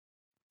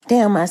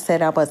Damn, I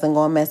said I wasn't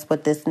gonna mess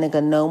with this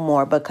nigga no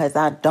more because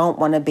I don't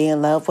want to be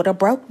in love with a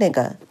broke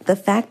nigga. The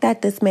fact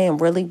that this man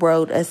really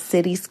rode a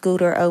city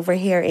scooter over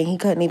here and he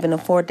couldn't even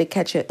afford to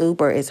catch an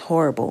Uber is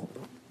horrible.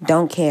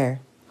 Don't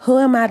care. Who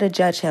am I to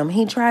judge him?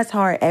 He tries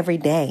hard every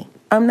day.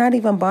 I'm not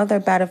even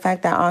bothered by the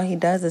fact that all he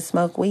does is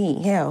smoke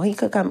weed. Hell, he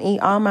could come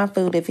eat all my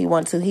food if he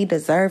wants to. He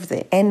deserves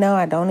it. And no,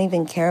 I don't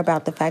even care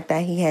about the fact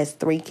that he has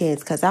 3 kids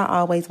because I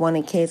always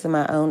wanted kids of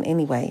my own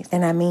anyways.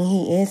 And I mean,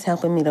 he is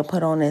helping me to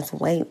put on this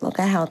weight. Look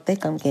at how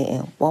thick I'm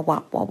getting. Wop,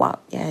 wop, wop,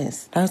 wop.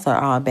 Yes. Those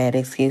are all bad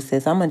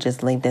excuses. I'm going to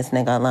just leave this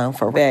nigga alone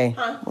for real.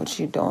 What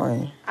you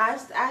doing? I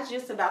was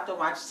just about to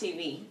watch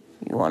TV.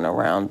 You want a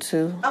round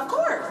 2? Of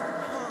course.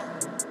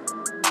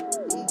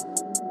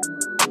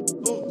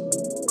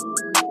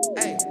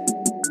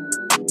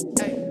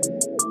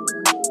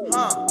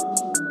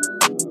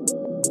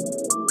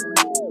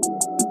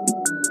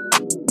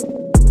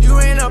 You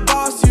ain't a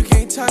boss, you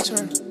can't touch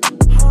her.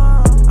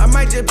 I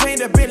might just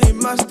paint a Bentley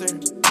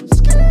mustard.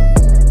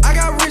 I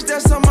got rich,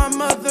 that's on my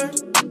mother.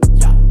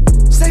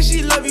 Say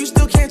she love you,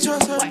 still can't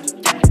trust her.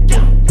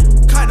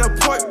 Cut the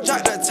pork,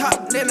 drop the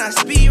top, then I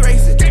speed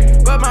race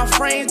it. But my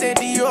frames, they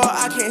Dior,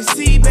 I can't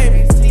see,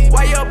 baby.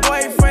 Why your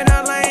boyfriend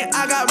a lane?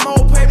 I got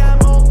more paper.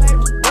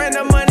 Ran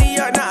the money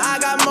up, now I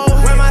got more.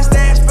 Where my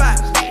stash spot?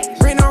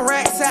 Bring no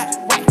racks out.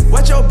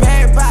 What your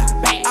bag buy?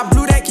 I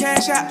blew that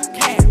cash out.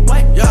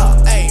 Yo,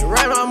 ayy,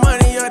 ran my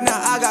money up, now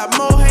I got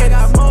more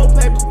haters.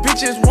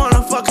 Bitches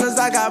wanna fuck cause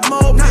I got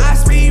more. Now I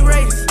speed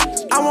race,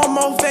 I want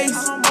more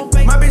face.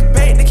 My bitch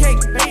bake the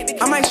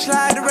cake, I might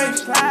slide the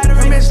race. Her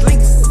bitch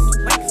links,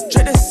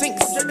 drip the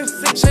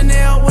sinks.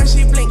 Chanel when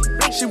she blink,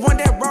 she want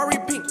that Rory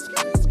pink.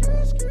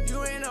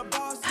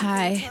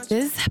 Hi,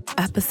 this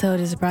episode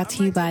is brought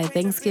to you by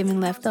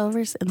Thanksgiving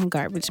Leftovers and the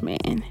Garbage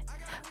Man.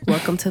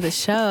 Welcome to the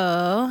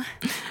show.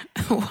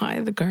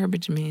 Why the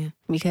Garbage Man?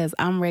 Because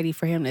I'm ready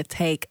for him to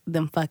take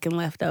them fucking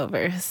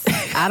leftovers.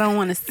 I don't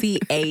want to see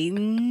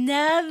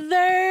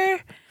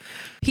another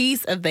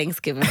piece of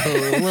Thanksgiving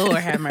food. Lord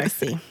have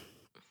mercy.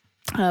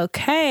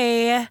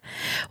 Okay.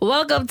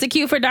 Welcome to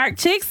Q for Dark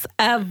Chicks,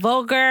 a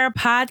vulgar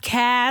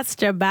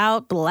podcast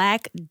about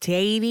Black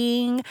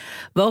dating,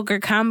 vulgar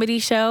comedy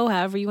show,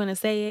 however you want to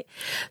say it.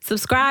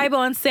 Subscribe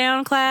on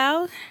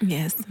SoundCloud.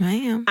 Yes,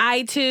 ma'am.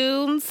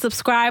 iTunes.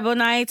 Subscribe on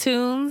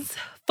iTunes.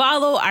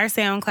 Follow our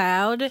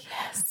SoundCloud.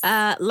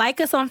 Yes. Like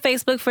us on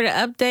Facebook for the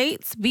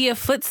updates. Be a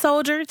foot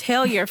soldier.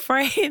 Tell your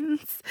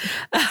friends.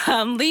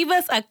 Leave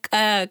us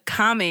a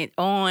comment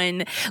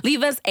on.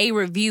 Leave us a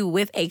review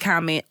with a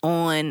comment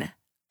on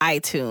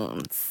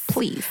iTunes,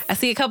 please. I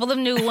see a couple of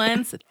new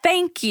ones.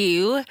 Thank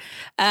you.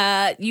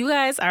 You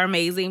guys are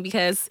amazing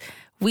because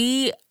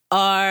we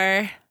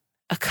are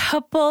a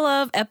couple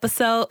of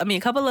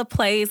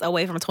plays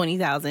away from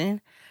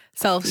 20,000.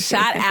 So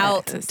shout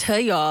out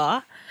to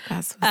y'all.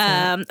 That's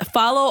what's up.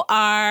 Follow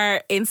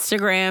our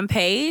Instagram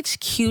page,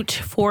 Cute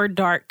for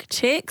Dark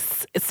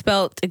Chicks. It's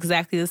spelled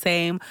exactly the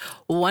same,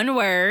 one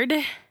word.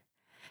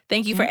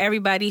 Thank you for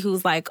everybody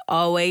who's like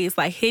always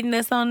like hitting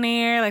us on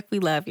there. Like we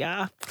love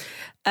y'all.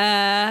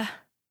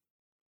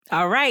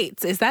 All right.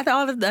 Is that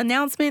all of the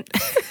announcement?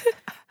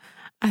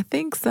 I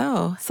think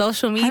so.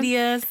 Social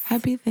medias.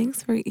 Happy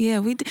thanks for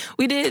we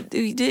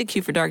did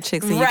Q for Dark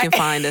Chicks, and you can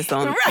find us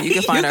on you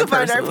can find our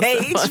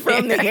page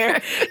from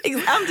there.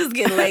 I'm just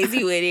getting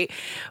lazy with it.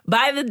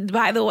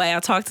 By the way, I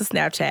talked to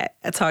Snapchat.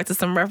 I talked to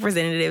some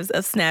representatives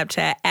of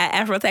Snapchat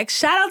at Afrotech.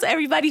 Shout out to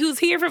everybody who's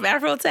here from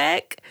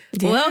Afrotech.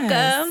 Yes.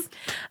 Welcome.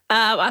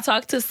 I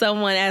talked to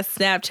someone at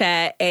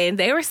Snapchat, and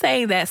they were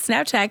saying that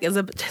Snapchat is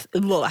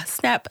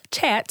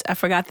Snapchat. I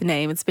forgot the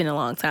name. It's been a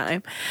long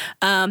time.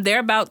 They're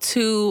about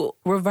to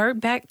revert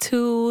back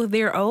to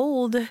their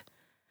old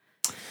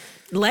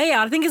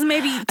layout. I think it's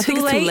maybe too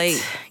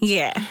late.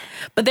 Yeah,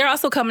 but they're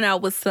also coming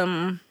out with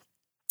some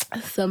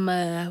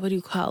what do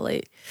you call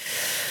it?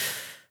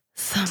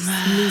 Some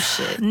new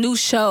shit, new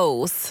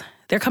shows.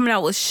 They're coming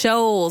out with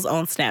shows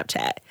on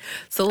Snapchat.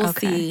 So we'll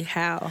see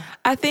how.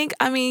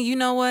 You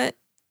know what?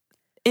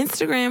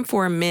 Instagram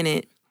for a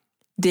minute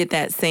did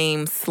that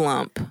same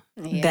slump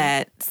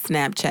that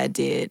Snapchat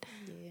did.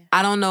 Yeah.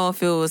 I don't know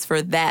if it was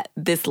for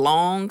this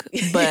long,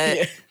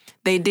 but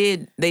they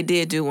did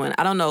do one.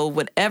 I don't know,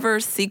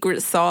 whatever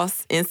secret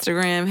sauce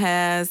Instagram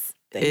has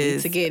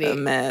is a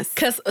mess.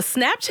 Because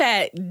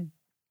Snapchat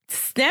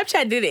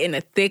did it in the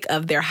thick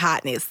of their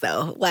hotness,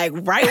 though. Like,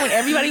 right when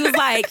everybody was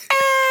like,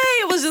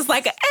 hey, it was just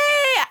like a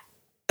hey.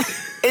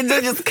 And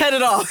then just cut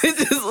it off. It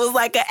just was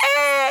like a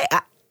hey.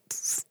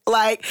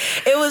 Like,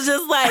 it was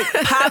just like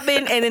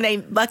popping, and then they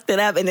mucked it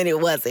up, and then it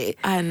wasn't.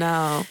 I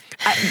know.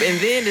 And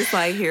then it's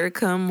like, here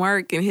come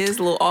Mark, and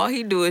all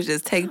he do is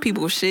just take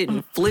people's shit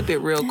and flip it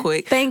real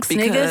quick. Thanks,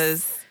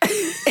 niggas.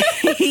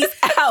 He's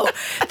out.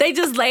 They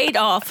just laid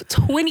off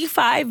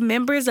 25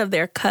 members of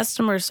their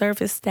customer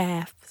service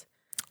staff.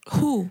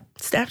 Who?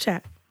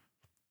 Snapchat.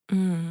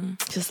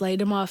 Just laid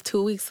them off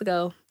 2 weeks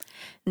ago.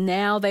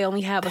 Now they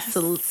only have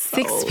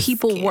 6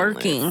 people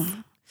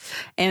working.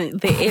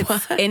 And they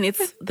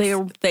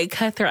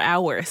cut their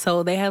hours,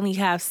 so they only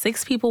have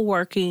 6 people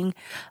working,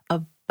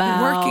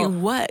 about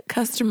Working what?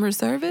 Customer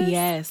service?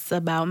 Yes,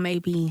 about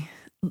maybe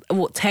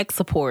tech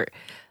support,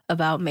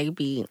 about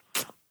maybe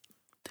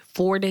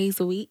 4 days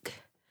a week.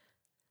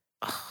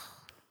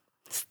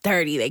 It's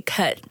 30. They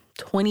cut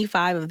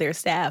 25 of their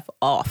staff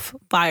off,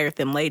 fired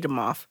them, laid them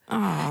off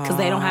because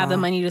they don't have the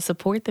money to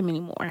support them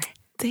anymore.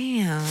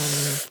 Damn.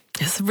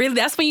 It's really,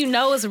 that's when you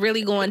know it's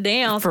really going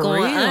down. It's For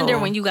going real. under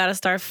when you got to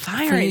start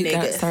firing You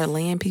gotta niggas. start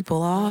laying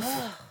people off.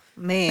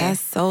 Man.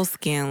 That's so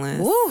scandalous.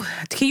 Woo.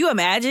 Can you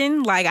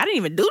imagine? Like, I didn't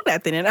even do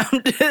nothing and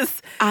I'm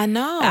just... I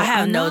know. I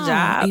have no know.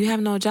 job. You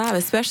have no job,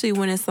 especially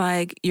when it's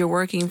like you're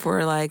working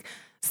for like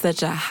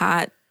such a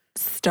hot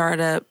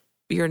startup.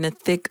 You're in the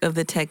thick of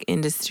the tech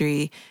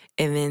industry,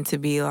 and then to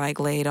be like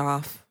laid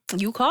off.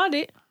 You called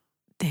it.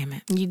 Damn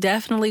it. You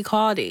definitely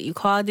called it. You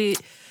called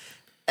it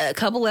a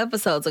couple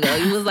episodes ago.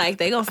 You was like,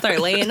 they gonna start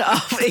laying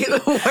off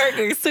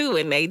workers too,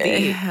 and they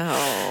did.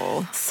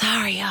 Hell.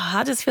 Sorry, y'all.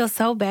 I just feel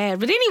so bad.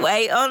 But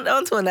anyway,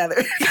 on to another.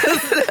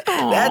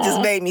 That just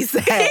made me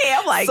sad. Yeah,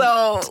 I'm like,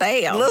 so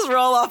damn. let's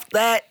roll off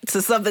that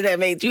to something that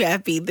made you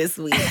happy this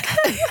week.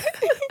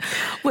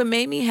 What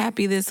made me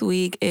happy this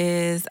week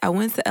is I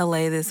went to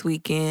LA this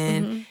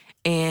weekend,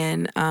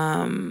 and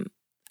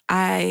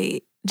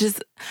I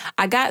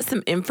got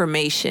some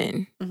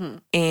information,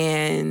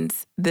 and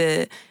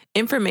the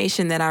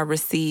information that I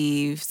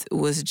received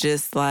was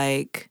just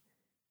like,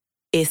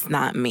 it's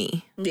not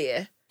me.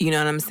 Yeah. You know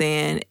what I'm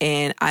saying?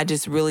 And I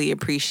just really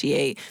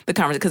appreciate the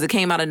conversation because it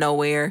came out of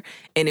nowhere,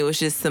 and it was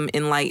just some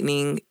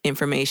enlightening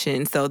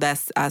information. So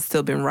I've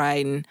still been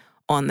riding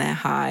on that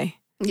high.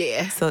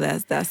 Yeah. So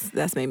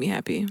that's made me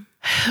happy.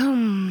 What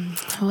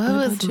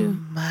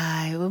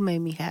made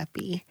me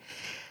happy?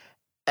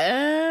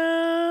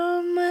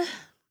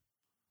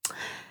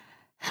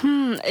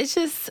 It's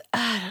just,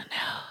 I don't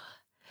know.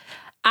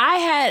 I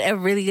had a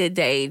really good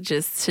day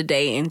just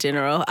today in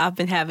general. I've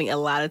been having a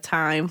lot of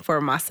time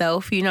for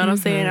myself. You know what I'm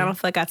saying? I don't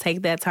feel like I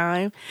take that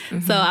time.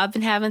 So I've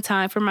been having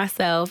time for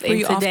myself. Were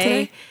you off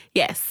today?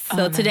 Yes.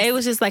 So today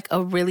was just like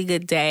a really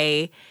good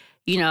day.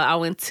 You know, I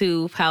went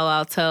to Palo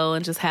Alto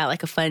and just had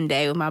like a fun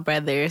day with my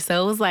brother.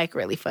 So it was like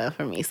really fun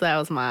for me. So that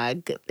was my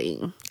good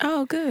thing.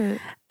 Oh,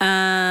 good.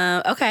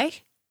 Okay.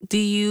 Do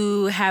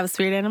you have a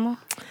spirit animal?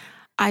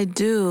 I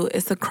do.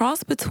 It's a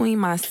cross between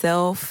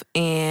myself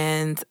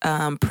and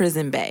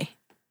Prison Bay.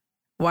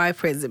 Why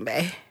Prison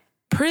Bay?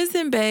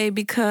 Prison Bay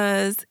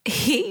because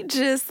he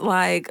just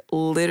like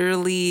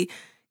literally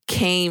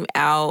came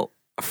out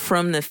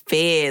from the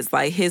feds.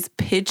 Like his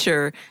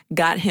picture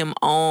got him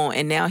on,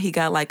 and now he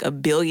got like a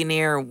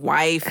billionaire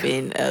wife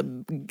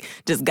and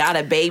just got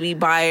a baby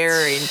by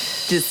her and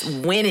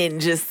just winning,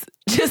 just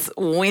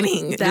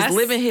winning, just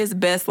living his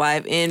best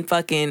life in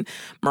fucking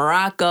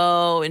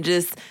Morocco and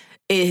just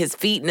his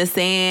feet in the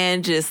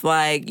sand. Just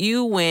like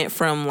you went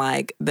from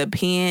like the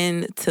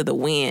pen to the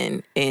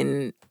wind,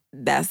 and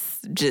that's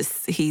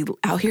just he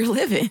out here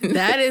living.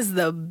 That is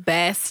the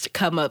best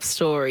come up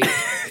story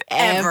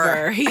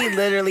ever. He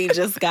literally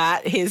just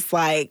got his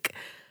like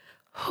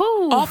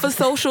off of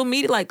social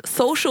media, like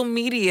social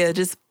media,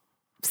 just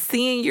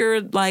seeing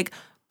your like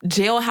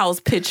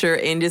jailhouse picture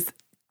and just,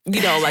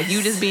 you know, like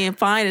you just being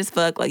fine as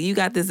fuck. Like you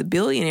got this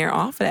billionaire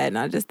off of that, and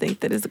I just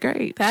think that is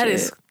great. That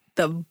is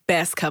the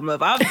best come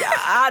up.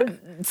 I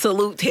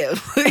salute him.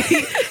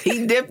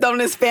 He dipped on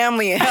his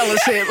family and hella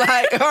shit.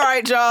 Like, all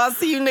right, y'all,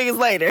 see you niggas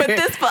later. But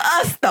this for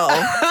us though.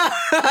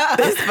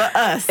 This for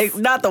us. It's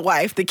not the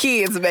wife, the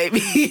kids,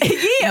 baby.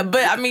 Yeah,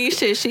 but I mean,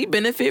 shit, she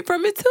benefit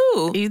from it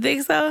too. You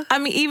think so? I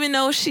mean, even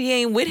though she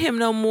ain't with him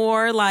no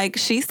more, like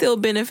she's still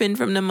benefiting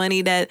from the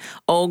money that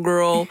old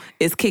girl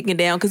is kicking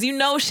down. Because you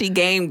know she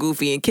game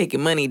goofy and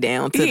kicking money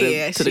down to the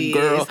girl and to the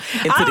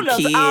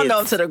kids. I don't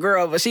know to the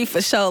girl, but she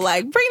for sure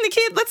like, bring the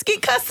kid, let's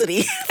get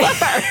custody. Fuck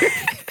her.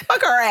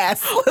 Fuck her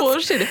ass. Well,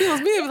 shit, if it was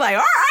me, it'd be like,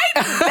 all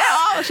right,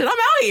 now, shit, I'm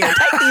out here.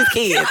 Take these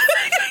kids.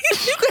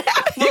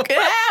 You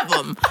can have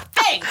them.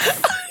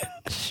 Thanks.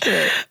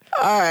 Shit.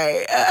 All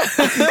right.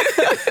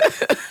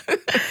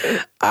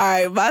 All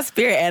right. My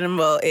spirit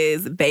animal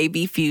is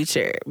Baby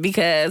Future,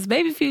 because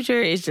Baby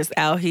Future is just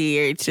out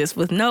here just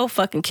with no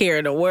fucking care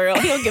in the world.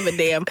 He don't give a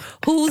damn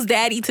who's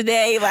daddy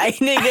today. Like,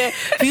 nigga,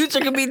 Future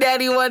could be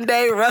daddy one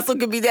day. Russell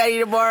could be daddy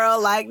tomorrow.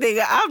 Like,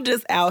 nigga, I'm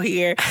just out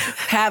here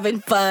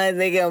having fun,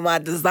 nigga, in my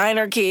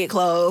designer kid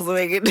clothes.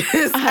 Nigga,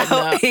 just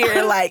out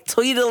here, like,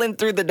 tweedling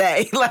through the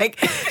day. Like,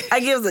 I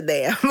gives a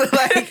damn.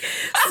 Like,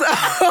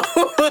 so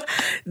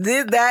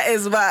that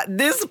is my,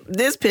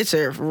 this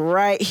picture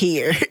right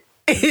here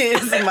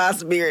is my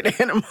spirit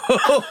animal.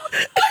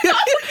 He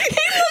looks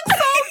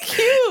so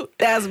cute.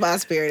 That's my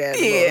spirit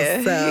animal.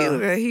 Yeah,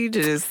 So he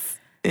just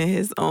in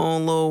his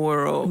own little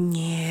world.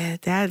 yeah,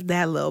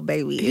 that little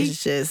baby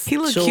is just He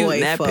look joyful. cute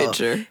in that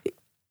picture.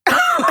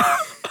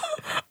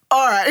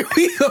 All right,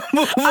 we gonna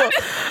move on.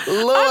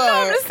 Lord.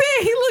 I'm just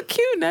saying, he looked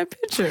cute in that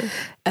picture.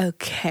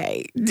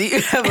 Okay. Do you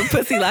have a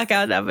pussy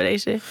lockout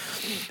nomination?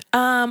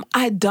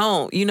 I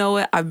don't. You know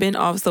what? I've been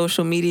off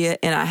social media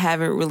and I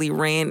haven't really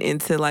ran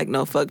into like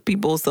no fuck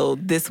people. So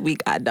this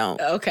week I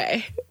don't.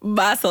 Okay.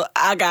 So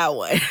I got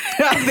one.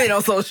 I've been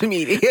on social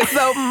media.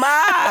 So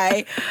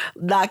my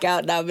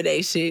knockout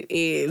nomination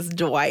is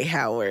Dwight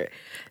Howard.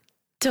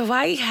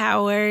 Dwight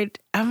Howard,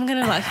 I'm going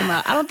to lock him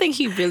out. I don't think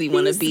he really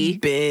want to be.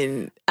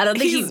 I don't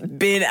think he's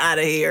been out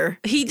of here.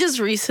 He just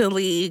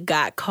recently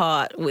got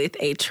caught with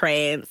with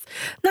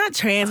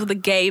a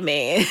gay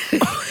man.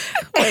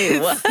 Wait,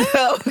 what?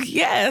 So,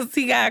 yes,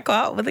 he got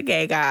caught with a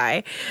gay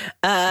guy.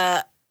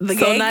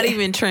 Not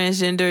even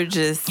transgender,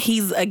 just...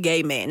 He's a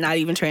gay man, not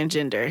even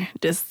transgender,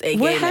 just a gay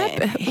man. What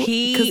happened?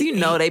 Because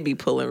they be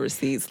pulling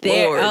receipts.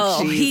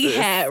 He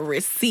had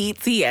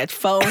receipts, he had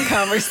phone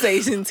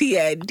conversations, he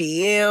had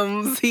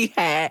DMs, he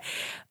had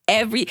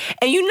and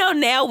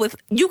now with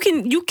you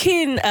can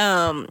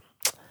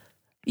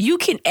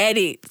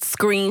edit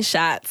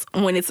screenshots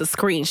when it's a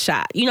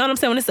screenshot. You know what I'm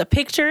saying? When it's a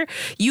picture,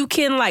 you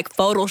can like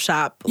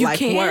Photoshop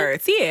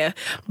words. Yeah.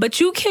 But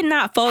you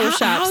cannot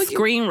Photoshop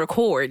screen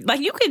record.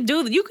 Like you could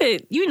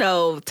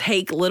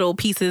take little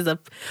pieces of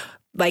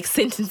like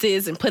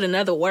sentences and put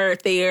another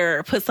word there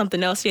or put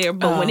something else there.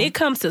 But when it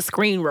comes to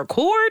screen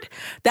record,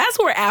 that's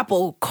where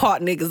Apple caught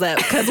niggas up.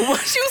 Because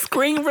once you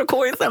screen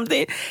record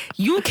something,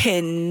 you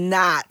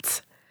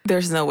cannot.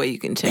 There's no way you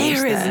can change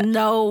that. There is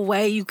no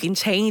way you can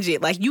change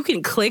it. Like, you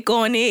can click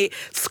on it,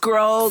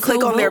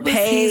 click on their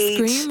page.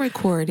 What was his screen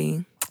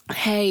recording?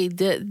 Hey,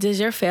 does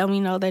your family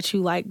know that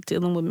you like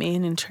dealing with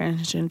men and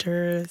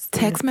transgenders?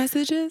 Text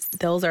messages?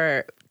 Those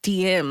are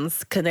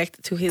DMs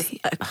connected to his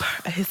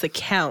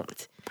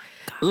account.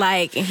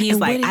 Like, and he's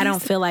like, I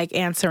don't feel like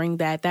answering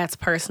that. That's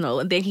personal.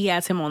 And then he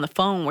has him on the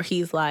phone where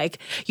he's like,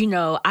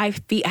 I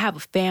have a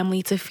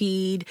family to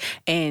feed,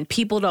 and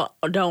people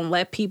don't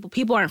let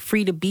people aren't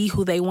free to be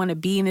who they want to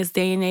be in this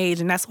day and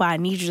age. And that's why I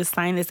need you to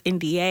sign this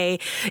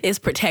NDA.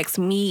 It protects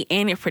me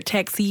and it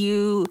protects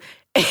you.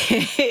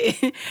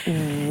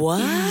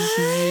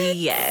 What?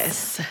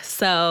 Yes.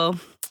 So...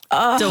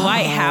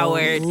 Dwight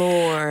Howard.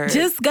 Lord.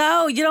 Just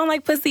go. You don't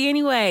like pussy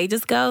anyway.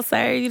 Just go,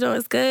 sir.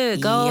 It's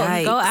good. Go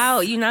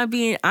out. You're not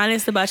being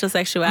honest about your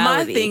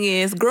sexuality. My thing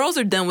is, girls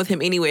are done with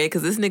him anyway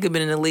because this nigga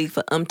been in the league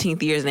for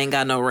umpteenth years and ain't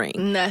got no ring.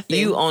 Nothing.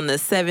 You on the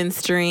 7th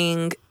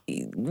string.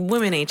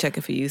 Women ain't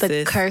checking for you, sis.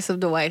 The curse of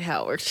Dwight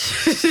Howard.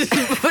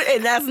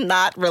 And that's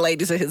not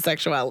related to his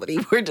sexuality.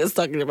 We're just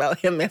talking about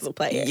him as a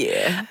player.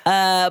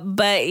 Yeah.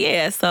 But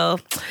yeah, so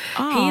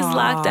he's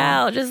locked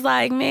out. Just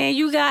like, man,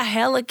 you got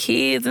hella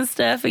kids and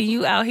stuff, and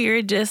you out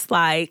here just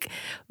like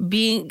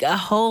being a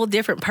whole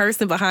different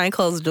person behind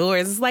closed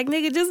doors. It's like,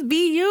 nigga, just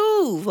be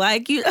you.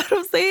 Like, you know what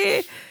I'm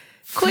saying?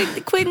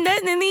 Quit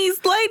nutting in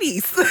these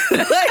ladies.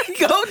 Like,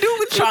 go do what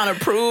you're trying to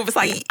prove. It's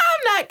like,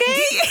 I'm not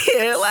gay.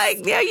 Yeah, like,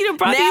 now you done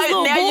brought these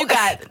little boys. You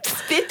got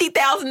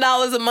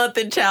 $50,000 a month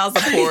in child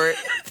support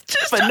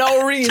for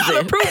no reason.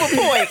 Trying to prove a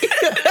point.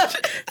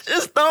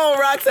 Just throwing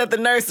rocks at the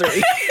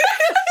nursery.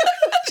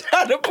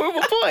 Trying to prove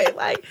a point.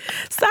 Like,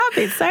 stop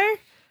it, sir.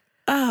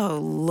 Oh,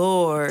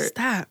 Lord.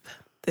 Stop.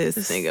 This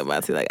nigga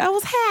about to be like, I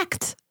was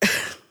hacked.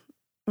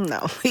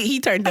 No, he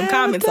turned them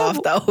comments off,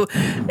 though.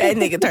 That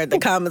nigga turned the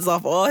comments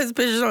off all his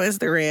pictures on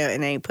Instagram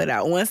and ain't put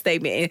out one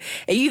statement.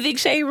 And you think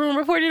Shade Room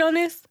reported on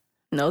this?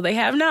 No, they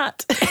have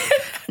not.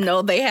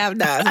 No, they have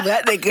not.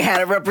 That nigga had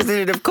a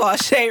representative call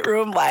Shade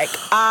Room like,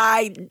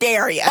 I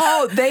dare ya.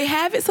 Oh, they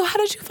have it? So how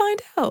did you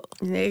find out?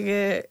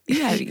 Nigga.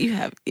 You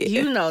have it.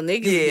 You know,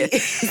 nigga. Yeah.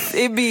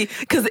 It be,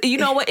 because you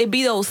know what? It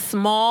be those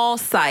small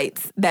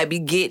sites that be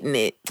getting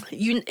it.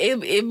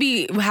 It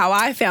be how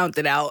I found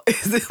it out.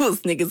 It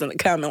was niggas in the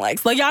comment like,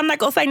 so y'all not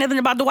gonna say nothing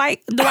about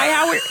Dwight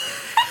Howard?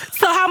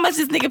 So how much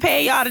this nigga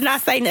paying y'all to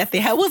not say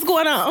nothing? What's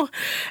going on? And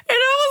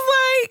I was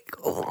like,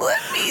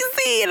 let me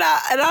see. And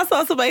I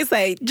saw somebody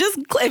say, just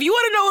if you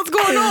want to know what's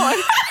going on,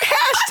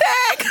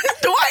 hashtag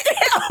Dwight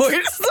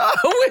Howard. So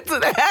I went to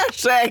the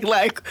hashtag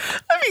like,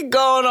 let me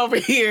go on over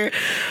here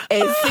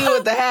and see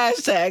what the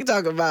hashtag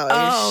talk about.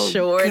 And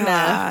sure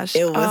enough,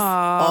 it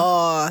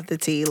was the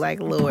tea.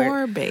 Like, Lord.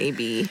 Poor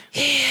baby.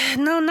 Yeah,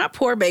 no, not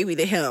poor baby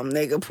to him,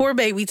 nigga. Poor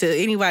baby to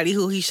anybody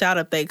who he shot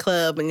up their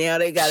club and now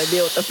they got to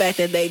deal with the fact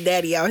that they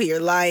daddy out here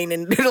lying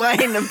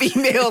to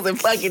females and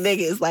fucking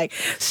niggas. Like,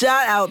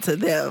 shout out to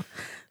them.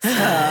 So,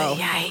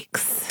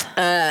 yikes.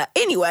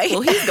 Anyway.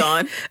 Well, he's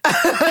gone.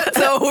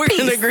 So we're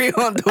going to agree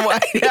on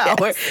Dwight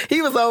Howard.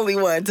 He was only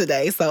one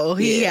today, so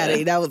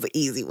that was an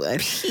easy one.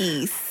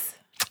 Peace.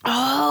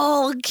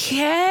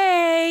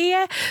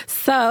 Okay.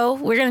 So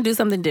we're going to do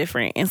something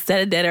different.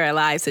 Instead of Dead or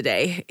Alive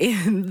today,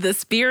 in the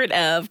spirit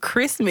of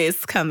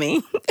Christmas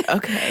coming,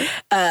 okay,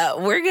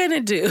 we're going to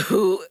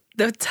do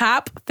the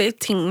top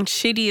 15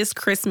 shittiest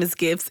Christmas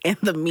gifts and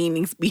the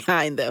meanings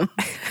behind them.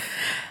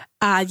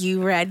 Are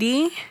you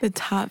ready? The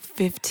top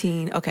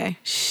 15. Okay.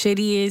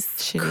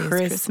 Shittiest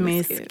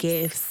Christmas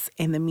gifts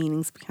and the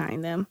meanings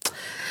behind them.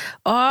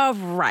 All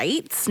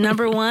right.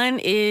 Number 1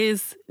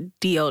 is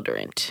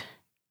deodorant.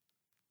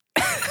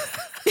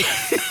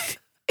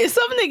 if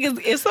somebody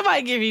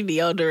give you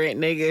deodorant,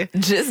 nigga,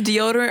 Just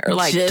deodorant or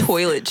like Just-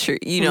 toiletry,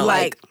 you know,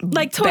 like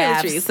bath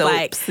toiletries, soaps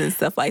like and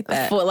stuff like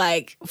that.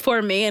 for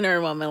a man or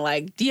a woman,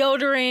 like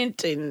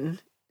deodorant and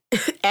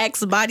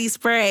Axe body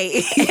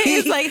spray.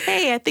 He's like,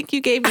 hey, I think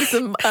you gave me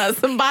some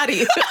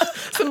body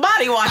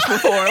wash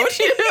before.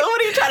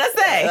 What are you trying to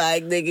say?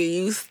 Like, nigga,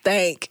 you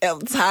stink. I'm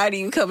tired of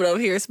you coming over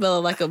here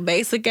smelling like a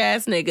basic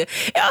ass nigga.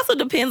 It also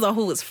depends on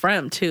who it's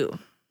from, too.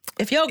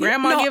 If your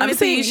grandma giving it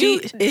to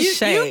you, it's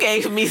shame. You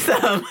gave me some.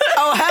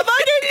 Oh, have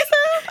I gave you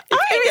some?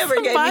 I ain't never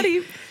some gave body.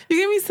 you.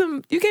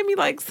 You gave me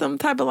like some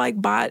type of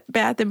like bath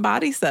and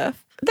body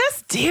stuff.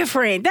 That's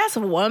different. That's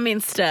woman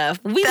stuff.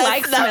 We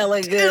like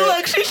smelling good.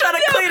 Look, she's trying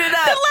to clean it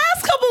up. The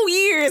last couple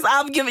years,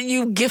 I've given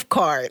you gift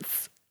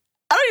cards.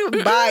 I don't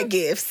even buy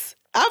gifts.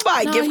 I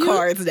buy gift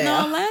cards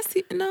now. No, last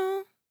year,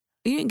 no.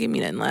 You didn't give me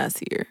that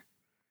last year.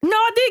 No,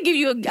 I did give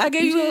you. I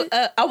gave you.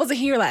 I wasn't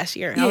here last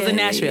year. I was in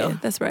Nashville. Yeah,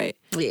 that's right.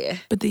 Yeah,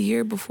 But the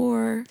year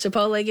before,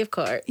 Chipotle gift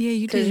card. yeah,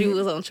 you Because did. you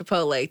was on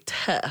Chipotle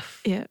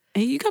tough. Yeah,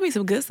 and you got me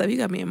some good stuff. You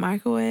got me a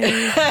microwave.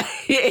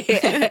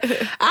 Yeah.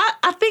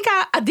 I think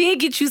I did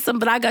get you some,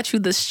 but I got you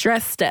the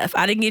stress stuff.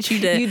 I didn't get you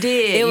the. You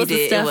did. It was You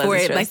the did. stuff It was where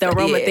the it, like the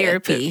stress stuff.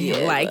 aromatherapy. Yeah,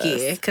 Like, it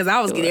was. yeah. Because I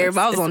was getting was.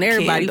 everybody. I was It's on the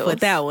everybody candles. put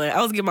that one.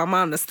 I was getting my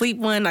mom the sleep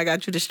one. I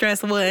got you the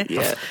stress one.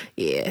 Yeah.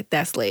 Yeah,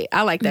 that's lit.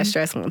 I like that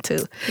stress one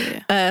too.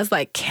 Yeah. It's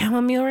like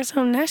chamomile or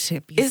something. That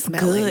shit be It's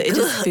smelling good. It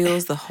just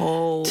fills the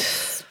whole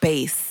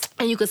space.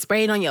 And you could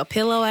spray it on your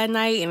pillow at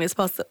night, and it's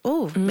supposed to.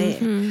 Oh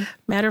man!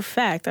 Matter of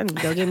fact, I need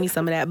to go get me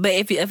some of that. But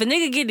if a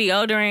nigga get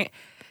deodorant,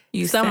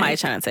 somebody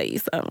trying to tell you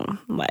something.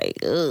 Like,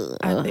 ugh.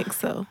 I think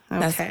so.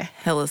 That's Okay.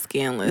 hella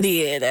scandalous.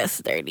 Yeah, that's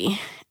dirty.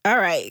 All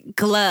right,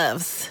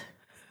 gloves.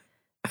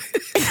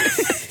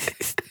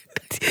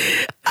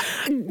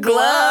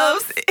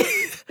 Gloves.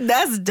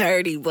 That's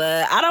dirty,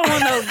 but I don't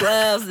want no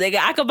gloves, nigga.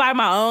 I could buy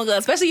my own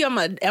gloves, especially I'm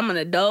an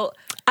adult.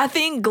 I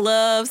think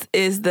gloves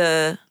is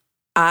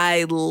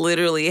I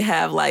literally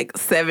have like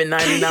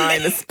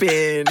 $7.99 to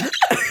spend,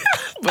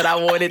 but I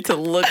want it to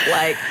look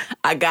like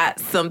I got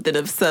something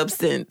of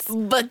substance.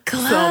 But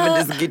gloves, So I'm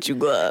gonna just get you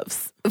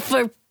gloves.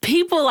 for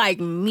people like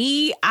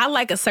me, I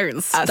like a certain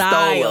I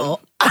style. stole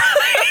them.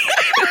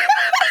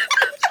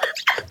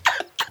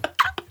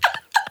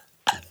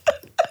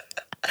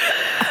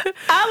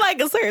 I like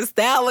a certain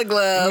style of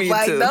glove. Me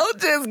Like, too. don't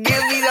just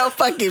give me no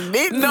fucking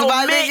mittens. No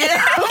my mittens.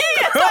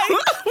 nigga.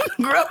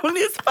 I'm grown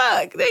as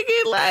fuck. They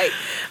get like,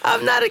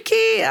 I'm not a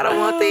kid. I don't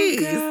want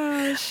these.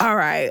 Gosh. All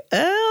right.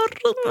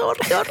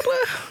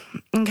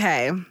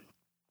 Okay.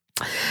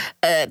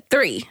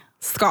 3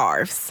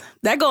 scarves.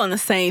 That go in the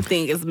same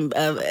thing as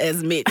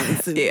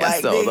mittens. Yeah, Like, I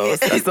stole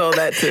those. I stole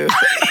that too.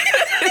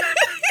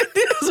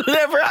 This is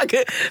whatever I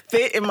could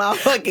fit in my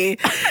fucking.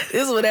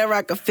 This is whatever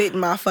I could fit in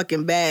my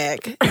fucking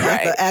bag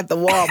at the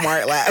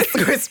Walmart last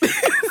Christmas.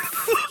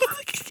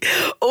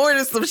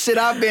 Order some shit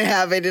I've been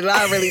having and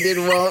I really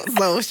didn't want.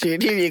 So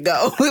shit, here you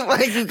go.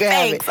 Like you can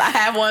Thanks. have I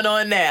have one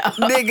on now. it,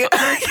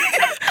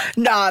 nigga.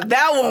 Nah,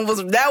 that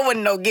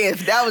wasn't no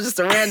gift. That was just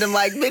a random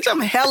like, bitch. I'm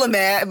hella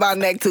mad. My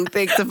neck too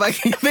thick to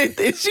fucking fit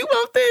this. You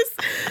want this?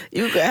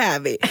 You can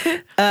have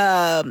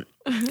it.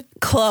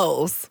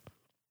 Clothes.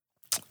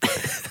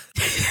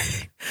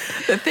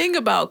 The thing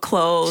about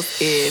clothes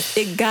is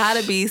it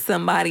gotta be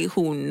somebody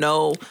who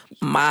know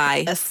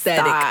my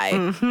Aesthetic.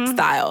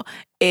 style.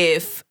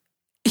 If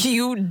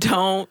you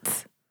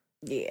don't,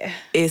 Yeah.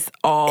 it's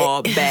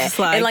all bad. it's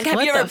like, and like, have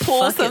what you ever the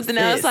pulled fuck is something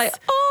else this? like,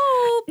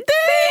 oh,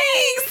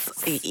 thanks?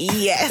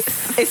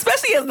 Yes.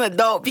 Especially as an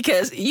adult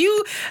because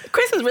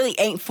Christmas really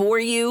ain't for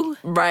you.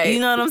 Right. You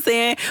know what I'm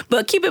saying?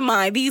 But keep in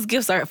mind, these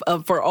gifts are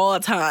for all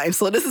time.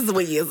 So this is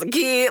when you was a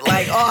kid,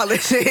 like all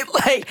this shit.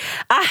 Like,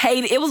 I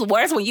hate it. It was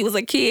worse when you was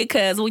a kid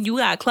because when you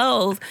got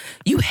clothes,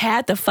 you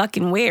had to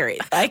fucking wear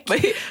it. Like,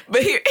 But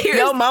here's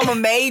your mama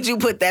made you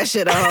put that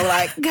shit on.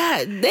 Like,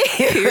 God damn.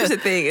 here's the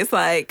thing. It's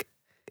like,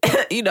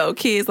 you know,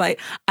 kids, like,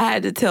 I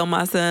had to tell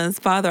my son's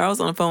father, I was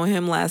on the phone with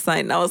him last night,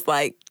 and I was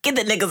like, get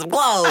the nigga some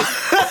clothes.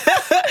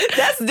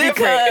 That's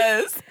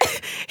different.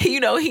 Because, you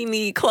know, he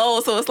need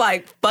clothes, so it's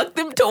like, fuck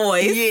them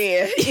toys.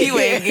 Yeah. You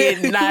ain't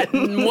getting not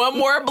one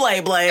more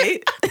blade.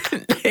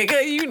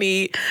 Nigga, you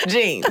need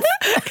jeans.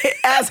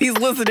 As he's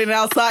listening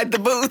outside the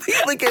booth,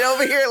 he's looking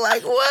over here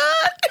like,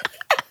 what?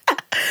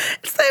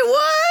 Say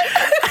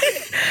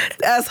what?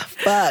 That's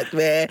fucked,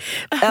 man.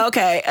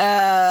 Okay,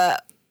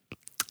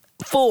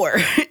 4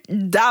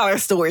 dollar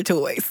store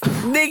toys.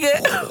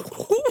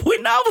 Nigga,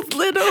 when I was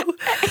little,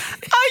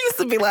 I used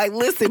to be like,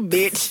 listen,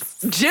 bitch,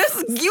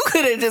 you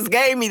could have just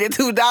gave me the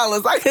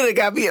 $2. I could have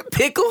got me a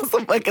pickle,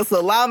 some fucking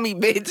salami,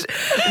 bitch,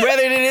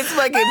 rather than this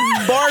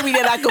fucking Barbie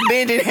that I could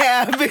bend in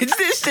half, bitch.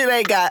 This shit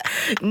ain't got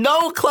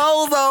no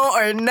clothes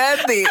on or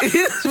nothing.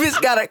 This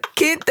bitch got a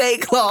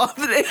kente cloth,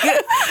 nigga.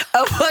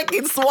 A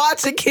fucking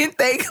swatch of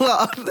kente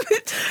cloth.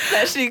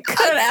 That she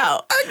cut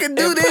out. I could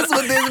do this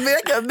with this bitch.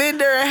 I could bend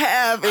her in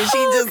half and she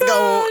just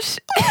go.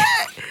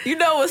 You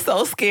know what's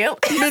so scary?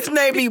 Bitch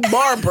name be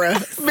Barbara.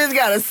 Bitch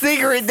got a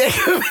cigarette that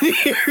come in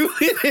here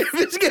with it.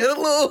 Bitch got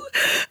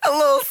a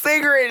little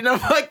cigarette and a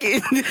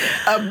fucking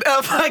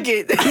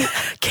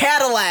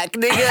Cadillac,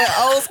 nigga.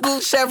 Old school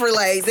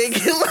Chevrolet.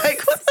 Nigga,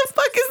 like, what the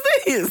fuck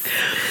is this?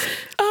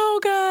 Oh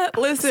God!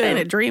 Listen, In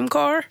a dream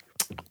car.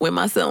 when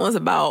my son was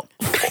about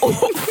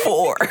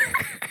 4.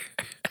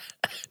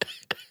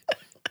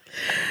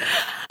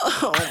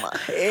 Oh, my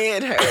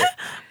head hurt.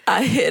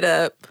 I hit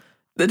up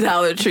the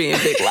Dollar Tree in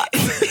Big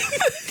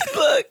Lots.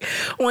 Look,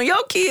 when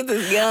your kids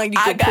is young, you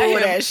I can got pull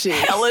him that shit.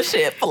 hella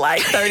shit for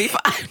like $35.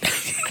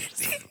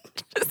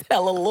 Just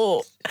hella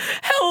little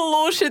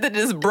shit that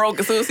just broke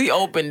as soon as he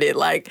opened it.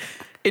 Like,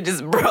 it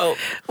just broke.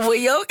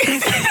 When your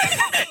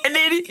And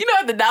then, you know,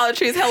 at the Dollar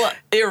Tree is hella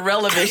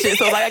irrelevant shit.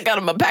 So, like, I got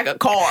him a pack of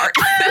cards.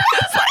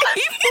 It's like,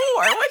 he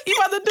 4. What he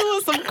about to do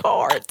with some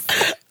cards?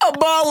 a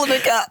ball in a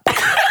cup.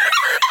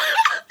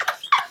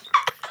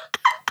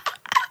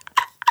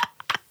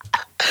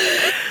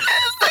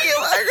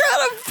 Like,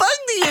 how the fuck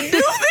do you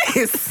do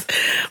this?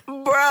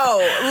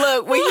 Bro,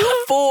 look, when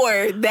you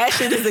 4, that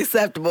shit is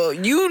acceptable.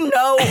 You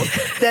know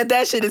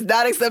that shit is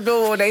not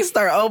acceptable when they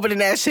start opening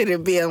that shit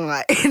and being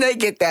like, and they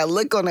get that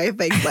look on their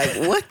face like,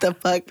 what the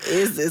fuck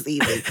is this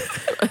even?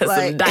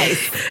 Some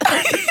dice.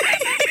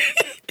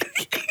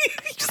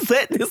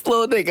 Set this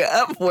little nigga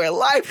up for a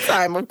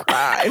lifetime of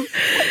crime.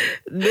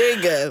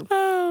 Nigga.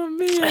 Oh,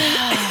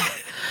 man.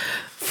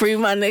 Free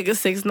my nigga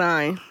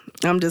 6ix9ine.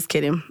 I'm just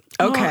kidding.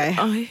 Okay.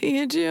 Oh, he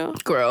in jail?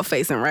 Girl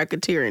facing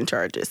racketeering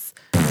charges.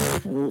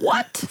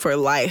 What? For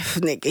life,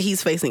 nigga.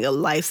 He's facing a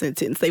life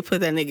sentence. They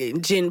put that nigga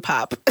in gin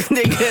pop.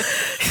 Nigga.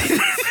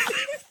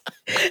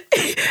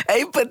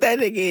 They put that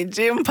nigga in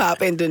gin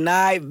pop and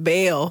denied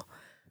bail.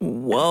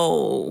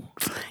 Whoa.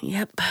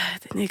 Yep.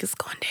 The nigga's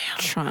going down.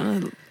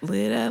 Trying to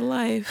live that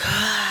life.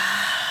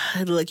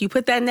 Look, you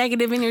put that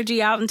negative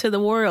energy out into the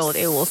world,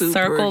 it will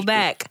circle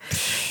back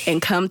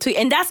and come to.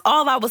 And that's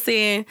all I was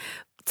saying.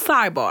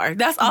 Sidebar.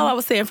 That's all I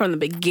was saying from the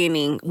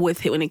beginning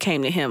with it when it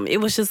came to him. It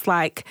was just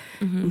like,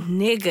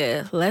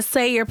 nigga, let's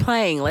say you're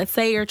playing. Let's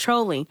say you're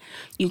trolling.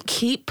 You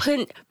keep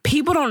putting,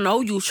 people don't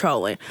know you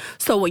trolling.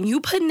 So when you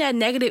putting that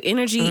negative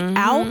energy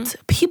out,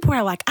 people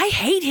are like, I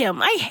hate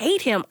him. I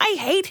hate him. I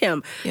hate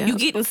him. Yeah. You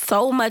getting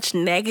so much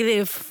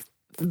negative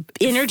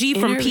energy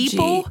from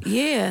people.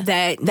 Yeah.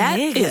 That That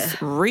nigga.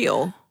 is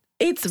real.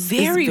 It's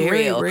very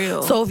real.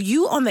 real. So if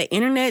you on the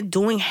internet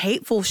doing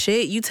hateful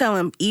shit, you tell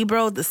him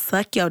Ebro to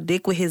suck your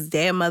dick with his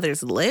dead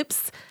mother's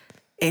lips,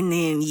 and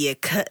then you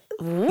cut.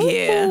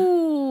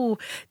 Ooh,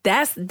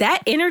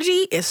 that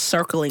energy is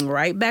circling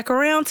right back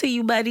around to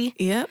you, buddy.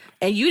 Yep.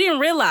 And you didn't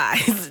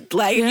realize,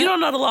 like, if you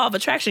don't know the law of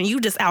attraction, you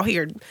just out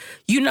here,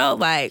 you know,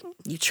 like,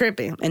 you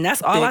tripping. And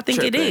that's all Big I think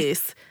it tripping.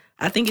 is.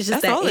 I think it's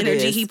just That's all that it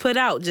energy is. he put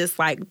out, just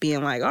like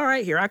being like, all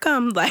right, here I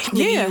come. Like,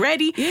 Yeah. you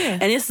ready? Yeah.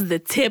 And this is the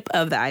tip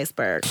of the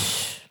iceberg.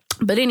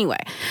 But anyway,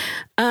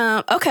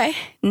 okay,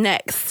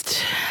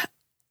 next.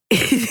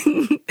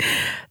 The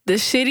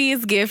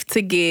shittiest gift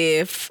to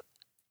give,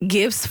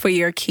 gifts for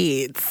your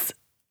kids.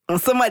 When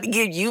somebody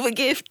give you a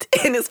gift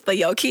and it's for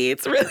your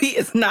kids, really,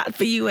 it's not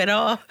for you at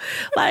all.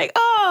 Like,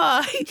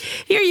 oh,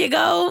 here you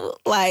go.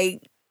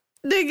 Like,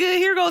 nigga,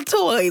 here go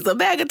toys, a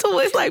bag of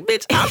toys. Like,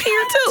 bitch, I'm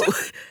here too.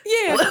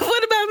 Yeah.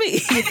 What about me?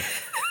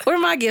 Where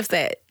my gifts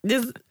at?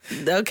 Just,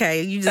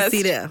 okay, you just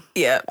see them.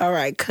 Yeah. All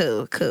right,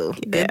 cool.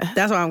 Yeah.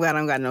 That's why I'm glad I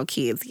don't got no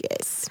kids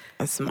yet.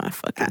 That's my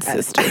fucking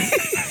sister.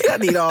 I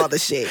need all the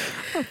shit.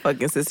 My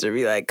fucking sister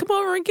be like, come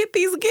over and get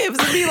these gifts.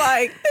 And be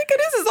like, nigga,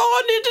 this is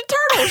all Ninja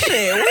Turtle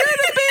shit. Where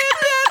the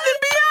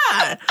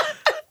band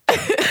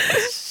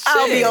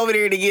I'll be over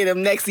there to get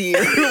him next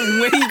year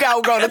when he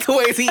got all the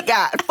toys he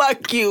got.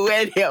 Fuck you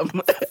and him.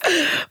 All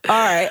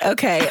right,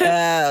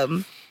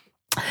 okay.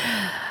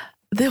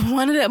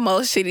 One of the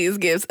most shittiest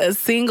gifts, a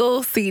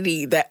single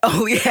CD that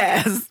only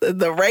has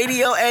the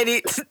radio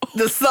edit,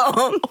 the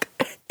song,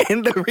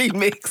 and the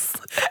remix.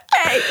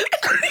 Hey,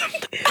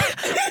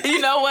 you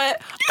know what?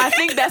 I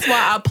think that's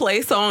why I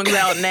play songs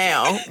out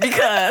now,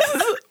 because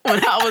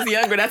when I was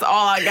younger, that's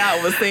all I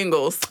got was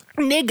singles.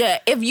 Nigga,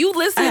 if you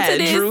listen I had to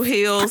this, Drew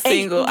Hill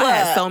single. I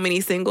had so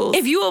many singles.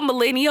 if you a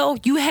millennial,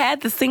 you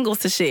had the singles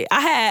to shit. I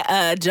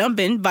had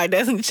Jumpin' by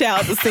Destiny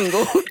Child, the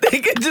single.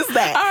 Nigga, just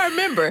that. I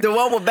remember. The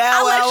one with Bow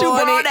I Wow let you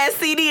on borrow it. that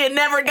CD and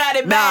never got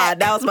it Nah, back.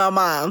 that was my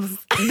mom's.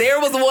 There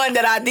was one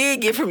that I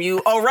did get from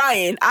you,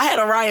 Orion. I had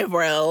Orion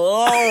for a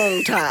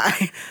long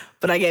time,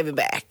 but I gave it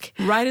back.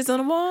 Writers on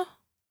the Wall?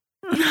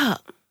 No,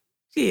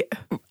 Yeah. I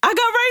got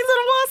Raised on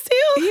the Wall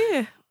still.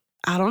 Yeah.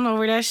 I don't know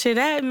where that shit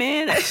at,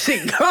 man. That shit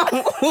gone.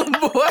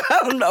 Boy, I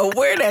don't know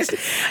where that shit.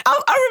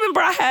 I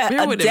remember I had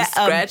Remember when them deck.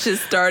 scratches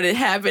started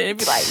happening? It'd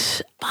be like,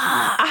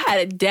 I had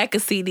a deck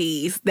of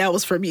CDs that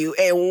was from you,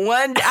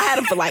 and I had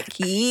them for like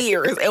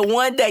years. And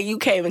one day you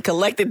came and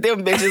collected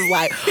them bitches.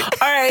 Like,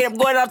 all right, I'm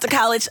going off to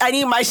college. I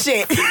need my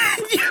shit.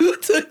 You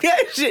took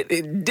that shit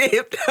and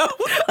dipped. I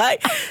was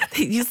like,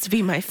 it used to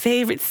be my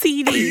favorite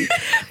CD.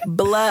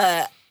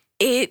 Blood.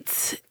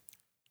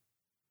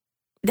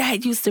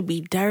 That used to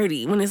be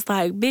dirty. When it's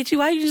like, bitch,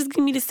 why you just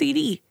give me the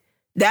CD?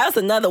 That's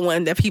another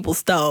one that people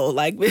stole.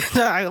 Like,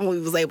 I only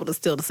was able to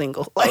steal the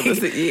single. Like,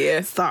 yeah.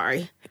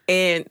 Sorry.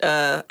 And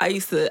I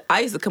used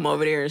to come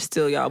over there and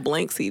steal y'all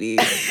blank CDs.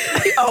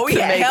 Oh, we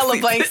had hella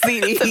blank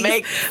CDs. To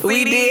make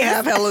We CDs. did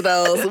have hella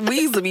those.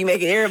 We used to be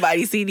making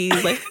everybody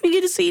CDs. Like, let me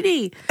get a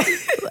CD.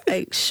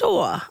 Like,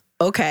 sure.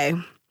 Okay.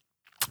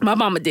 My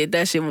mama did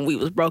that shit when we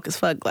was broke as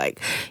fuck. Like,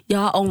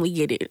 y'all only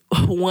get it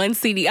one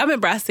CD. I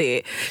remember I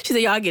said, she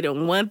said, y'all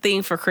getting one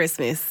thing for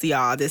Christmas,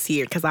 y'all, this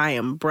year, because I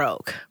am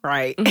broke,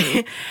 right?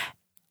 Mm-hmm.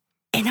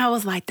 And I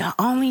was like, the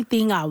only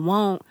thing I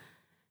want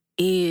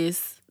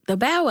is the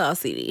Bow Wow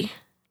CD.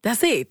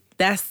 That's it.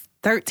 That's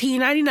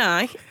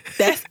 $13.99.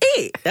 That's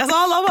it. That's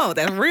all I want.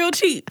 That's real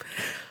cheap.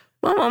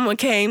 My mama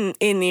came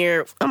in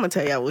there. I'm going to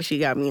tell y'all what she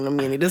got me in a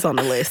minute. It's on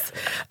the list.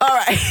 All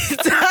right.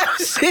 Top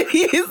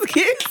shittiest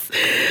gifts.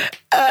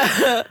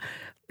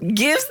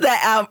 Gifts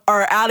that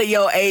are out of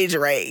your age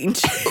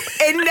range.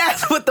 And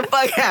that's what the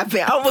fuck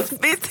happened. I was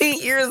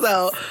 15 years old.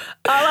 All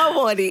I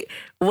wanted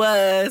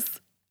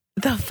was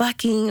the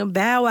fucking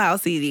Bow Wow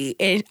CD.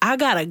 And I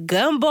got a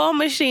gumball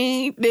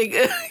machine,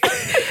 nigga,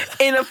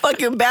 in a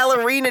fucking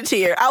ballerina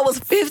chair. I was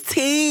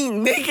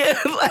 15,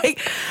 nigga.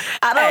 Like,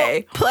 I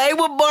don't play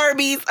with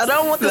Barbies. I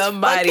don't want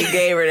Somebody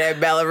gave her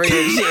that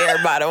ballerina chair,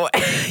 by the way.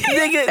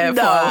 Nigga,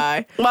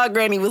 no. My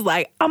granny was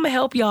like, I'm going to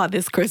help y'all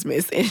this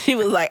Christmas. And she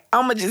was like,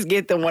 I'm going to just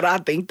get them what I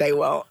think they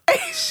want. And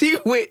she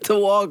went to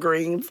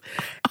Walgreens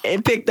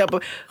and picked up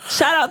a...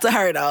 Shout out to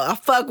her, though. I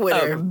fuck with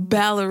her.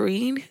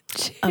 Ballerina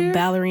chair? A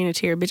ballerina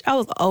chair, bitch. I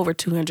was over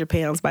 200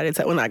 pounds by the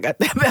time when I got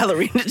that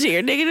ballerina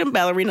chair. Nigga, them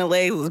ballerina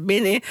legs was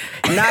bending,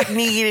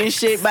 knock-kneed and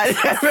shit by the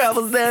time I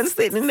was done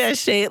sitting in that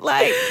shit.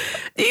 Like,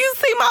 do you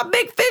see my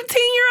big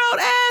 15-year-old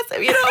ass?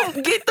 If you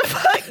don't get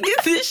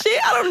this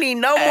shit, I don't need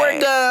no more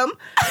gum.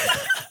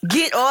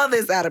 Get all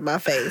this out of my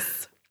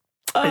face.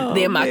 And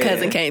then my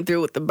cousin came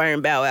through with the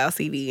Burn Bow Wow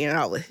CD, and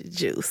I was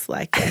juice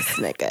like this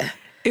nigga.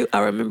 I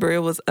remember it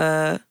was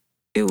gold.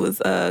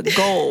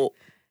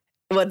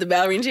 What, the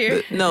ballerina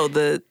chair?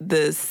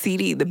 The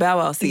CD, the Bow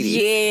Wow CD.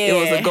 Yeah. It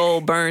was a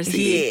gold burn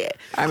CD. Yeah.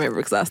 I remember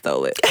because I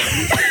stole it.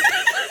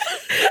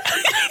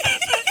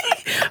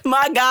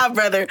 My god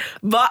brother,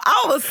 but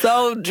I was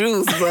so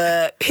juiced,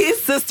 but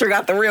his sister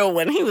got the real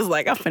one. He was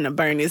like, I'm finna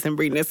burn this and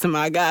bring this to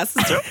my god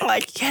sister. I'm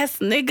like, yes,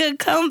 nigga,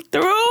 come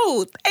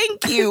through.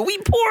 Thank you. We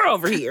poor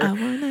over here. I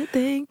wanna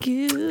thank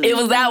you. It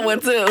was that one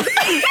too. You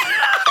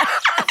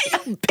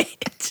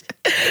bitch.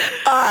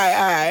 All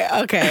right.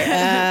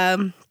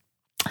 Okay.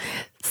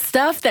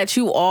 Stuff that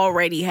you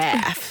already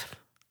have.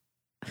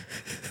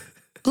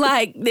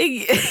 Like,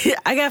 nigga,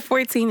 I got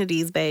 14 of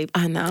these, babe.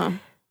 I know.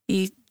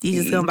 You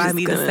just gonna buy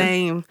me the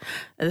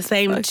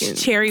same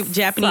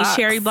Japanese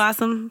cherry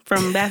blossom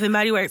from Bath and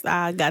Body Works.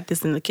 I got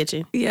this in the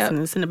kitchen. Yeah,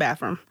 it's in the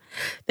bathroom.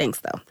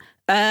 Thanks though.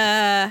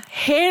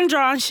 Hand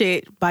drawn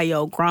shit by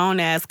your grown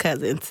ass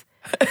cousins.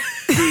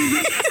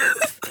 Like,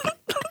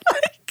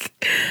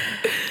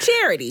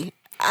 charity.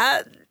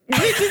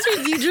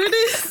 You drew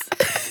this?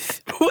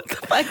 What the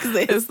fuck is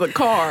this? It's the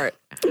card.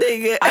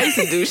 Nigga. I used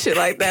to do shit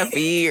like that for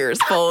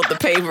years. Fold the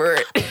paper.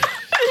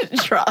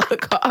 Draw the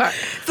card.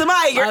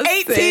 Somebody, you're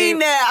 18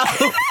 now.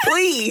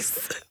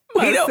 Please.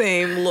 My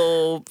same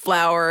little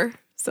flower.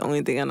 It's the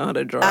only thing I know how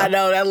to draw. I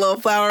know, that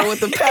little flower with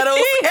the petals.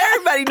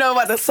 Everybody know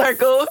about the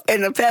circle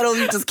and the petals.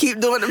 You just keep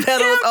doing the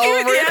petals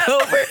over and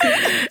over.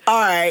 All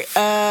right.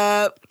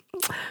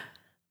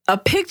 A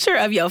picture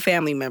of your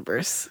family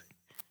members.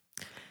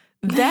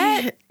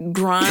 That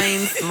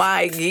grinds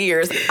my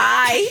gears.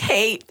 I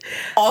hate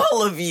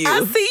all of you.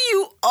 I see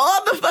you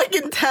all the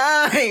fucking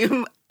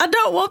time. I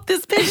don't want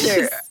this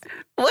picture.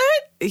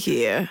 What?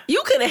 Yeah.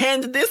 You could have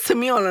handed this to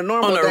me on a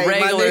normal day.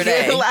 Regular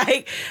day.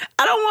 Like,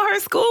 I don't want her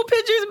school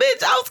pictures,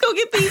 bitch. I was going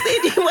to get these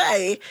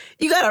anyway.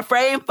 You got a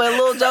frame for a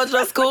little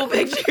JoJo school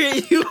picture,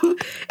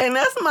 and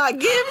that's my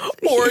gift.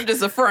 Or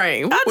just a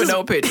frame with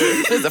no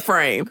picture. Just a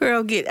frame.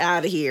 Girl, get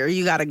out of here.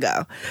 You got to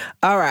go.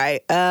 All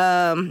right.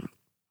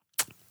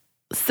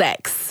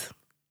 Sex.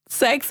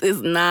 Sex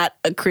is not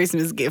a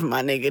Christmas gift,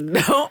 my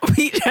nigga. Don't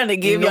be trying to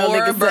give your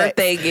nigga a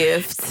birthday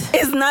gift.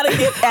 It's not a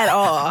gift at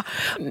all.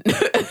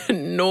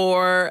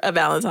 Nor a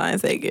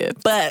Valentine's Day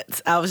gift.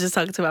 But I was just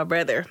talking to my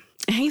brother.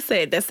 And he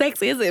said that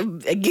sex is a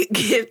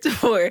gift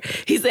for,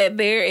 he said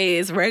there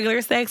is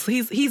regular sex.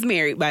 He's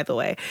married, by the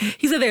way.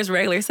 He said there's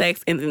regular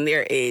sex and then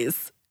there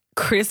is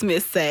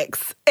Christmas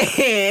sex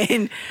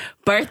and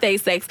birthday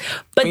sex.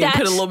 But you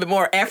put a little bit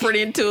more effort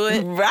into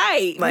it.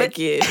 Right. Like,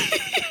 yeah.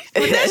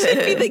 But that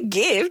should be the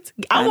gift.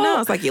 I know.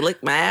 It's like you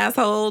licked my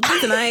asshole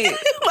tonight.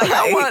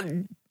 I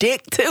want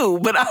dick too,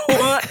 but I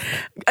want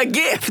a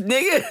gift,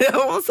 nigga.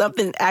 I want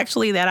something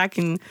actually that I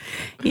can,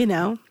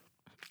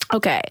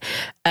 Okay.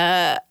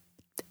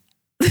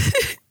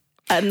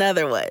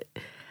 Another one.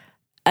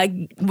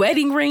 A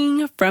wedding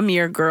ring from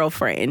your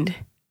girlfriend.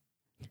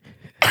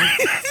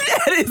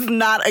 That is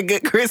not a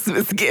good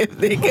Christmas gift,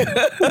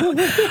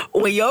 nigga.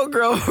 When your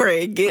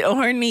girlfriend get on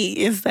her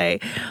knee and say,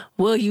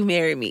 will you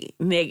marry me,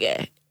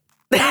 nigga?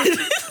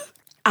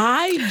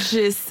 I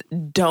just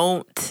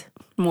don't.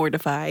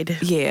 Mortified.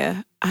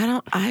 Yeah. I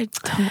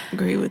don't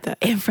agree with that.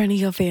 in front of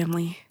your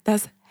family.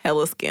 That's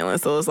hella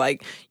scandalous. So it's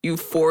like you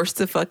forced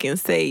to fucking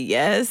say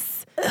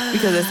yes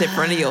because it's in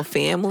front of your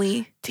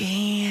family.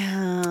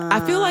 Damn. I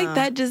feel like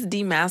that just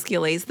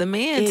demasculates the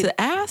man to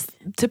ask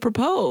to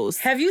propose.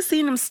 Have you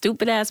seen them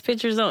stupid ass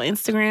pictures on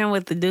Instagram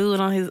with the dude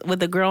with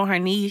the girl on her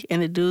knee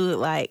and the dude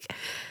like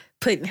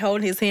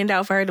holding his hand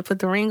out for her to put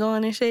the ring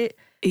on and shit?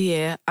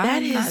 Yeah,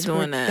 I'm not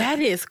doing that. That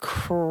is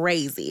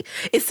crazy.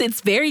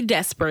 It's very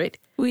desperate.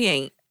 We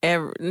ain't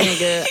ever,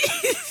 nigga.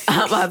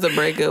 I'm about to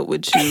break up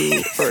with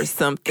you or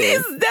something.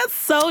 That's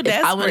so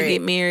desperate. If I want to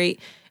get married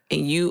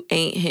and you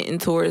ain't hitting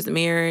towards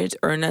marriage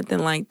or nothing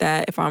like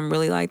that, if I'm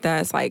really like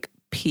that, it's like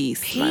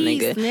peace, my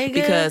nigga.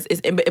 Because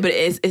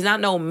it's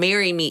not no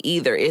marry me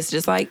either. It's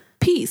just like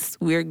peace.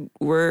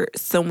 We're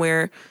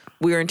somewhere.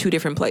 We're in two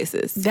different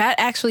places. That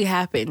actually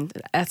happened.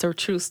 That's a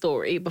true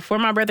story. Before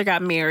my brother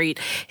got married,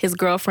 his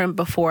girlfriend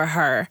before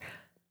her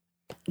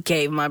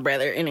gave my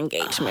brother an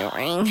engagement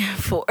ring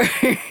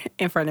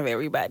in front of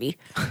everybody.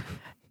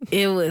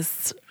 It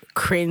was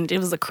cringe. It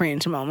was a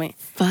cringe moment.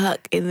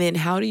 Fuck. And then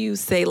how do you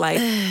say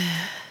like,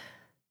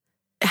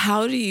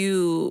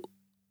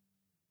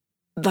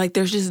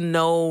 there's just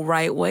no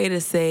right way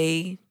to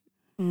say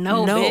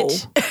no.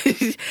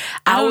 Bitch.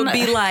 I would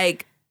be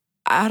like,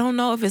 I don't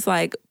know if it's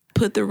like,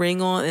 put the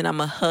ring on and I'm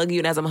gonna hug you,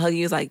 and as I'm hugging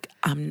you, it's like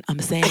I'm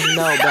saying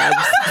no, but I'm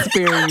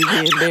sparing you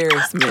the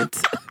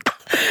embarrassment.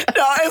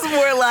 No, it's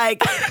more like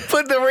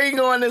put the ring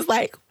on. It's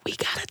like we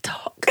gotta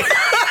talk.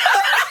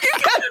 You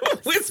gotta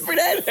whisper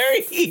that in her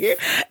ear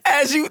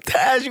as you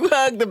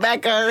hug the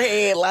back of her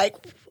head. Like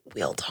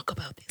we'll talk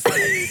about this.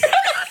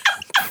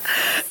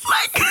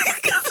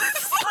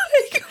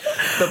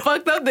 The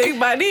fucked up thing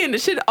by then, the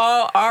shit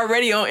all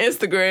already on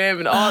Instagram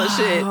and all the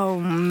shit.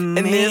 Man.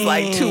 And then it's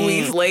like 2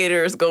 weeks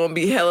later, it's gonna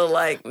be hella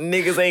like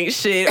niggas ain't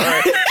shit,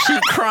 or she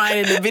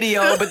crying in the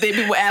video, but then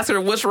people ask her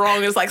what's wrong,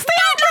 and it's like, stay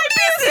out your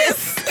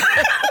business.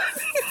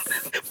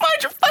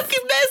 Mind your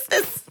fucking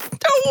business.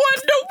 Don't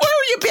want to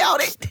worry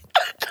about it.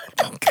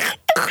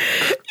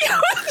 You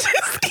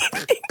just get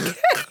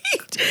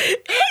engaged.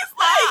 It's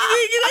like,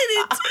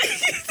 nigga,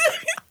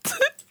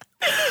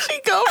 she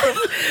go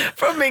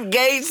from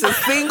engaged to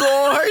single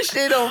on her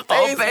shit on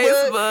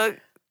Facebook.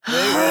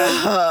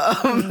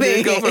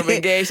 They go from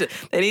engaged.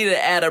 They need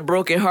to add a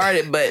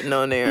broken-hearted button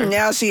on there.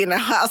 Now she in the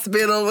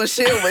hospital and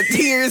shit with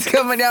tears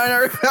coming down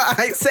her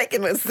eyes,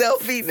 taking a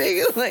selfie,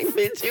 nigga. Like,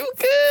 bitch, you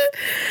good?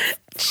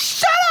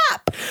 Shut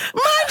up!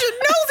 Mind your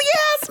nosy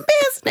ass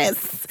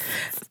business.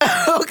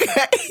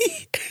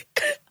 Okay.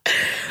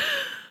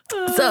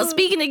 So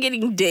speaking of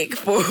getting dick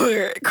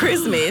for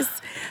Christmas,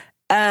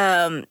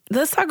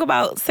 let's talk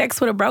about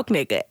sex with a broke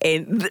nigga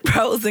and the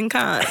pros and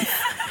cons.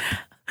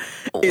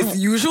 It's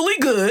usually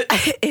good.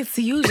 It's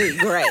usually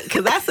great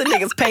because that's the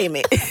nigga's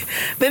payment.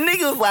 The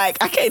nigga's like,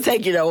 I can't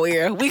take you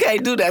nowhere. We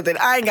can't do nothing.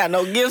 I ain't got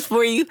no gifts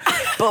for you.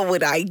 But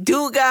what I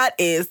do got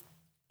is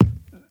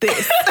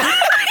this.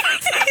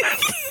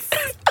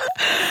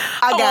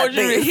 I want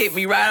you to hit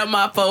me right on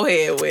my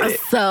forehead with it.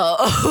 So,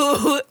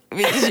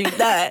 bitch, you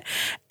not.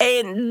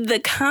 And the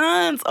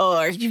cons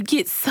are you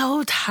get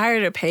so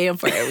tired of paying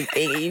for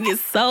everything. You get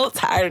so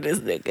tired of this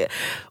nigga.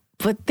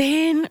 But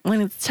then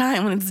when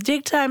it's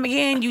dick time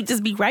again, you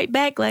just be right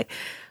back like,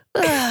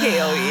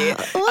 hell yeah.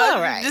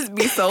 All right. Just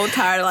be so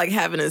tired of like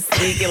having to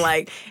sneak and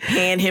like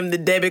hand him the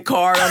debit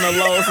card on the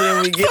low so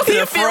then we get to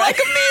the front. Like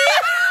a man.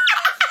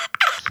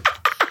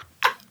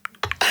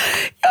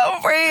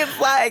 Your friends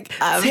like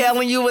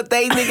telling you what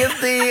they niggas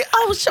did.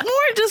 Oh,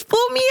 Shamora just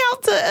flew me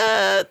out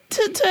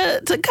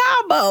to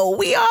Cabo.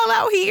 We all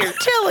out here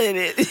chilling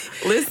it.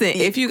 Listen,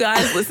 if you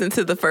guys listen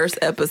to the first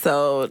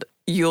episode,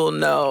 you'll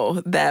know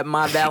that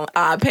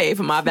I paid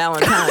for my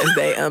Valentine's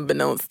Day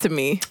unbeknownst to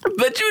me.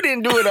 But you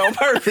didn't do it on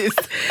purpose.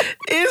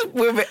 It's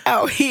women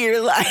out here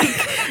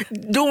like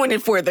doing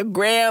it for the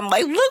gram.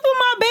 Like, look what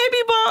my baby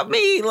bought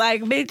me.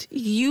 Like, bitch,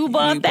 you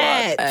bought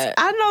that.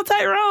 I know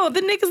Tyrone.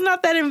 The nigga's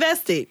not that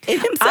invested in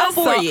himself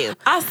for you.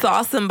 I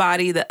saw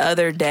somebody the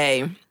other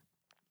day,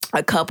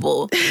 a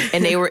couple,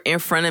 and they were in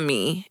front of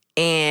me.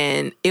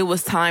 And it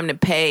was time to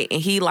pay,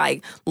 and he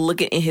like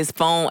looking in his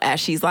phone as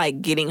she's like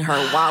getting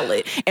her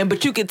wallet.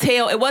 But you could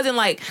tell it wasn't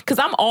like, because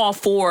I'm all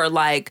for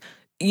like,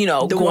 you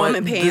know, the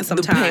woman paying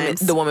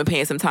sometimes. The woman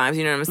paying sometimes.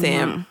 You know what I'm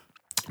saying?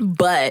 Mm-hmm.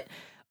 But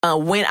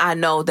when I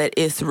know that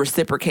it's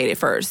reciprocated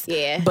first.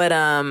 Yeah. But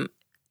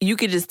you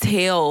could just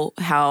tell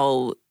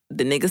how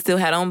the nigga still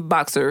had on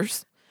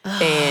boxers.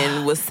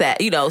 And was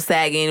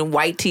sagging.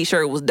 White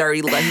t-shirt was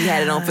dirty, like he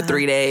had it on for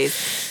 3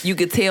 days. You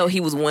could tell he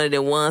was one of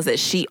the ones that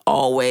she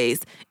always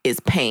is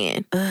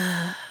paying.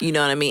 You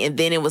know what I mean? And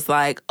then it was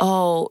like,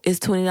 oh, it's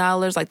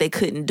 $20. Like they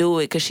couldn't do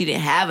it because she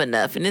didn't have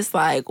enough. And it's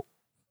like,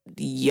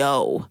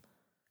 yo,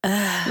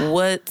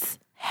 what's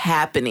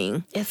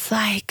happening? It's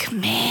like,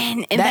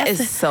 man, and that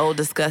is so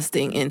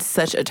disgusting and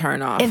such a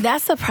turn off. And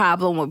that's the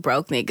problem with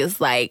broke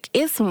niggas. Like,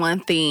 it's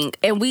one thing,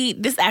 and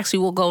this actually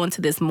will go into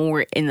this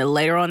more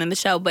later on in the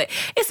show, but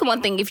it's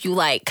one thing if you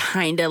like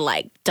kind of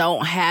like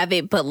don't have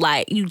it, but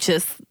like you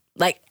just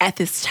like at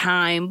this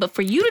time. But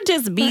for you to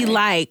just be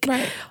like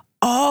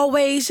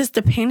always just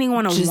depending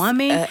on a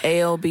woman,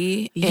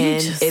 ALB,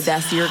 and if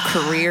that's your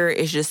career,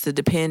 is just to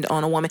depend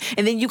on a woman,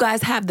 and then you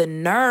guys have the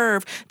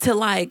nerve to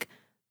like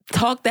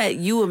talk that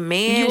you a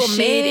man, and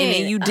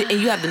then you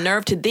have the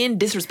nerve to then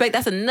disrespect.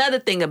 That's another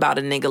thing about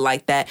a nigga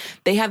like that.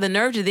 They have the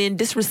nerve to then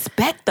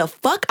disrespect the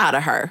fuck out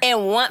of her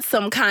and want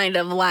some kind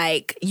of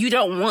like, you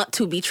don't want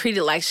to be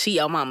treated like she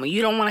your mama.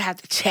 You don't want to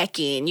have to check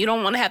in. You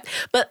don't want to have.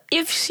 But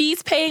if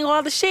she's paying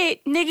all the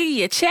shit, nigga,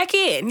 you check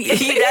in.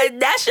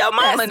 That's your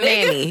mama, that's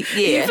nigga. Manny.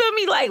 Yeah. You feel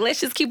me? Like, let's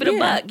just keep it a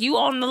buck. You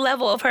on the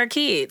level of her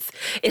kids,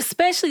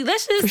 especially.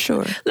 Let's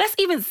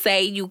even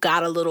say you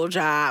got a little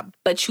job,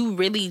 but you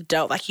really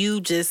don't. Like,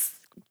 you just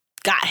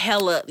got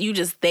hella, you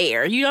just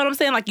there. You know what I'm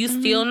saying? Like, you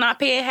still not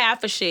paying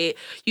half of shit.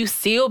 You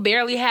still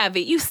barely have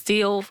it. You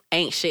still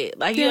ain't shit.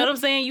 Like, you know what I'm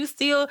saying? You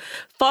still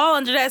fall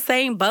under that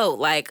same boat.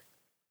 Like,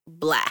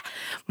 blah.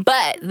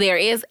 But there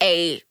is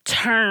a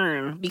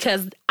turn,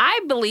 because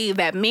I believe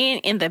that men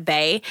in the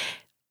Bay,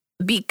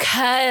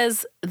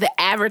 because the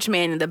average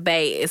man in the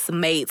Bay is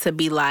made to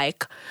be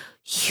like,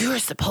 you're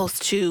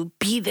supposed to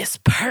be this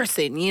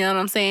person. You know what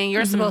I'm saying?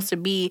 You're supposed to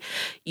be,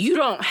 you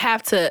don't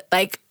have to,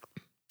 like,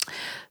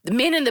 the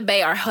men in the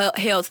Bay are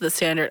held to the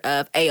standard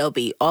of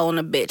AOB, all on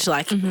a bitch.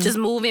 Like, just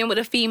move in with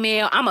a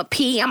female. I'm a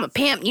P, I'm a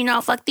pimp, you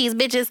know, fuck these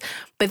bitches.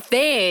 But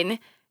then,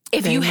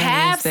 if you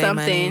have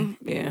something,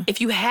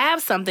 if you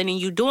have something and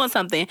you doing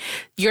something,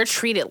 you're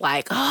treated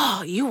like,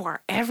 oh, you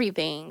are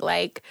everything.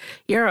 Like,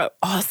 you're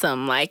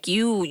awesome. Like,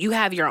 you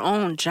have your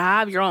own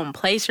job, your own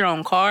place, your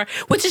own car,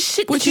 which is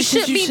shit that you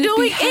should be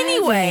doing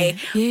anyway.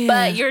 Yeah.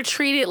 But you're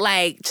treated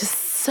like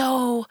just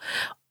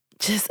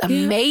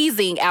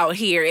amazing out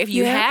here if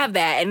you have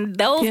that. And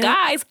those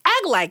guys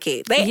act like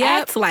it. They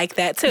act like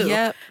that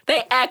too.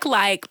 They act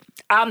like,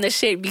 I'm the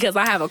shit because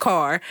I have a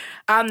car.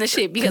 I'm the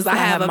shit because I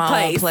have a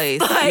place.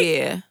 Like,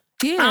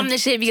 I'm the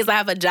shit because I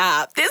have a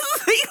job. This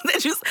is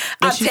things that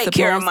I take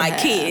care of my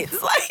kids.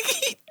 Like,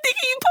 nigga,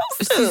 you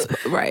supposed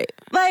to. Right.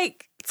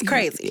 Like, it's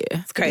crazy.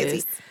 Yeah, it's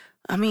crazy.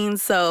 I mean,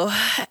 so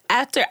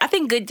I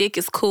think good dick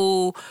is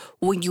cool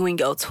when you in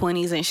your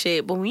 20s and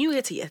shit, but when you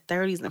get to your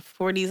 30s and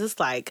 40s, it's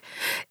like,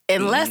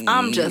 unless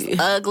I'm just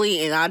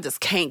ugly and I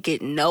just can't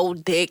get no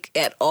dick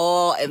at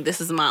all, and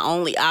this is my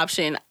only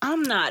option,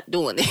 I'm not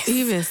doing this.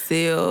 Even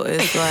still,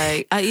 it's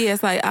like,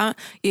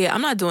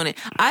 I'm not doing it.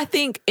 I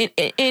think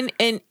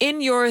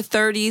in your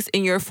 30s,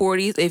 in your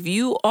 40s, if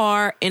you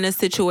are in a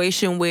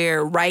situation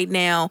where right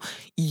now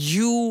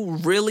you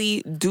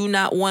really do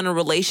not want a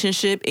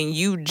relationship and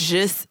you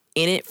just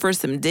in it for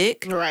some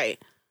dick,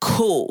 right?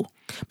 Cool.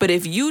 But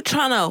if you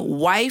trying to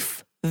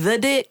wife the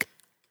dick,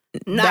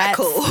 not Not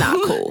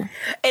cool.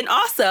 And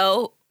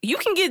also, you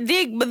can get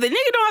dick, but the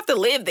nigga don't have to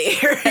live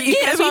there.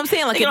 That's what I'm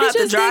saying. Like, you don't have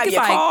to drive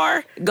your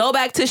car. Go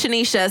back to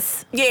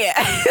Shanisha's. Yeah.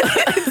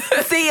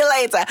 See you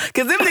later.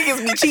 Because them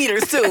niggas be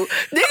cheaters, too.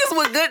 Niggas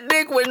with good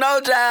dick with no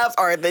jobs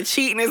are the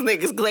cheatingest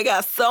niggas because they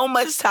got so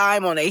much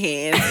time on their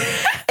hands.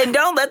 And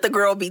don't let the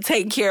girl be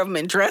taking care of him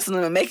and dressing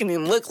him and making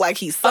him look like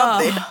he's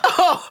something.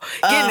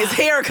 Getting his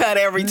hair cut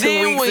every 2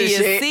 weeks when and you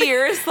shit. see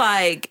her, it's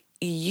like,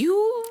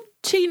 you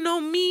cheating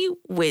on me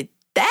with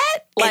that?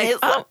 Like,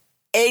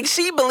 and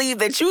she believed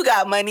that you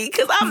got money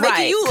because I'm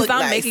making you look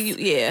nice. I'm making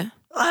you,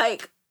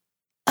 Like,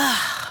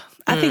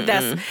 I think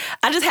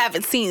I just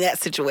haven't seen that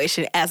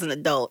situation as an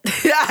adult.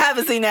 I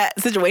haven't seen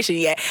that situation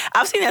yet.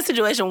 I've seen that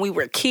situation when we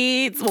were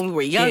kids, when we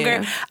were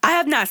younger. Yeah. I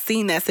have not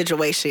seen that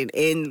situation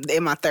in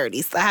my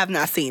 30s. I have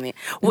not seen it.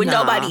 With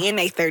nobody in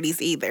their 30s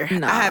either.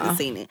 I haven't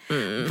seen it.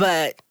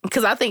 But,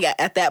 because I think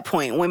at that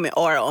point, women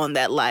are on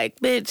that, like,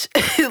 bitch.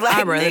 Like,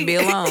 I'd rather be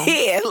alone.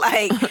 Yeah,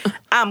 like,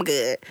 I'm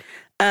good.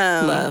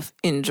 Love,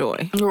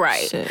 enjoy.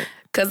 Right.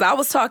 Because I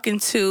was talking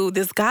to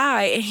this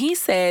guy, and he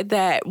said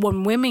that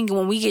when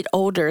we get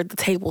older, the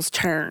tables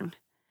turn.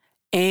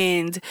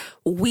 And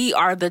we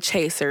are the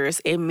chasers,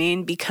 and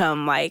men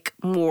become, like,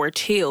 more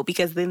chill,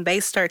 because then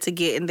they start to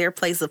get in their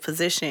place of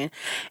position,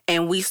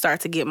 and we start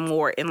to get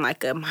more in,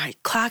 like, my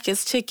clock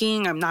is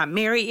ticking, I'm not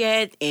married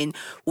yet, and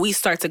we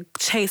start to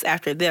chase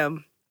after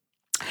them.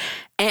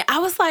 And I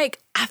was like,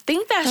 I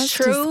think that's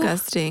true.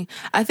 Disgusting.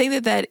 I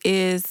think that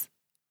is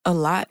a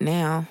lot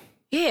now.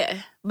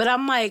 Yeah. But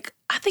I'm like,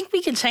 I think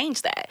we can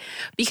change that,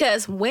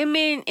 because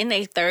women in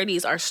their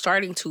 30s are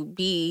starting to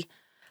be,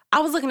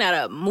 I was looking at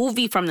a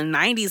movie from the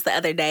 90s the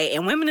other day,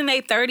 and women in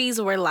their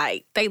 30s were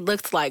like, they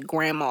looked like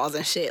grandmas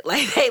and shit.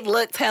 Like, they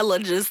looked hella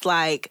just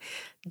like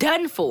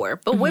done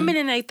for. But women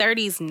in their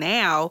 30s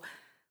now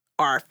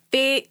are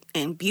fit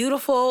and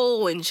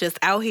beautiful and just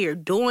out here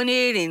doing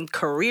it and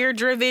career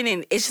driven,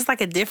 and it's just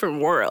like a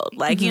different world.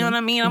 Like, you know what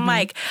I mean? I'm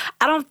like,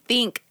 I don't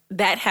think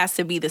that has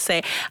to be the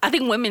same. I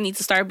think women need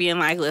to start being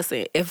like,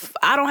 listen, if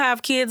I don't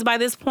have kids by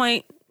this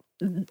point,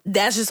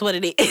 that's just what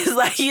it is.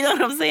 Like, you know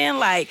what I'm saying?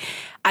 Like,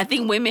 I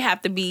think women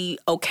have to be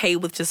okay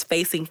with just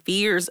facing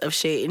fears of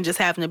shit and just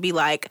having to be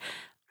like,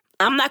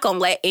 I'm not going to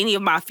let any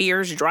of my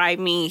fears drive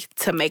me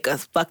to make a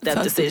fucked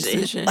up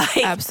decision.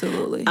 Like,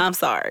 absolutely. I'm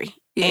sorry.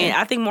 Yeah. And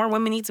I think more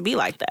women need to be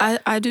like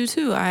that. I do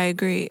too. I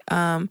agree.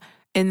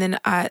 And then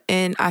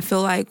I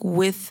feel like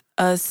with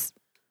us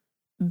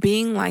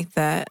being like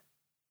that,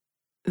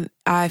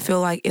 I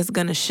feel like it's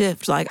going to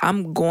shift. Like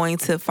I'm going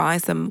to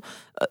find some,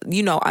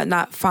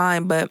 not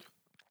find, but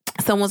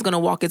someone's going to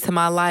walk into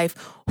my life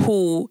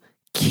who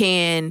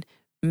can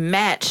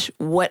match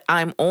what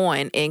I'm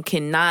on and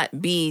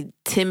cannot be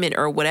timid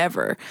or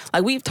whatever.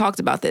 Like we've talked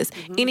about this.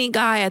 Mm-hmm. Any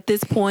guy at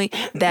this point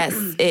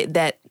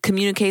that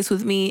communicates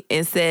with me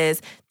and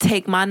says,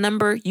 take my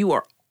number, you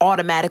are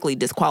automatically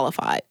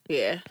disqualified.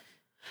 Yeah.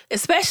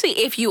 Especially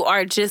if you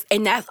are just,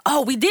 and that's,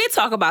 we did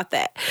talk about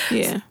that.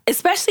 Yeah.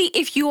 Especially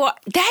if you are,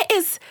 that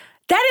is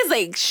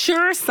a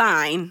sure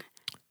sign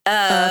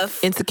of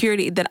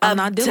insecurity that I'm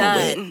not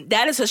dealing with.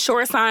 That is a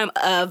sure sign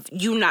of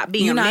you not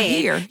being You're a not man.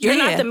 Here. You're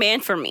not the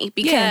man for me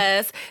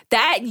because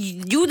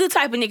you the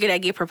type of nigga that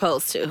get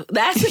proposed to.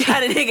 That's the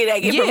kind of nigga that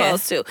get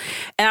proposed to.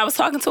 And I was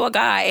talking to a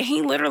guy and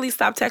he literally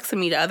stopped texting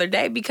me the other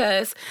day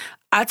because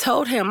I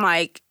told him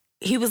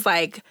he was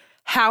like,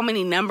 how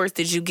many numbers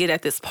did you get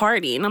at this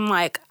party? And I'm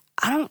like,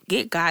 I don't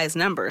get guys'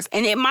 numbers.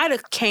 And it might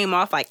have came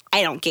off like,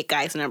 I don't get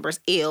guys' numbers,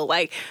 ill.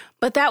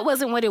 But that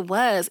wasn't what it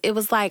was. It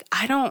was like,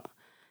 I don't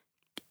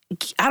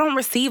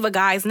receive a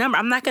guy's number.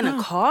 I'm not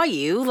gonna call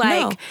you.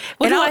 No.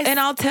 And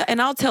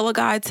I'll tell a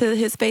guy to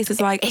his face, it's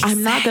like, exactly.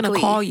 I'm not gonna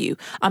call you.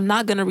 I'm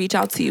not gonna reach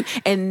out to you.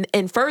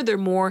 And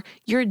furthermore,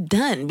 you're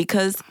done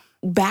because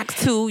back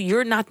to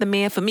you're not the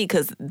man for me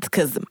because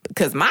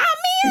my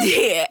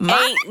man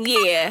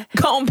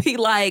gonna be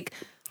like,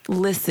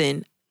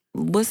 listen,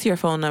 what's your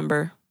phone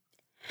number?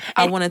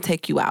 I want to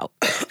take you out.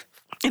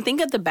 And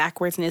think of the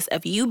backwardsness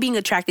of you being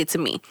attracted to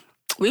me.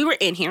 We were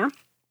in here.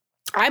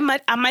 I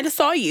might have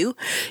saw you.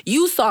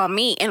 You saw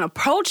me and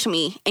approached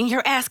me, and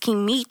you're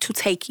asking me to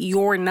take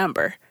your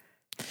number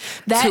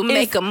to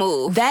make a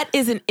move. That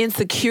is an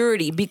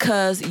insecurity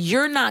because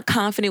you're not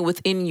confident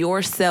within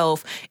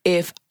yourself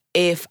if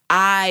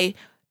I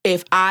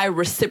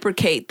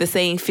reciprocate the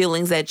same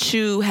feelings that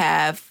you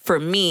have for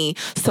me,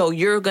 so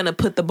you're going to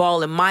put the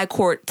ball in my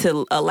court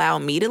to allow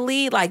me to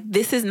lead. Like,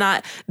 this is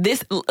not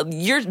this.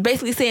 You're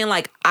basically saying,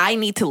 like, I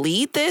need to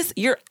lead this.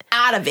 You're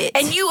out of it.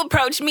 And you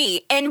approach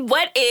me. And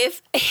what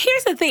if,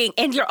 here's the thing,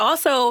 and you're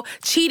also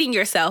cheating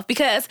yourself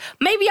because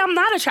maybe I'm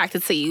not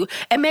attracted to you.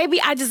 And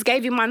maybe I just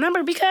gave you my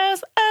number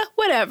because,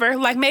 whatever.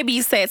 Like, maybe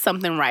you said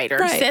something right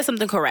or said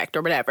something correct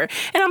or whatever.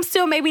 And I'm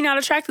still maybe not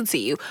attracted to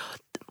you.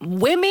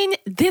 Women,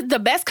 the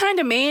best kind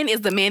of man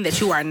is the man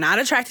that you are not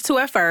attracted to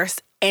at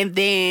first, and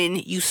then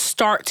you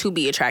start to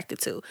be attracted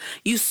to.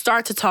 You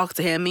start to talk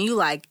to him, and you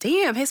like,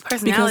 damn, his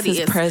personality because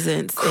his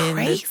presence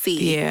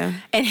crazy.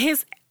 And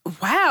his,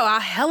 wow, I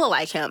hella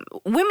like him.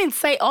 Women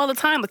say all the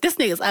time, but this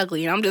nigga's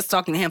ugly, and I'm just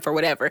talking to him for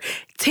whatever.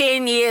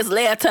 10 years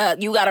later,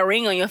 you got a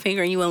ring on your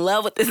finger, and you in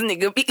love with this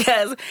nigga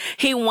because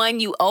he won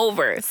you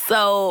over.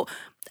 So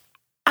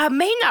I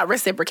may not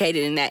reciprocate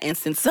it in that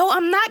instance, so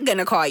I'm not going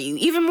to call you,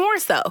 even more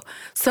so.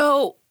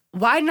 So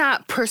why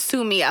not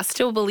pursue me? I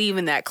still believe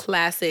in that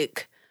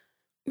classic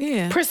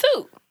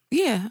pursuit.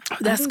 Yeah.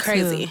 That's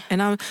crazy.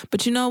 Too.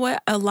 But you know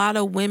what? A lot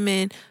of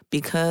women,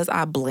 because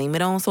I blame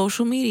it on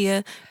social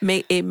media,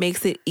 it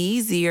makes it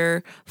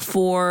easier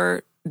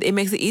for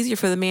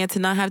the man to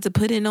not have to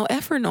put in no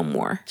effort no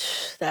more.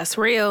 That's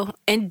real.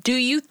 And do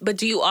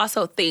you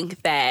also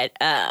think that,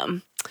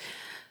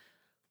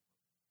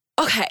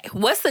 okay,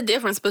 what's the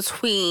difference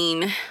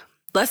between,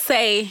 let's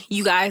say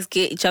you guys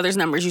get each other's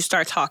numbers, you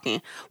start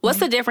talking. What's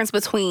the difference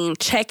between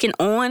checking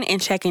on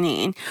and checking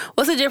in?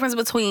 What's the difference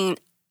between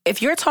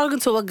if you're talking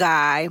to a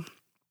guy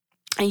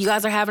and you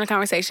guys are having a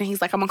conversation,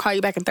 he's like, I'm going to call you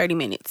back in 30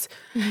 minutes.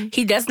 Mm-hmm.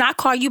 He does not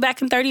call you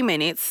back in 30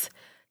 minutes.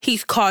 He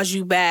calls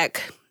you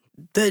back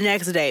the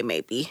next day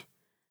maybe.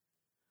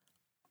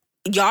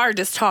 Y'all are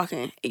just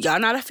talking. Y'all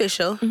not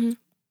official. Mm-hmm.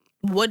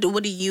 What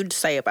do you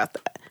say about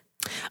that?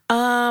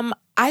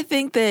 I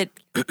think that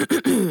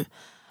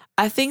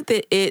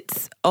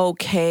it's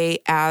okay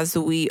as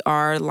we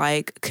are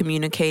like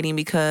communicating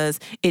because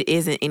it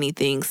isn't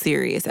anything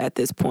serious at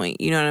this point.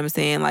 You know what I'm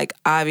saying? Like,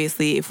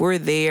 obviously, if we're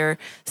there,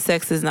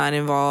 sex is not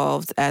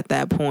involved at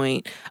that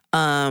point.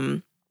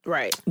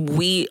 Right.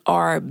 We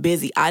are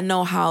busy. I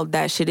know how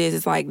that shit is.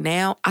 It's like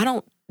now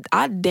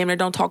I damn near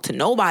don't talk to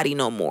nobody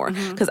no more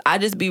because I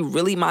just be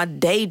really, my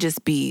day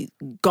just be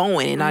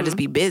going and I just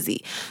be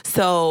busy.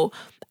 So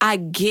I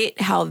get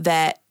how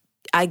that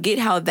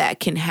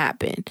can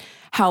happen.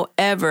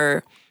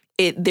 However,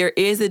 there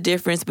is a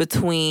difference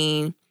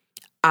between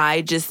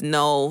I just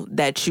know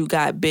that you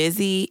got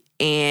busy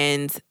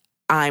and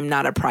I'm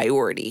not a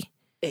priority.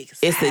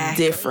 Exactly. It's a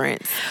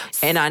difference.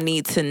 And I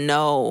need to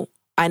know.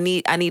 I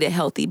need a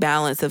healthy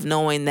balance of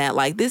knowing that,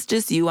 like, this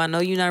just you. I know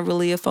you're not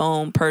really a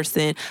phone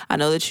person. I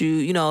know that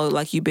you know,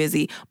 like, you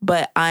busy,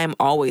 but I'm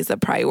always a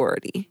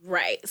priority.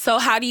 Right. So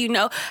how do you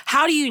know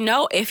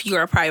if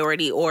you're a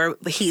priority or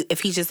if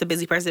he's just a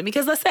busy person?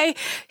 Because let's say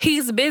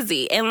he's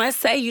busy and let's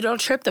say you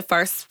don't trip the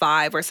first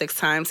 5 or 6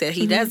 times that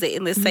he does it.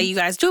 And let's say you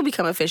guys do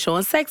become official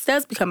and sex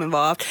does become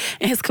involved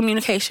and his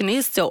communication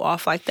is still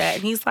off like that.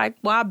 And he's like,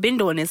 well, I've been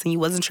doing this and you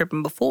wasn't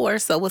tripping before.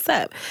 So what's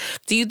up?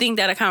 Do you think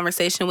that a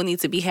conversation would need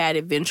to be had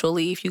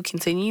eventually if you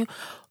continue,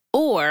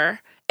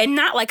 and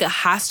not like a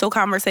hostile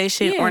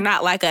conversation or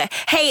not like a,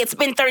 hey, it's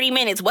been 30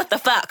 minutes, what the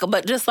fuck?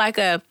 But just like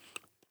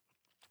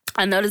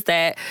I noticed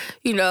that,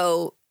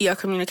 your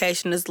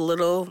communication is a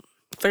little,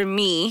 for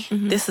me,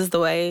 this is the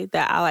way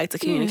that I like to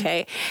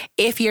communicate.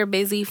 If you're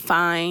busy,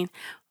 fine.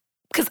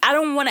 Because I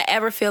don't want to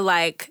ever feel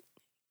like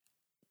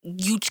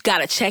you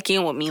gotta check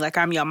in with me like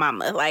I'm your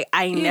mama. Like,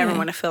 I never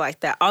want to feel like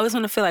that. I always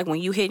want to feel like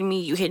when you hit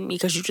me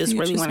because you just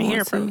really want to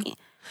hear from me.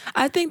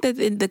 I think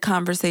that the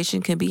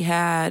conversation can be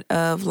had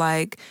of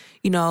like,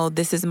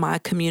 this is my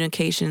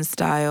communication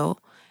style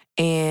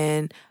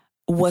and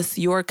what's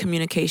your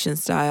communication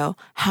style?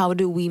 How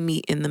do we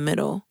meet in the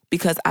middle?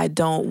 Because I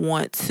don't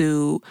want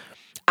to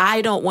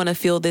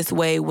feel this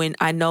way when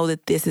I know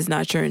that this is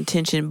not your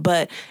intention,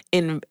 but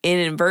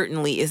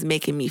inadvertently is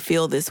making me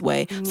feel this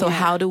way. Yeah. So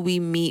how do we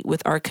meet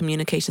with our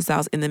communication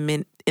styles in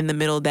the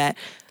middle that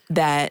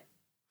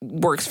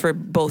works for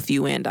both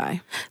you and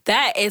I?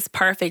 That is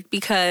perfect,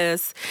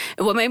 because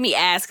what made me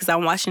ask, because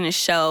I'm watching this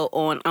show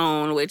on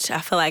OWN, which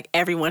I feel like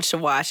everyone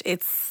should watch.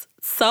 It's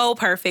so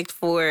perfect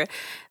for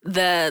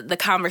the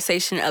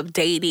conversation of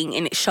dating,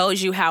 and it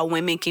shows you how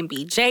women can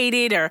be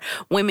jaded or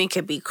women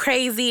can be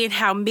crazy and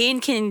how men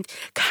can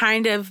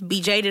kind of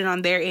be jaded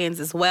on their ends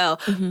as well.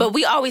 Mm-hmm. But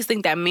we always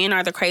think that men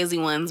are the crazy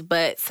ones,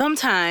 but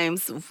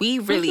sometimes we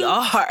really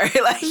are.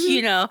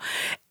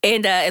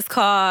 And it's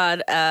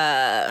called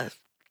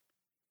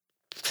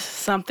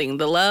something,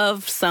 The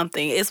Love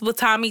Something. It's with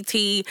Tommy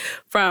T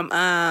from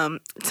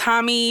the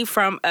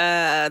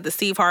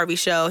Steve Harvey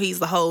Show. He's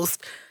the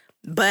host.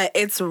 But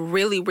it's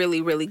really,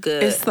 really, really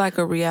good. It's like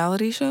a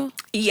reality show?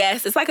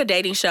 Yes, it's like a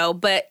dating show,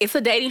 but it's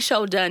a dating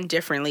show done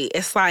differently.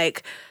 It's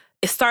like,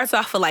 it starts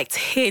off with like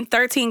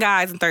 13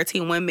 guys and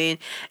 13 women,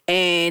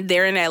 and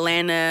they're in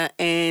Atlanta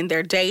and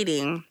they're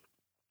dating.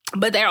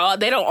 But they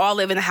don't all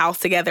live in a house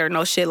together,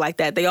 no shit like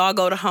that. They all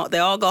go home,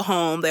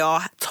 they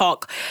all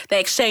talk, they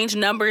exchange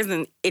numbers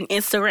and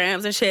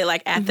Instagrams and shit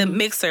like at the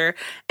mixer,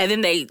 and then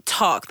they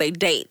talk, they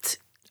date.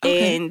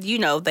 Okay. And,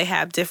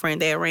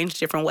 they arrange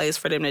different ways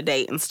for them to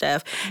date and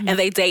stuff. Mm-hmm. And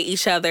they date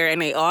each other,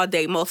 and they all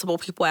date multiple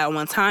people at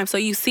one time. So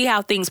you see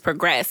how things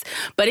progress.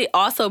 But it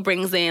also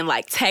brings in,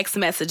 like, text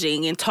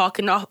messaging and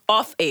talking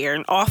off air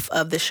and off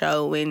of the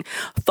show and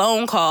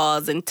phone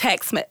calls and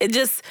it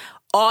just,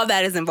 all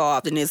that is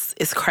involved, and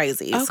it's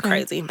crazy. It's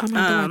crazy.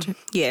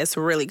 Yeah, it's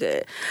really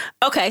good.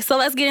 Okay, so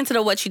let's get into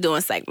the What You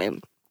Doing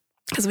segment,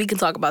 because we can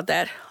talk about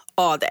that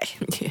all day.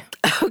 Yeah.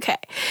 Okay.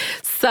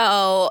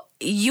 So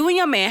you and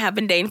your man have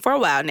been dating for a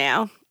while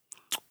now.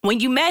 When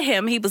you met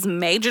him, he was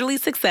majorly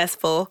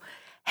successful,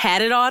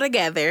 had it all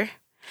together.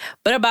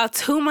 But about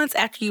 2 months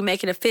after you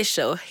make it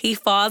official, he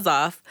falls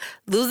off,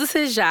 loses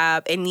his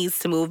job, and needs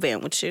to move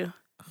in with you.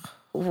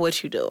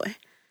 What you doing?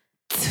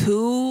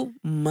 2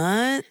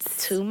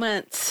 months? 2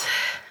 months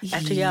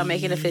after y'all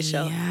make it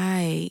official.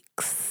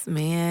 Yikes,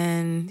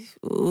 man.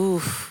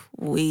 Oof,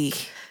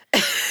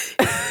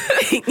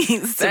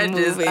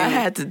 I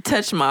had to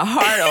touch my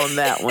heart on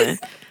that one.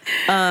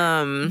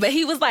 But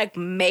he was like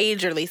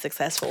majorly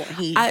successful.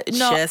 He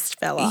just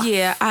fell off.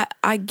 Yeah,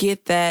 I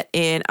get that,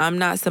 and I'm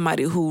not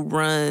somebody who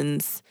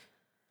runs.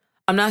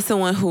 I'm not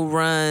someone who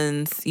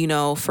runs,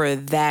 for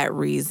that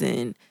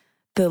reason.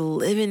 The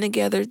living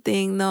together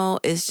thing, though,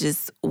 is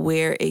just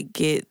where it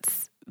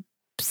gets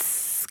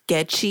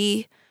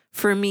sketchy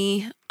for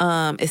me,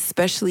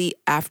 especially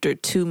after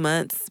 2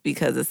 months,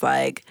 because it's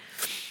like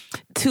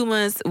 2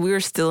 months, we're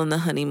still in the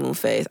honeymoon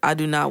phase. I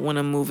do not want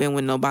to move in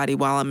with nobody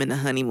while I'm in the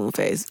honeymoon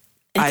phase.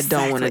 Exactly. I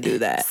don't want to do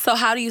that. So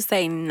how do you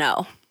say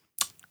no?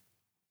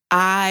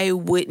 I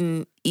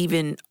wouldn't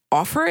even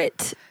offer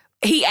it.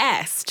 He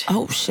asked.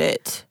 Oh,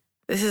 shit.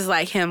 This is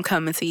like him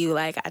coming to you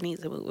like, I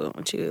need to move in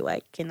with you.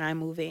 Like, can I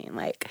move in?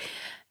 Like,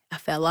 I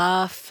fell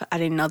off. I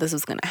didn't know this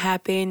was going to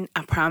happen.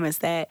 I promise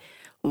that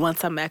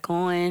once I'm back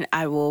on,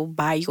 I will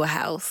buy you a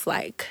house.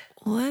 Like,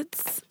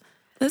 let's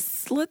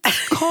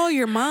call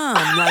your mom.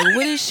 Like,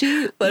 what is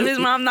she? But if his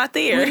mom not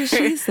there, what does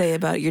she say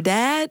about it? Your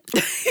dad?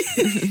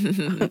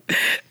 If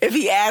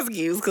he asks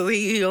you, because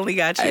he only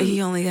got you.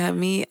 He only got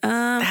me.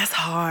 That's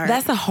hard.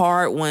 That's a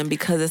hard one,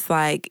 because it's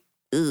like,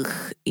 ugh,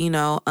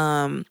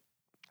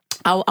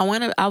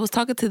 I was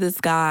talking to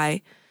this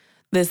guy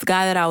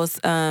that I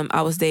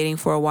was dating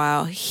for a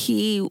while.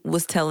 He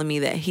was telling me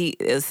that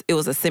it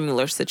was a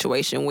similar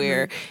situation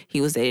where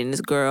he was dating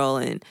this girl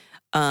and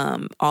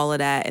all of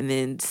that, and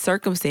then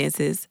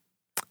circumstances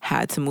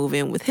had to move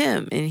in with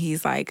him, and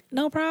he's like,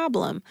 no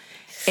problem.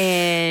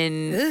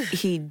 And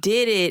he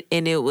did it,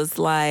 and it was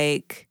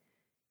like,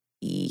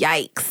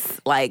 yikes.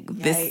 Like,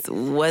 this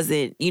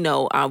wasn't,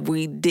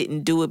 we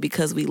didn't do it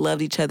because we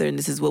loved each other and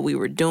this is what we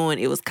were doing.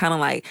 It was kind of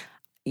like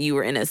you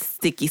were in a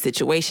sticky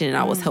situation and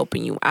I was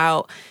helping you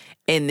out,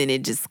 and then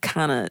it just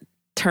kind of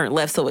turned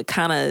left, so it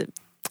kind of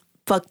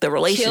fucked the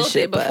relationship.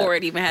 Killed it before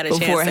it even had a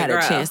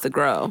chance to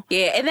grow.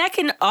 Yeah, and that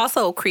can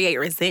also create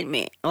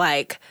resentment.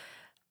 Like,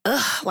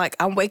 like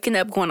I'm waking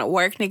up going to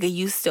work, nigga,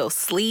 you still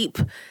sleep.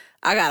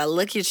 I gotta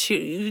look at you,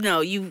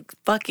 you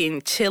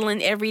fucking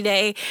chilling every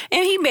day.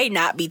 And he may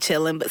not be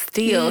chilling, but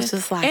still, it's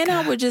just like. And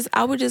I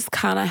would just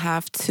kind of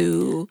have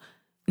to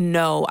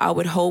know. I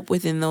would hope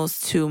within those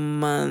 2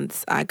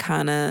 months, I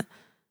kind of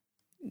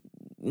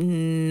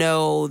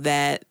know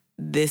that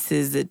this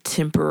is a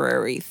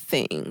temporary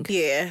thing.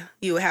 Yeah,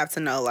 you would have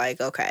to know,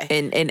 like, okay.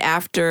 And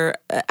after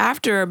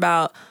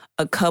about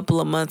a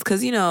couple of months,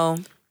 because you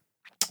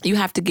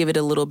have to give it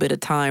a little bit of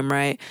time,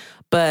 right?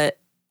 But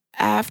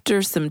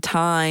after some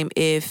time,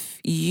 if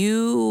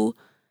you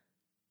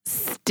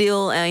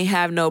still ain't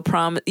have no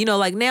promise,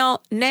 like now,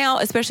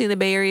 especially in the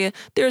Bay Area,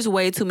 there's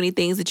way too many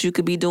things that you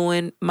could be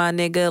doing, my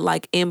nigga.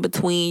 Like in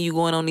between you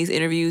going on these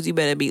interviews, you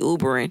better be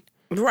Ubering.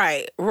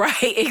 Right,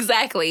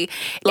 exactly.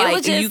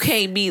 Like you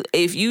can't be,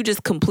 if you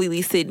just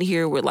completely sitting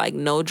here with like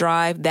no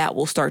drive, that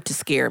will start to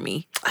scare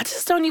me. I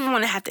just don't even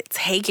want to have to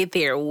take it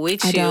there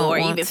with you or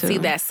even see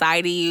that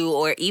side of you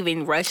or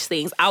even rush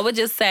things. I would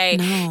just say,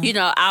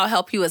 I'll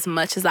help you as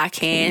much as I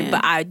can,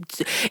 but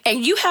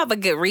and you have a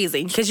good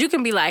reason, because you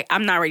can be like,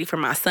 I'm not ready for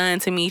my son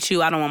to meet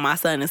you. I don't want my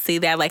son to see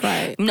that. Like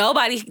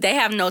nobody, they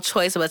have no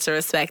choice but to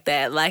respect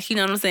that. Like, you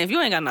know what I'm saying? If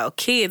you ain't got no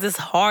kids, it's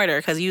harder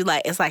because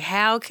it's like,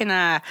 how can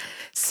I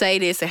say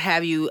this and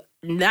have you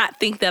not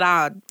think that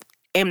I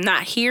am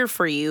not here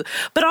for you?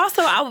 But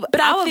also, I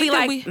would be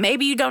like,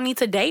 maybe you don't need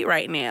to date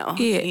right now.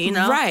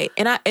 Yeah, right.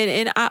 And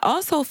I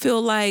also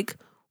feel like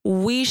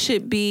we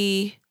should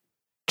be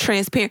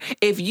transparent.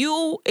 If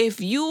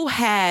you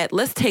had,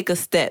 let's take a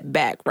step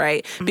back,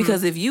 right? Mm-hmm.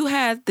 Because if you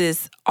had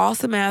this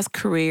awesome ass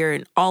career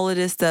and all of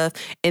this stuff,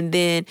 and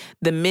then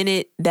the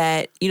minute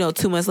that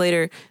 2 months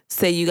later,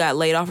 say you got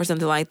laid off or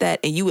something like that,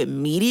 and you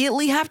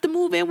immediately have to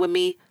move in with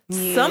me.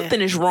 Yeah.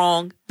 Something is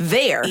wrong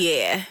there.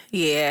 Yeah.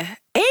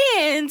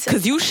 And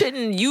because you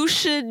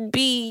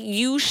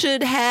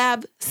should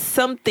have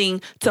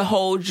something to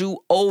hold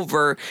you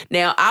over.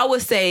 Now, I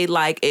would say,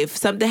 like, if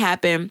something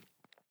happened,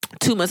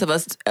 2 months of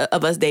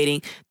us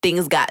dating,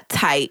 things got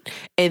tight,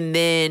 and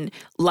then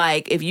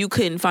like if you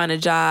couldn't find a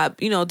job,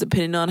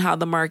 depending on how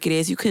the market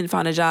is, you couldn't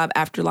find a job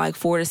after like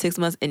 4 to 6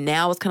 months, and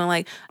now it's kind of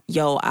like,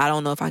 yo, I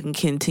don't know if I can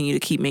continue to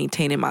keep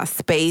maintaining my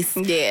space.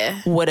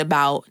 Yeah. What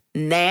about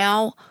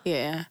now?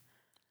 Yeah.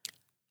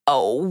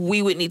 Oh,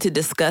 we would need to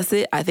discuss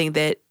it. I think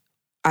that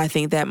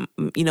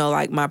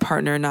like my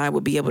partner and I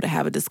would be able to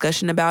have a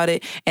discussion about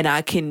it, and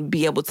I can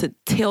be able to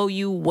tell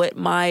you what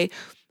my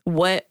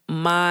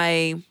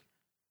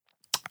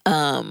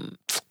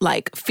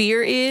like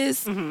fear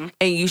is, and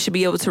you should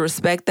be able to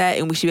respect that,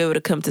 and we should be able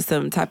to come to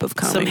some type of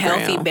common some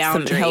healthy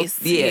ground. boundaries.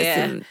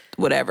 Some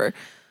whatever.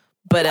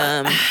 But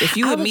if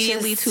you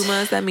immediately 2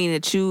 months, that means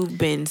that you've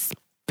been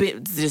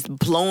just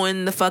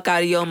blowing the fuck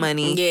out of your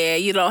money. Yeah,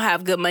 you don't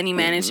have good money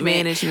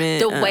management.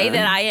 The way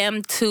that I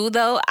am too,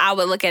 though, I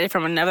would look at it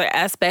from another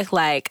aspect.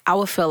 Like, I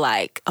would feel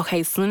like,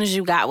 okay, as soon as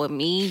you got with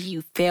me,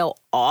 you fell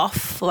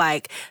off.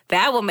 Like,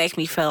 that would make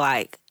me feel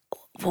like,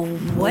 well,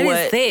 what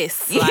is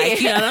this?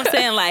 Like, you know what I'm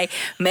saying? Like,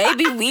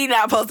 maybe we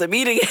not supposed to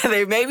be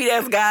together. Maybe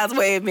that's God's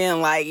way of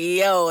being like,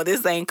 yo,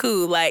 this ain't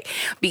cool. Like,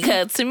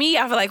 because to me,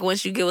 I feel like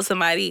once you get with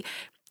somebody,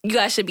 you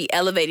guys should be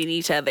elevating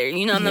each other.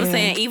 You know what I'm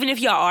saying? Even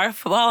if y'all are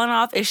falling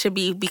off, it should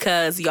be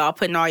because y'all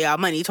putting all y'all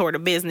money toward a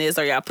business,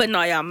 or y'all putting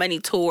all y'all money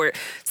toward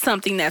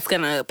something that's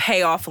going to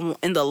pay off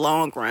in the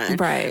long run.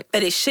 Right.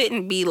 But it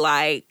shouldn't be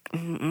like,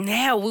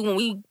 now when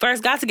we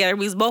first got together,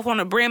 we was both on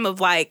the brim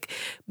of like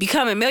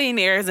becoming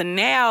millionaires, and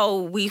now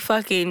we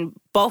fucking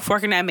both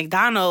working at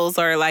McDonald's,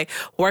 or like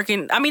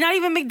working, I mean, not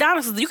even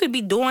McDonald's, you could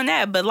be doing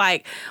that, but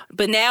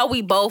now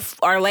we both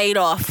are laid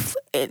off.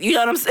 You know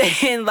what I'm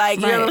saying? Like,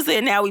 you know what I'm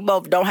saying? Now we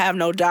both don't have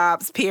no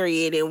jobs,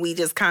 period, and we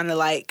just kind of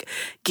like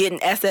getting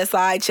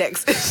SSI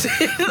checks and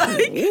shit.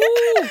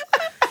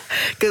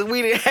 Because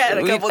we done had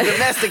a couple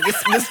domestic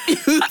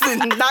disputes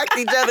and knocked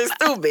each other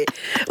stupid.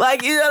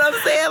 Like, you know what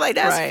I'm saying? Like,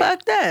 that's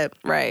fucked up.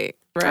 Right.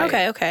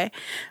 Okay.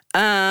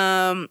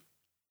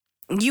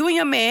 You and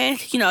your man,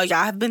 y'all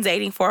have been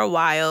dating for a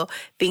while.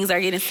 Things are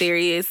getting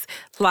serious.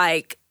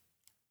 Like,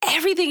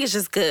 everything is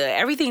just good.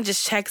 Everything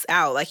just checks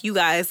out. Like, you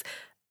guys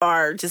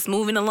are just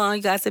moving along.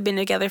 You guys have been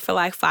together for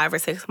like 5 or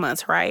 6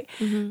 months, right?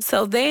 Mm-hmm.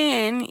 So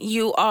then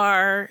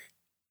your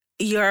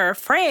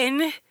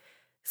friend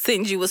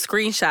sends you a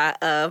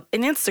screenshot of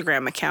an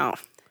Instagram account.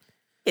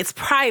 It's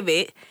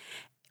private,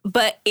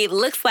 but it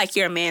looks like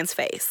your man's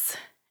face.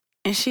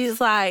 And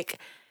she's like,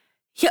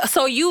 yeah,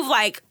 so you've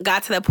like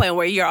got to the point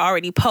where you're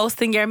already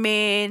posting your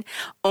man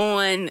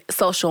on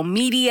social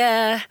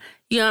media.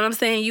 You know what I'm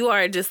saying? You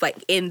are just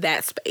like in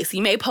that space.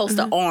 You may post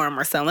an arm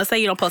or something. Let's say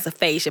you don't post a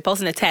face. You're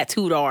posting a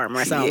tattooed arm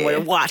or something with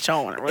a watch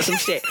on or some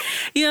shit.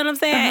 You know what I'm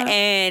saying?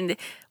 And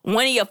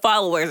one of your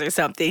followers or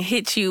something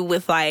hit you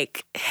with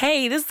like,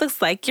 hey, this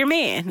looks like your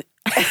man.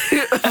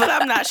 But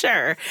I'm not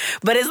sure.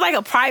 But it's like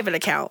a private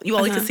account. You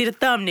only can see the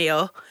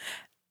thumbnail.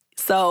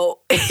 So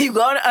you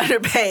go to under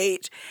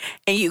page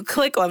and you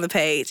click on the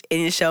page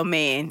and it's your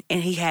man,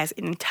 and he has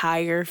an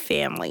entire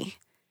family.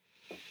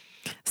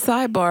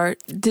 Sidebar,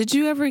 did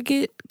you ever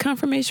get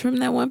confirmation from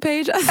that one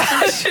page?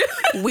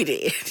 We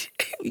did.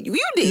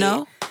 You did.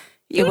 No?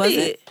 You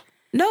did.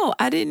 No,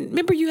 I didn't.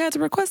 Remember, you had to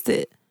request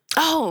it.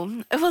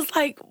 Oh, it was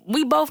like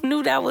we both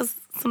knew that was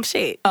some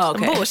shit. Oh,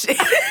 okay. Some bullshit.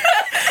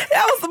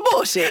 That was some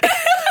bullshit.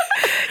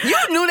 You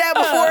knew that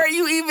before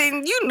you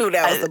knew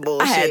that was some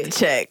bullshit. I had to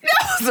check.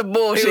 That was some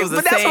bullshit. It was the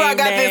But that's where I same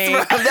got name.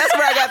 this from. That's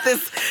where I got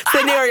this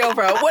scenario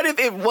from. What if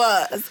it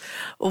was?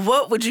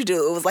 What would you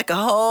do? It was like a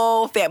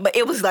whole family, but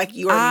it was like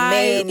your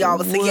man. Y'all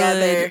was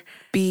together.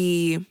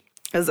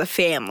 As a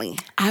family.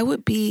 I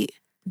would be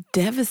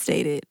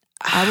devastated.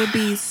 I would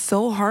be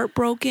so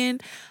heartbroken.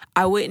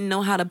 I wouldn't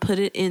know how to put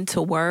it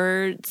into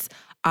words.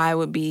 I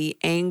would be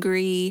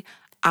angry.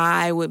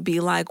 I would be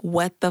like,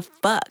 what the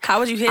fuck? How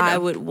would you hit him? I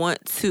would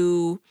want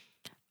to,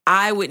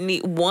 I would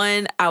need,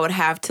 one, I would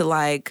have to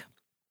like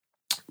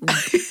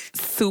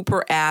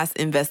super ass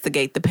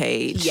investigate the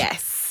page.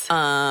 Yes.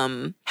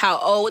 How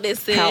old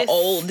is this? How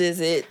old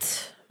is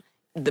it?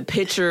 The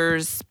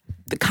pictures,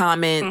 the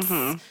comments,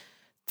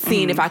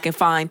 seeing if I can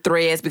find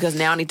threads, because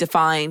now I need to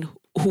find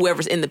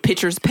whoever's in the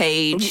pictures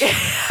page.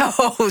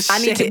 Oh, shit. I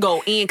need to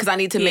go in because I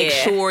need to make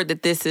sure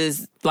that this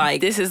is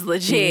like this is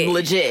legit.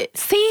 Legit.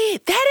 See,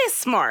 that is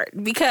smart,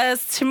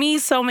 because to me,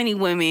 so many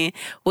women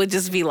would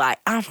just be like,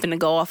 I'm finna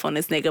go off on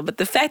this nigga. But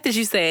the fact that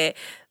you said,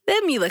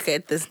 let me look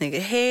at this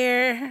nigga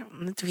hair.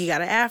 Do he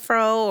got an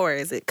afro or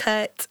is it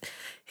cut?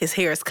 His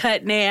hair is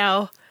cut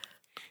now.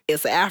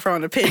 It's an afro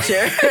on the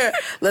picture.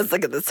 Let's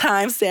look at the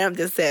timestamp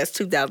that says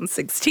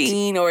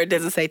 2016, or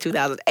does it say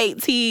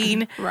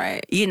 2018?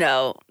 Right. You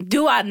know,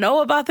 do I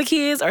know about the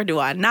kids or do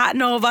I not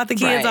know about the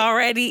kids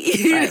already?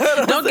 You know what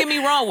I'm Don't get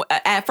me wrong.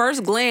 At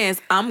first glance,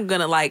 I'm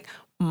gonna like,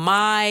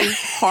 my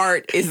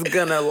heart is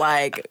gonna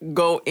like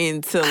go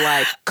into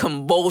like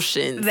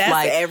convulsions. That's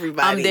like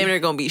everybody. I'm damn near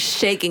gonna be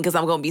shaking because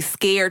I'm gonna be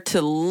scared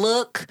to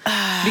look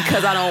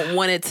because I don't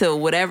want it to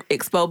whatever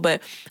expose.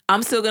 But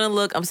I'm still gonna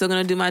look. I'm still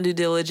gonna do my due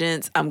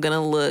diligence. I'm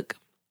gonna look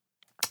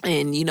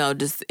and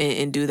just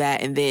and do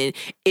that. And then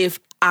if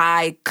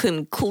I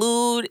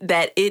conclude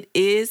that it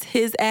is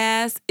his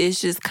ass,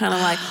 it's just kind of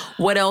like,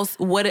 what else?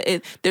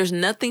 There's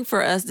nothing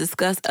for us to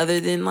discuss other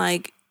than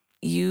like,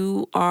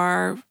 you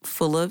are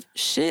full of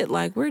shit.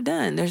 Like, we're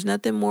done. There's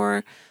nothing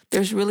more.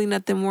 There's really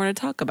nothing more to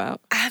talk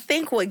about. I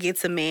think what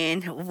gets a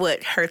man,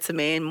 what hurts a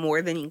man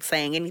more than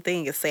saying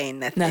anything is saying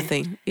nothing.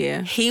 Nothing,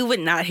 yeah. He would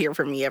not hear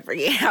from me ever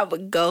again. I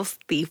would ghost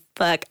the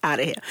fuck out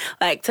of him.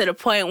 Like, to the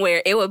point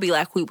where it would be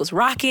like we was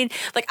rocking.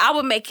 Like, I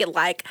would make it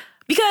like,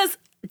 because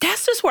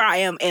that's just where I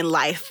am in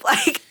life.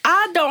 Like,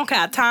 I don't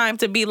have time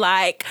to be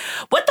like,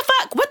 what the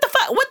fuck? What the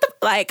fuck? What the...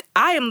 Like,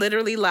 I am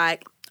literally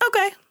like,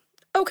 okay.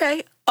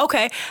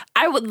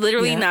 I would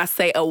literally not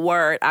say a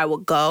word. I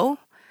would go.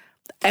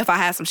 If I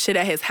had some shit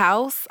at his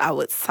house, I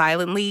would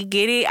silently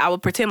get it. I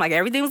would pretend like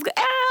everything was good.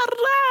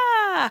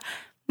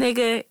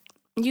 Nigga,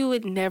 you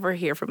would never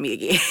hear from me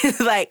again.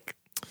 Like,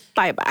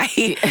 bye-bye.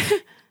 Yeah.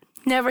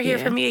 Never hear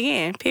from me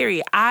again,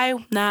 period.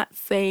 I'm not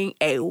saying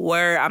a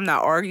word. I'm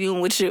not arguing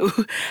with you.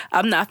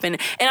 I'm not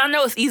finna. And I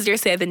know it's easier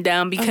said than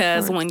done,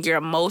 because when your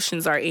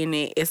emotions are in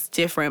it, it's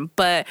different.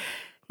 But...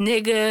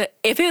 nigga,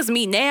 if it was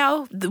me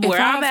now, where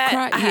I'm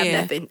at, I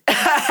have nothing.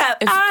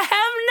 I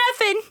have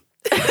nothing.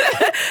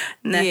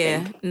 Nothing.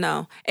 Yeah,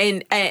 no.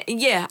 And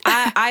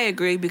I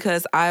agree,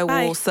 because I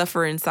will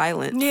suffer in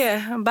silence.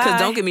 Yeah, bye.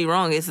 Because don't get me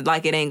wrong, it's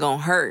like it ain't gonna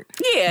hurt.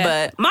 Yeah.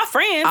 But my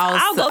friends,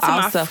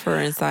 I'll suffer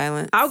in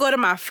silence. I'll go to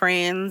my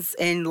friends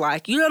and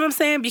like, you know what I'm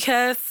saying?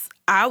 Because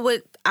I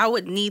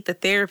would need the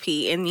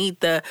therapy and need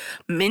the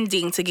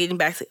mending to getting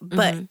back to,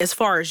 but as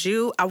far as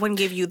you, I wouldn't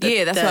give you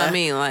the... that's what I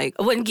mean. Like,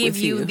 I wouldn't give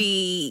you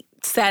the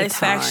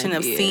satisfaction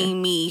of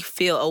seeing me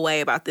feel a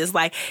way about this.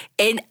 Like,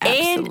 and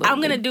I'm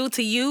going to do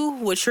to you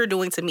what you're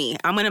doing to me.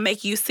 I'm going to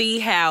make you see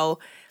how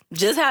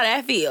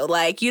that feel.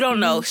 Like, you don't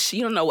know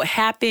what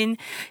happened.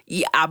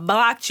 I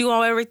blocked you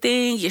on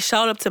everything. You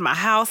showed up to my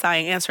house. I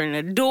ain't answering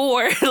the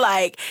door.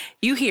 Like,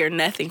 you hear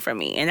nothing from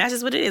me. And that's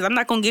just what it is. I'm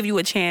not going to give you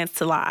a chance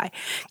to lie.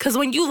 Because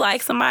when you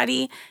like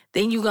somebody,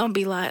 then you going to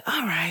be like,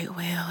 all right,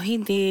 well,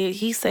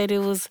 he said it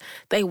was,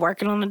 they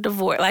working on a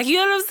divorce. Like, you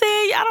know what I'm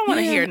saying? I don't want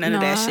to hear none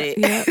of that shit.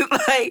 Yeah.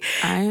 Like,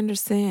 I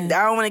understand.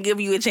 I don't want to give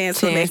you a chance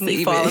to make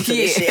me fall into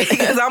this shit.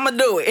 Because I'm going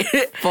to do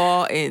it.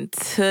 Fall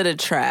into the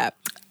trap.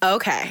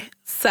 Okay.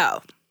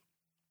 So,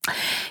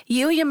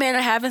 you and your man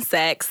are having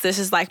sex. This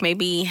is like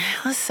maybe,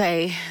 let's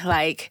say,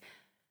 like,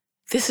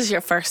 this is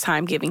your first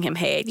time giving him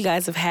head. You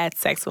guys have had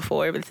sex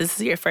before, but this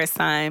is your first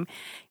time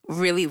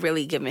really,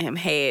 really giving him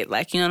head.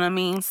 Like, you know what I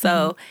mean?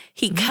 So,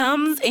 he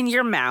comes in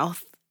your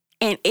mouth,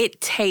 and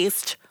it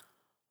tastes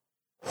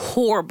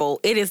horrible.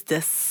 It is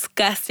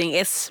disgusting.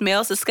 It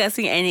smells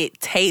disgusting, and it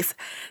tastes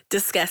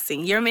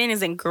disgusting. Your man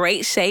is in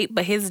great shape,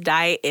 but his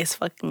diet is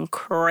fucking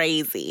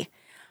crazy.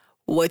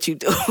 What you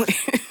doing?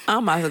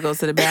 I'm about to go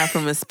to the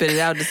bathroom and spit it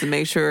out just to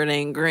make sure it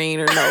ain't green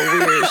or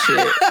no weird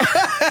shit.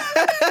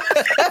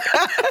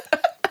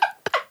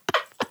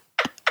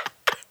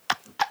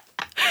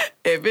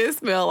 If it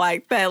smell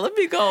like that, let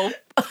me go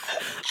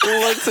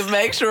look to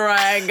make sure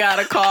I ain't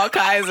gotta call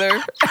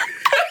Kaiser.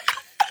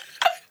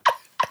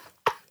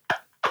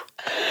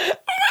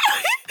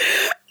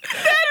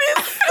 That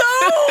is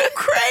so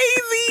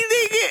crazy,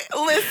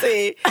 nigga. Listen,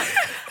 Listen,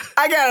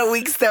 I got a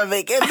weak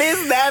stomach. If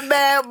it's that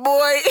bad,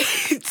 boy,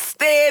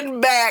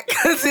 stand back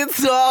because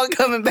it's all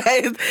coming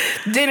back.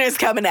 Dinner's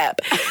coming up.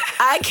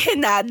 I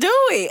cannot do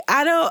it.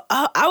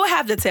 I would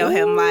have to tell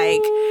him,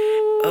 like,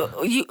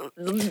 you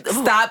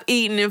stop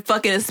eating and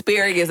fucking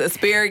asparagus.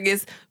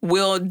 Asparagus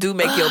will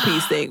make your pee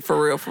stink,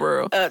 for real.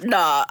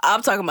 Nah,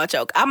 I'm talking about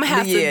your. I'm gonna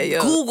have to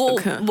Google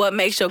what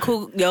makes your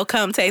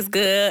cum taste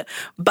good.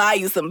 Buy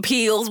you some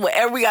pills,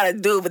 whatever we gotta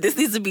do. But this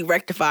needs to be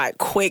rectified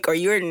quick, or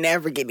you're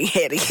never getting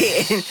head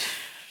again.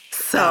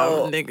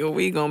 So, nigga,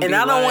 we gonna be and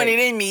I don't want it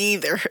in me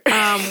either.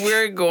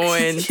 We're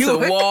going to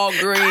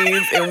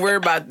Walgreens and we're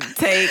about to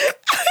take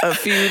a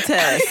few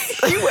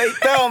tests. You ain't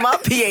throwing my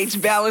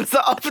pH balance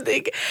off,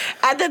 nigga.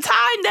 At the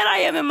time that I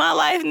am in my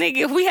life,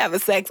 nigga, if we having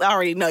sex, I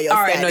already know your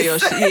status. I know your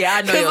status.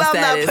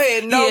 I'm not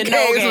playing no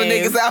games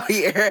with niggas out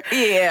here.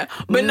 Yeah,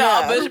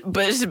 but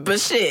but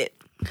shit,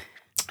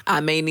 I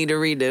may need a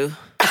redo.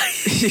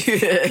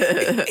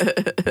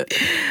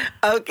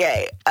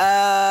 Okay.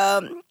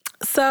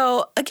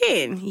 So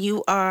again,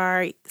 you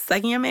are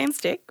sucking your man's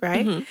dick,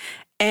 right? Mm-hmm.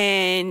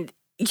 And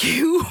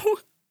you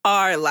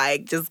are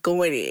like just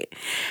going in.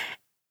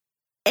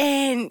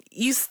 And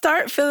you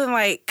start feeling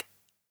like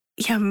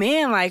your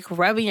man like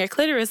rubbing your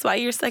clitoris while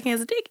you're sucking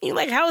his dick. And you're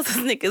like, how is this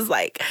nigga's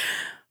like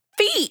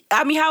feet?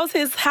 I mean, how is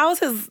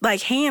his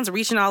like hands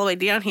reaching all the way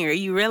down here?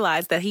 You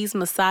realize that he's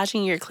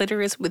massaging your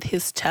clitoris with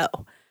his toe.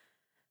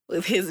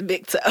 With his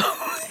big toe.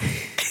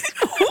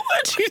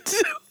 What you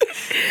do?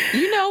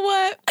 You know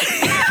what?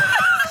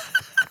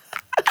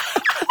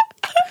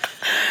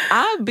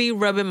 I'll be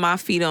rubbing my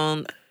feet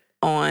on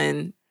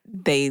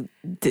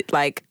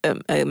like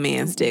a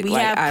man's dick. We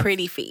like have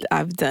pretty feet.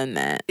 I've done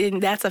that,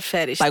 and that's a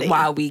fetish. Like thing.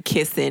 While we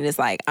kissing, it's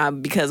like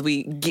because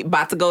we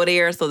about to go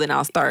there, so then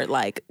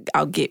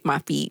I'll get my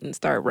feet and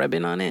start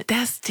rubbing on it.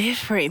 That's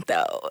different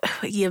though.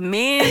 Your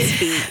man's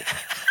feet.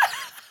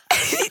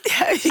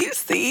 Have you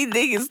seen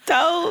niggas'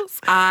 toes?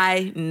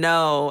 I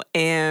know,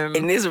 and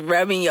it's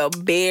rubbing your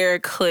bare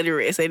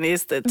clitoris, and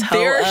it's the toe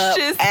there's up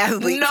just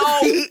athlete no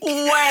feet.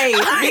 way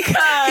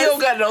because he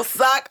don't got no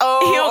sock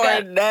on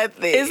or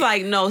nothing. It's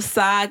like no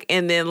sock,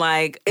 and then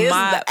like it's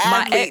my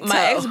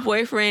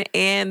ex-boyfriend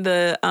and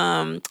the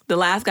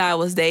last guy I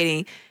was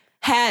dating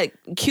had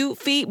cute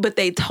feet, but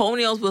they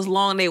toenails was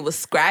long. They was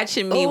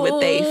scratching me with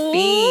their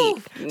feet.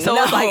 So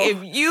it's like,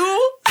 if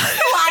you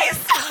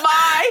slice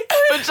my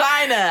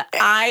vagina,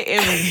 I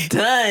am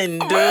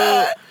done,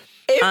 dude.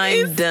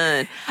 I'm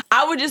done.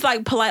 I would just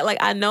like polite, like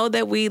I know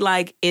that we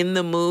like in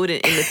the mood and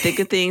in the thick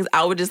of things.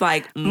 I would just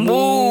like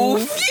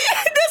move.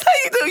 Yeah, that's how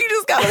you do. You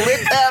just gotta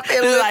lift up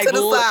and lift like, to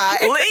the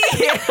side.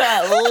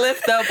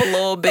 Lift up a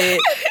little bit.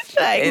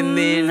 Like, and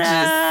then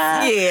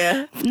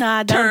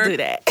don't do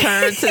that.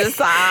 Turn to the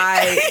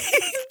side,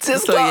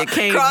 just so you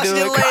can't cross do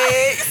your it.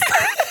 legs.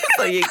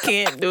 So you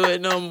can't do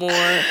it no more.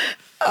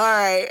 All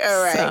right.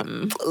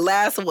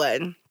 Last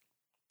one.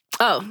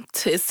 Oh,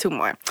 it's two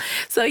more.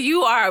 So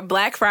you are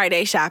Black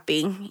Friday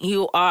shopping.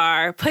 You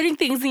are putting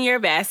things in your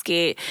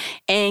basket,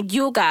 and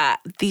you got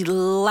the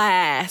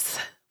last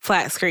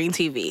flat screen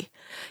TV.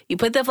 You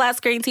put the flat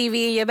screen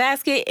TV in your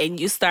basket and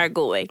you start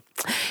going.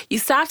 You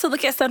stop to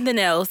look at something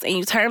else and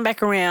you turn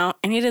back around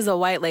and it is a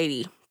white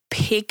lady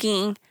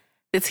picking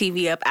the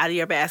TV up out of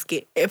your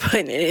basket and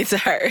putting it into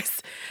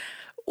hers.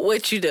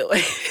 What you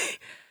doing?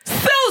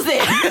 Susan!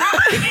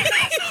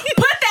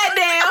 Put that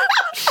down!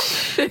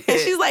 And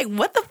she's like,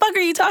 what the fuck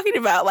are you talking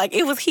about? Like,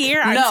 it was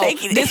here, I'm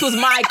taking it. This was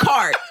my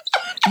cart.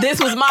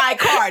 This was my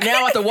cart. Now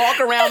I have to walk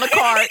around the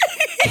cart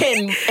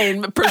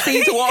and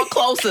proceed to walk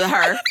close to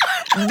her.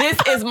 This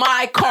is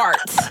my cart.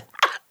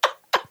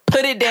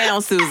 Put it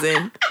down,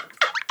 Susan.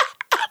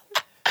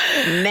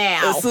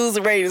 Now.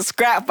 Susan ready to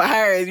scrap for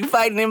her. You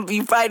fighting in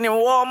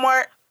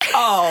Walmart?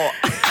 Oh.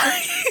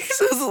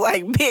 Susan's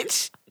like,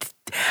 bitch.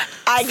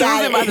 I got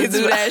Susan about to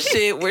do that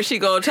shit where she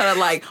go try to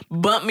like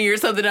bump me or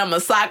something. I'm a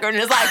soccer and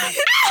it's like...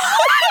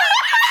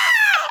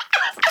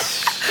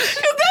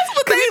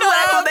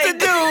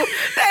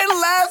 They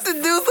love to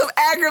do some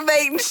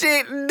aggravating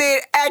shit and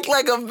then act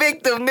like a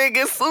victim,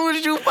 nigga. As soon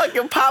as you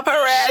fucking pop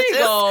her ass, she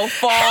gon'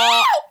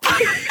 fall.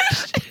 I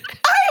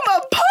am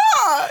a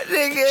paw,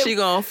 nigga. She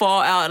gonna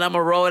fall out and I'm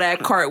gonna roll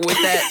that cart with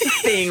that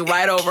thing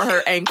right over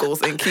her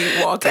ankles and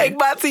keep walking. Take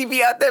my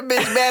TV out that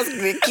bitch basket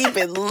and keep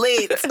it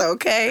lit,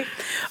 okay?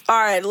 All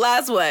right,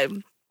 last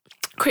one.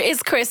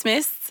 It's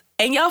Christmas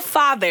and your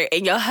father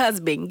and your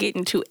husband get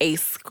into a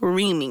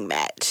screaming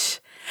match.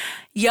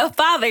 Your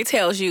father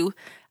tells you,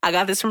 I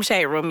got this from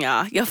Shade Room,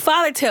 y'all. Your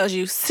father tells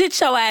you,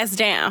 sit your ass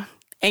down.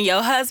 And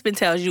your husband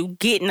tells you,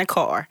 get in the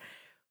car.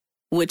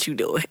 What you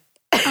doing?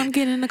 I'm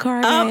getting in the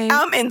car, babe.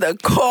 I'm in the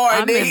car,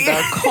 I'm nigga. in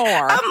the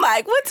car. I'm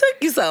like, what took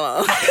you so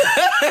long?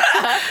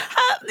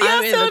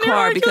 I'm in the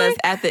car because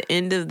at the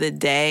end of the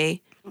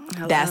day,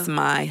 that's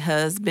my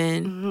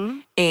husband. Mm-hmm.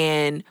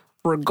 And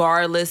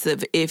regardless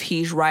of if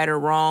he's right or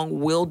wrong,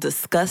 will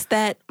discuss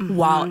that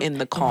while in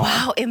the car.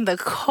 Wow, in the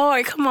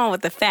car. Come on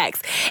with the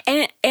facts.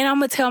 And I'm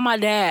going to tell my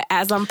dad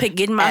as I'm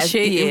getting my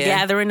shit and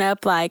gathering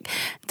up, like,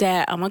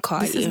 Dad, I'm going to call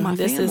you. This is my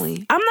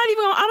family. I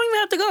don't even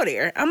have to go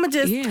there. I'm going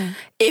to just,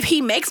 if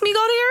he makes me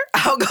go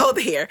there, I'll go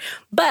there.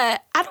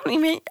 But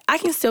I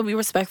can still be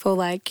respectful.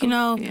 Like,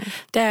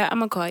 Dad, I'm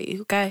going to call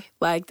you, okay?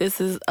 Like,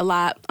 this is a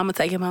lot. I'm going to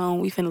take him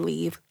home. We finna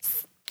leave.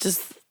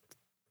 Just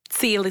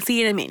see you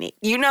in a minute.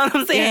 You know what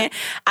I'm saying? Yeah.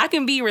 I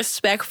can be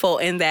respectful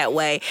in that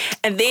way.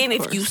 And then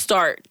if you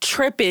start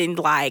tripping,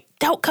 like,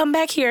 don't come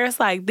back here, it's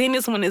like, then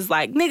this one is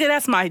like, nigga,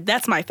 that's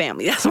my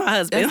family. That's my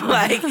husband. That's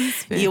my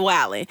husband. You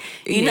wildin'.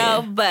 You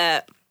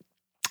know?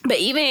 But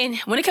even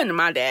when it comes to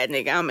my dad,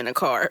 nigga, I'm in a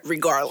car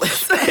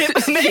regardless. We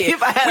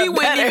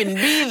wouldn't even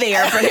be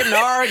there for him to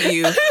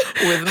argue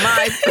with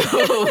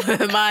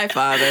my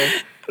father.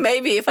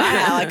 Maybe if I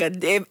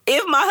had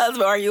if my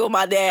husband argue with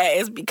my dad,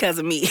 it's because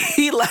of me.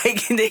 He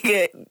like,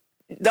 nigga,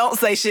 don't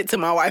say shit to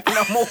my wife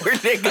no more,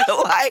 nigga.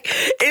 Like,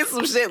 it's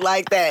some shit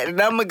like that. And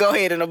I'm going to go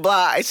ahead and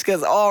oblige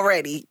because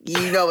already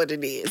you know what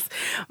it is.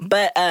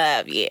 But,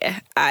 yeah,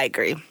 I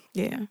agree.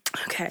 Yeah.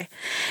 Okay.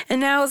 And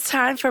now it's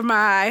time for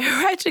my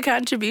ratchet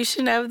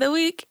contribution of the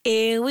week.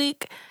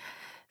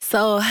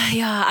 So,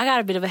 yeah, I got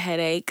a bit of a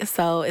headache,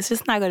 so it's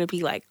just not going to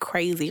be, like,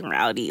 crazy and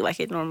rowdy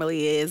like it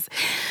normally is.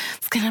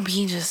 It's going to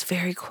be just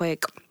very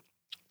quick.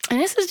 And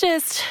this is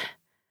just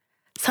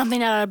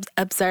something that I've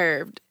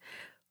observed.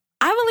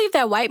 I believe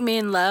that white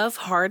men love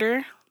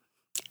harder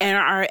and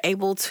are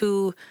able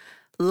to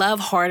love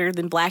harder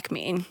than black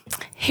men.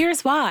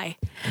 Here's why.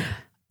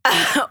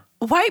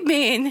 White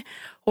men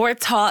were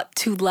taught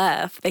to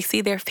love. They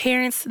see their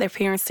parents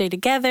stay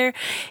together.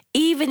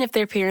 Even if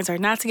their parents are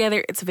not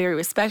together, it's very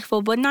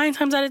respectful. But 9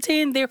 times out of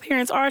 10, their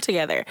parents are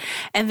together.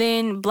 And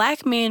then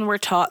black men were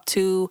taught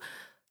to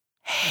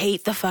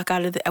hate the fuck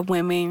out of the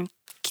women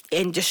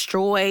and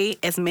destroy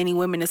as many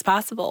women as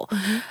possible.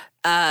 Mm-hmm.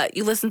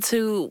 You listen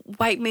to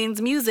white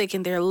men's music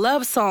and their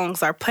love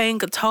songs are playing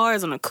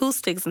guitars on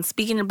acoustics and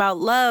speaking about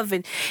love.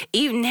 And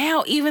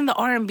even the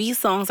R&B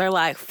songs are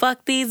like,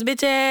 fuck these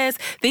bitches.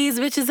 These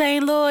bitches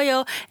ain't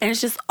loyal. And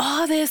it's just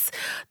all this.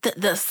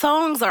 The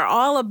songs are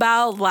all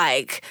about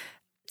like,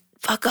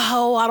 fuck a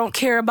hoe. I don't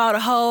care about a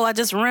hoe. I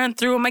just run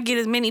through them. I get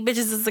as many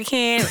bitches as I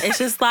can. It's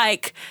just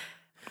like,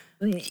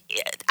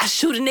 I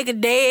shoot a nigga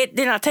dead.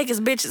 Then I take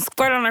his bitch and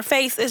squirt on her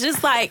face. It's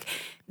just like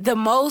the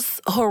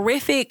most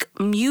horrific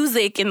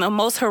music and the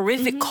most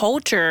horrific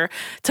culture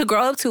to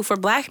grow up to for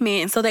black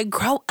men. So they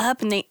grow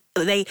up and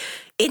they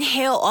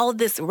inhale all of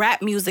this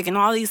rap music and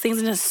all these things,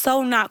 and it's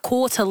so not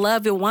cool to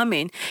love your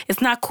woman.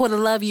 It's not cool to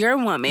love your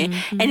woman.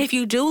 And if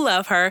you do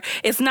love her,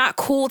 it's not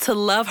cool to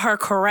love her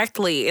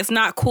correctly. It's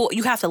not cool.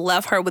 You have to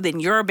love her within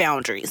your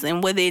boundaries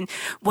and within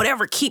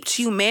whatever keeps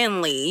you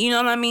manly. You know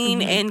what I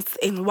mean?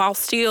 And while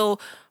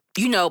still,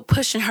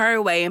 pushing her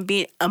away and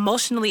being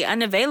emotionally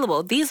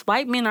unavailable. These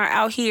white men are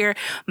out here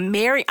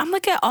married. I'm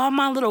looking at all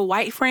my little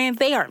white friends.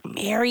 They are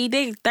married.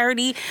 They're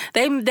 30.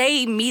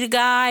 They meet a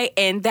guy,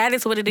 and that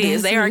is what it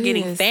is. They are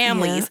getting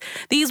families.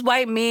 Yeah. These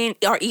white men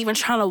are even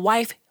trying to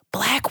wife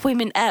black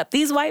women up.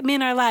 These white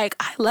men are like,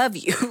 I love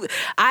you.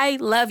 I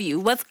love you.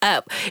 What's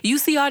up? You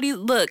see all these,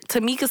 look,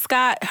 Tamika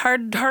Scott, her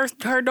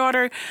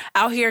daughter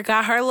out here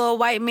got her little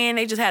white man.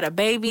 They just had a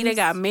baby. They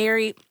got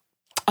married.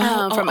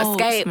 From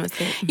Escape.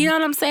 You know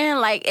what I'm saying?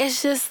 Like,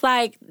 it's just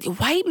like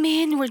white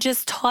men were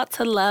just taught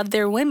to love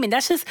their women.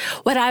 That's just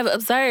what I've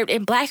observed.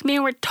 And black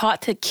men were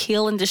taught to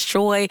kill and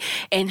destroy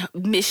and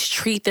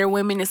mistreat their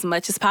women as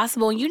much as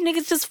possible. And you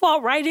niggas just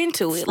fall right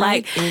into it.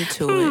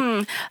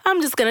 I'm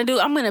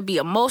going to be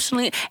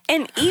emotionally.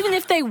 And even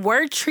if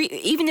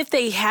even if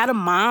they had a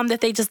mom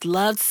that they just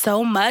loved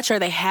so much, or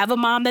they have a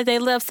mom that they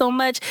love so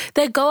much,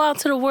 they go out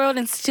to the world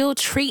and still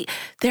treat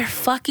their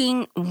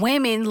fucking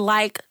women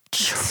like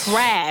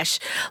trash.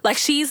 Like,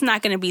 she's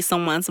not going to be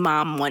someone's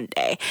mom one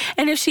day.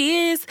 And if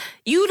she is,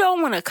 you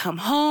don't want to come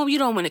home. You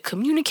don't want to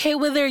communicate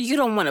with her. You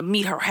don't want to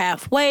meet her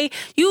halfway.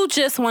 You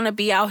just want to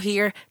be out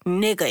here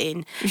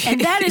niggaing.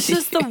 And that is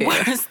just the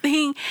worst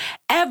thing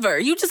ever.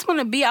 You just want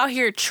to be out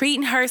here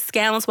treating her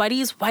scandalous while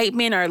these white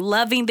men are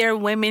loving their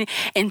women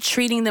and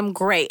treating them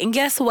great. And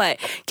guess what?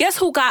 Guess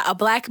who got a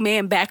black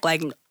man back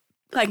like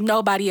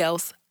nobody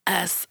else?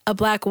 Us, a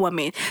black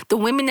woman. The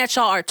women that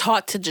y'all are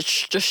taught to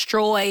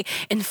destroy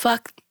and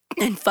fuck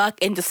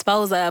and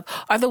dispose of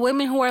are the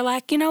women who are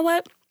like, you know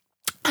what?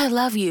 I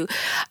love you.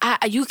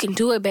 You can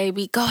do it,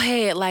 baby. Go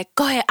ahead.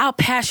 Go ahead. I'll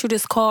pass you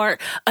this card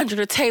under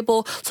the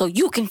table so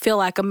you can feel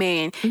like a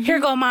man.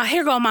 Here go my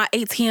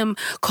ATM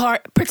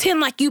card. Pretend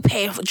like you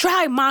pay.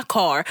 Drive my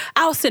car.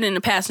 I'll sit in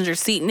the passenger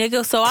seat,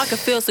 nigga,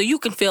 so you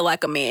can feel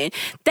like a man.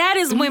 That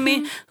is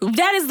women.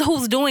 That is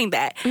who's doing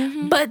that.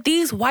 But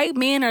these white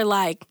men are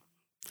like,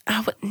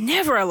 I would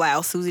never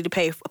allow Susie to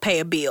pay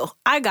a bill.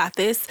 I got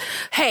this.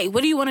 Hey,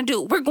 what do you want to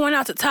do? We're going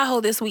out to Tahoe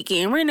this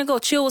weekend. We're going to go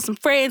chill with some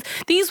friends.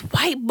 These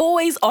white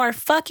boys are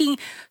fucking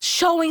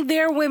showing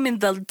their women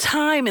the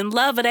time and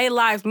love of their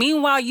lives.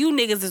 Meanwhile, you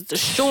niggas is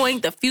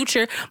destroying the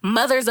future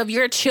mothers of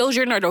your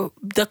children, or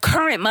the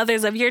current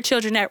mothers of your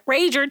children that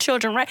raise your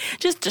children, right?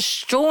 Just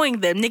destroying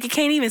them. Nigga,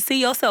 can't even see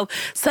yourself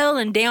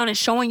settling down and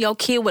showing your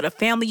kid what a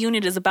family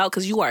unit is about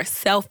because you are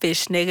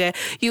selfish, nigga.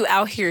 You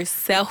out here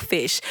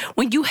selfish.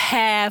 When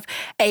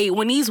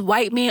these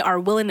white men are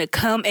willing to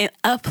come and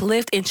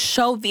uplift and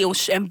show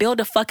and build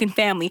a fucking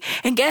family.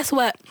 And guess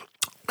what?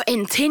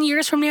 In 10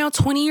 years from now,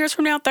 20 years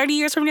from now, 30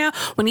 years from now,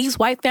 when these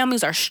white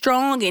families are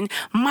strong and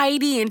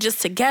mighty and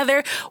just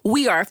together,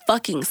 we are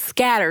fucking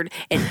scattered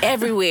and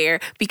everywhere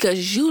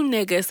because you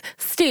niggas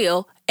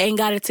still ain't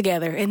got it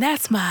together. And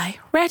that's my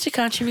ratchet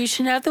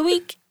contribution of the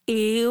week.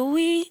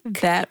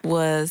 That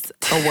was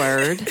a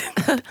word.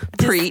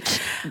 Preach,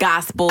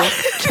 gospel,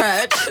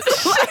 church.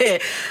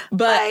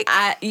 But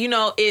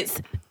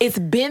it's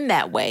been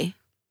that way.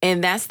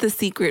 And that's the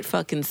secret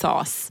fucking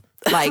sauce.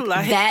 Like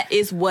that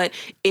is what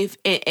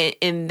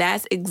and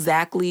that's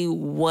exactly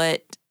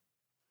what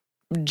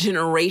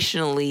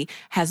generationally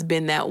has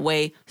been that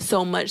way,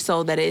 so much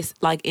so that it's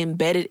like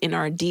embedded in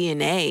our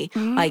DNA.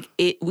 Mm-hmm. Like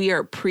we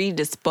are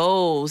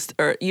predisposed,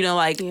 or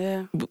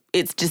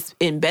it's just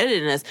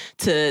embedded in us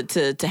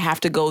to have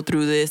to go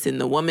through this, and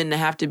the woman to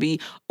have to be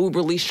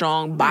uberly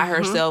strong by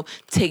herself,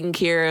 taking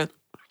care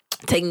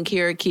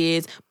of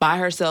kids by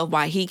herself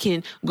while he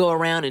can go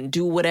around and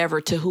do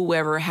whatever to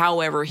whoever,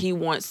 however he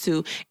wants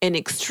to, and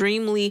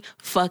extremely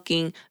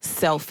fucking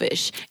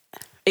selfish.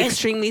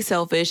 Extremely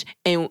selfish,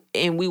 and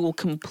we will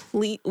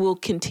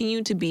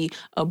continue to be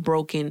a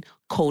broken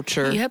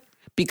culture. Yep.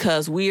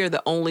 Because we are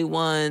the only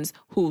ones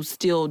who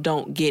still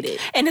don't get it.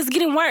 And it's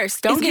getting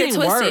worse. Don't get it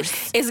twisted.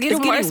 It's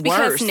getting worse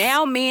because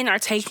now men are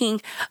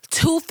taking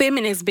two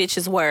feminist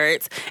bitches'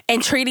 words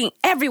and treating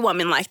every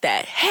woman like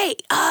that. Hey,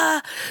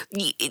 why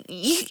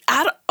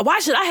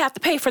should I have to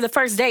pay for the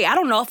first date? I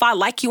don't know if I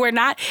like you or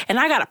not, and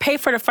I gotta pay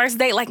for the first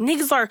date. Like,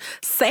 niggas are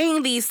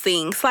saying these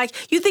things.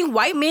 Like, you think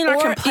white men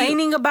are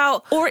complaining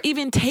about... Or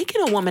even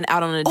taking a woman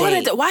out on a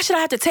date. Why should I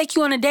have to take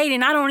you on a date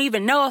and I don't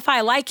even know if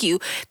I like you?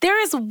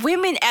 These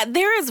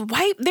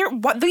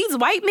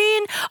white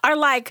men are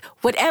like,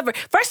 whatever.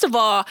 First of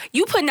all,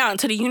 you putting out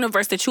into the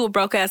universe that you a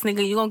broke ass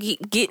nigga, you're gonna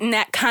keep getting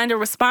that kind of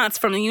response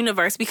from the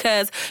universe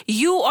because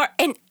you are,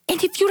 and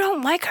if you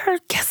don't like her,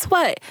 guess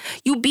what?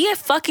 You be a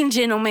fucking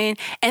gentleman,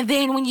 and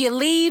then when you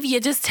leave, you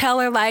just tell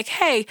her like,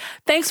 hey,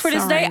 thanks for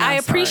this day. I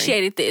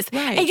appreciated this.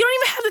 Right. And you don't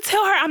even have to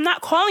tell her, I'm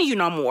not calling you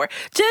no more.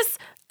 Just,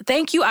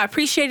 thank you, I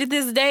appreciated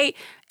this date.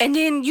 And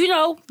then,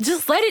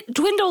 just let it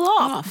dwindle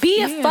off.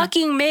 Be a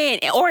fucking man.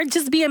 Or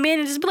just be a man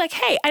and just be like,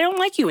 hey, I don't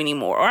like you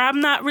anymore. Or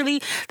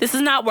this is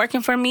not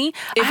working for me.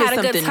 I had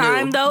a good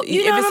time, though. If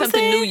it's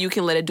something new, you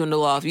can let it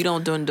dwindle off. You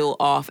don't dwindle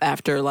off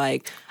after,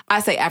 I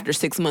say after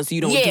 6 months,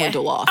 you don't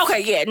dwindle off.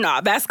 Okay,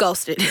 that's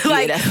ghosted.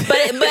 But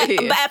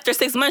after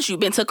 6 months, you've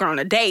been took her on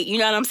a date. You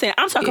know what I'm saying?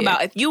 I'm talking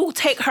about if you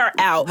take her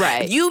out,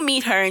 right. You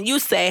meet her and you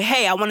say,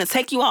 hey, I want to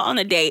take you out on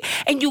a date,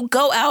 and you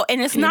go out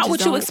and it's not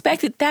what you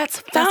expected,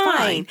 that's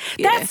fine.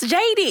 That's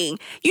jading.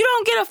 You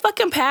don't get a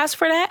fucking pass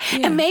for that.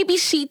 Yeah. And maybe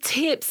she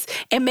tips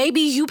and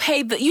maybe you pay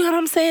you know what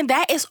I'm saying?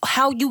 That is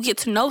how you get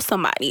to know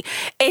somebody.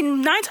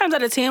 And 9 times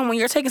out of 10, when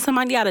you're taking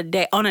somebody out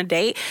on a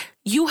date,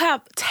 you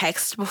have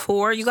texted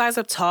before, you guys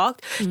have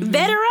talked,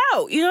 vet her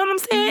out, you know what I'm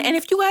saying? Mm-hmm. And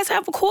if you guys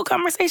have a cool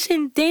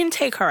conversation, then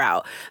take her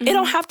out. Mm-hmm. It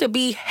don't have to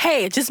be,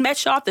 hey, just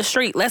met you off the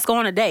street, let's go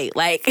on a date.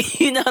 Like,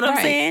 you know what I'm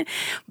saying?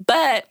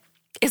 But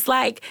it's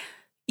like,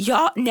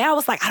 y'all, now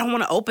it's like, I don't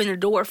want to open the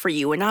door for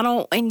you. And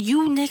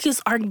you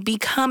niggas are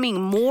becoming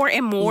more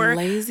and more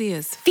lazy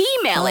as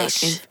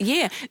female-ish.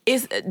 Yeah,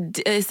 it's a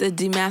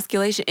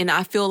demasculation. And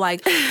I feel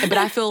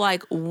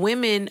like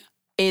women,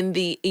 in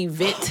the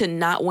event to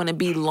not want to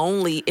be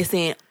lonely, is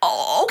saying,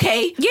 oh,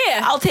 okay,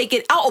 yeah, I'll take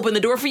it. I'll open the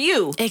door for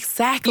you.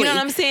 Exactly. You know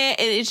what I'm saying?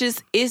 And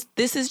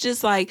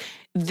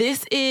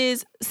this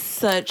is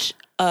such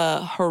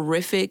a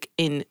horrific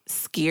and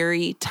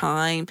scary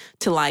time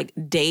to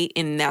date.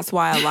 And that's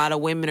why a lot of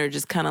women are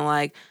just kind of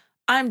like,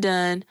 I'm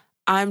done.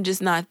 I'm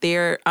just not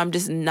there. I'm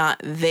just not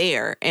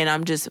there. And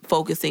I'm just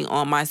focusing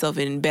on myself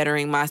and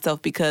bettering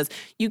myself, because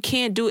you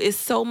can't do it. It's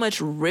so much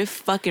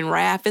fucking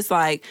wrath. It's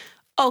like,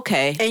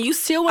 okay. And you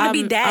still want to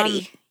be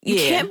daddy. You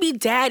can't be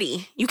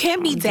daddy. You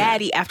can't be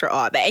daddy after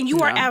all that. And you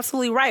are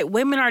absolutely right.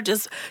 Women are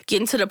just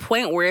getting to the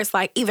point where it's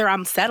like, either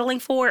I'm settling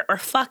for it or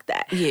fuck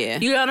that. Yeah.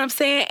 You know what I'm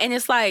saying? And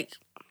it's like,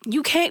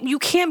 you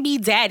can't be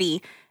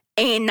daddy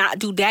and not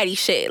do daddy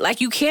shit.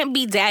 Like, you can't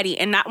be daddy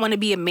and not want to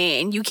be a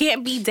man. You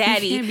can't be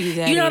daddy.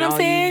 You know what I'm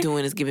saying? All you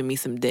doing is giving me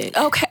some dick.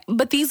 Okay,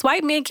 but these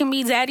white men can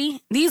be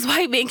daddy. These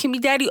white men can be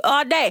daddy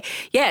all day.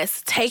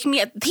 Yes, take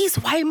me. These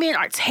white men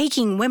are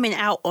taking women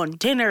out on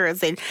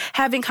dinners and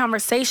having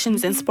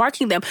conversations and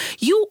sparking them.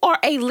 You are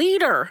a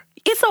leader.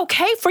 it's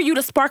okay for you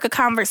to spark a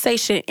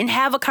conversation and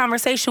have a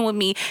conversation with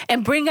me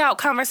and bring out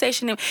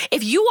conversation.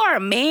 If you are a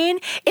man,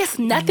 it's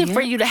nothing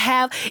for you to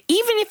have,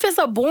 even if it's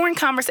a boring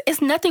conversation,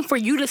 it's nothing for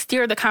you to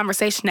steer the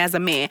conversation as a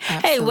man.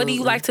 Absolutely. Hey, what do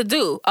you like to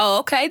do? Oh,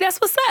 okay, that's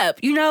what's up.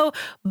 You know,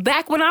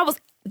 back when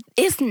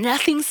it's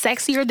nothing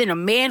sexier than a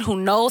man who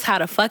knows how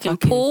to fucking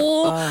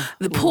pull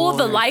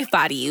the life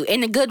out of you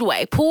in a good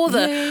way. Pull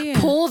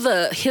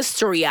the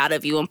history out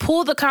of you and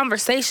pull the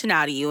conversation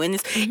out of you.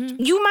 And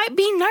you might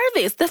be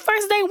nervous. The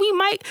first day we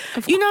might,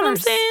 you know what I'm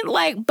saying?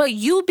 Like, but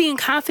you being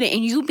confident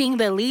and you being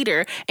the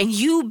leader and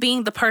you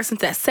being the person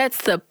that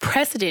sets the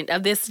precedent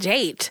of this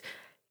date,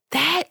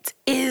 that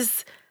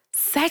is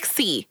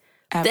sexy.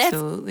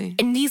 Absolutely.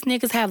 And these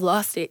niggas have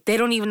lost it. They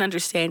don't even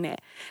understand that.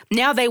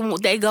 Now they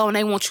go and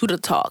they want you to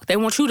talk. They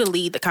want you to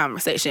lead the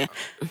conversation.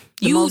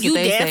 You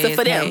dancing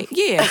for them. Hey,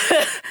 yeah.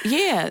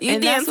 Yeah. You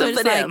and dancing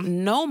for them. Like,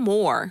 no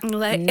more.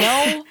 Like,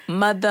 no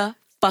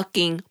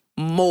motherfucking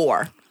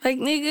more. Like,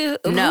 nigga,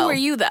 No. who are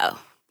you though?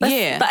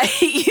 Yeah.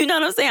 Like, you know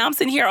what I'm saying? I'm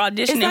sitting here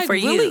auditioning It's like, for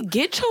really you.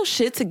 get your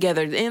shit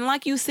together. And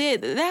like you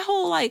said, that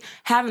whole like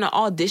having an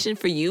audition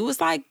for you is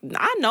like,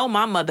 I know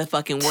my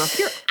motherfucking worth.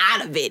 You're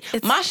out of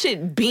it. My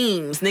shit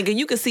beams, nigga.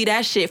 You can see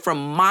that shit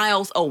from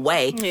miles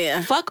away.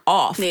 Yeah. Fuck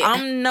off. Yeah.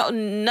 I'm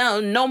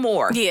no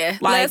more. Yeah.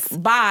 Like,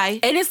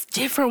 bye. And it's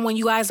different when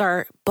you guys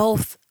are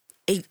both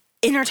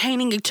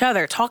entertaining each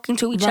other, talking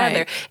to each Right.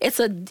 other.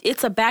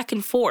 It's a back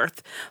and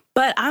forth.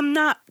 But I'm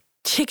not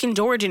chicken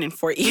Georgianing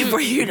for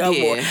you no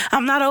more.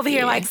 I'm not over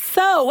here like,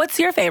 so what's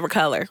your favorite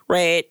color?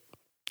 Red.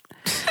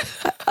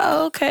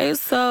 Okay,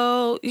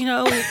 so, you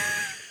know,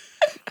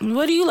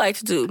 what do you like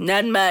to do?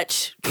 Nothing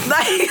much. like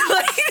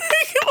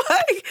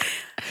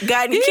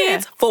got any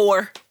kids?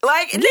 4.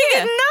 Like,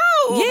 nigga,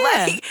 no.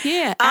 Yeah. Like,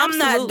 Yeah. I'm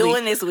not absolutely.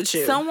 doing this with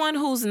you. Someone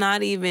who's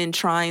not even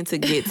trying to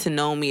get to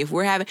know me. If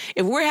we're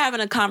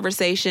having a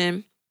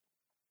conversation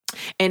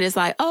and it's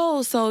like,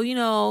 oh, so, you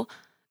know,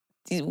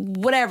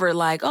 whatever,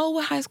 like, oh,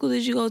 what high school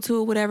did you go to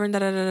or whatever, and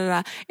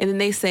and then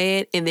they say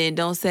it and then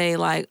don't say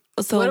like,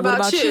 so what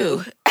about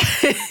you?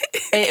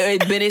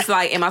 But it's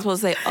like, am I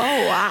supposed to say,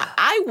 oh,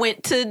 I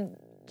went to,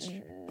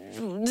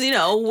 you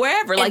know,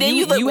 wherever. Like, then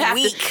you look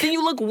weak. Then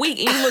you look weak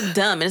and you look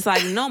dumb, and it's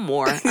like, no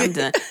more. I'm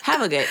done.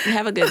 Have a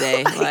good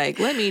day. Like,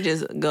 let me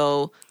just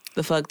go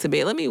the fuck to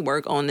bed. Let me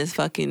work on this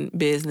fucking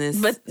business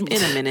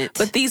in a minute.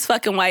 But these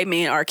fucking white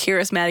men are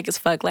charismatic as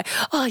fuck. Like,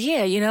 oh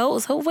yeah, you know,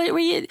 so what were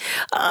you?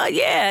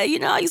 Yeah, you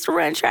know, I used to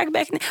run track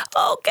back in.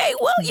 Okay,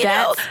 well, you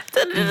know,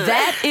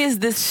 that is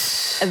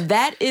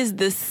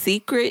the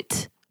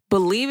secret.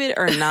 Believe it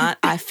or not,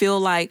 I feel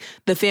like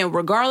the fan,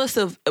 regardless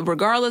if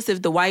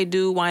the white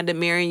dude wind up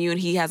marrying you and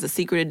he has a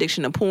secret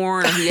addiction to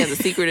porn or he has a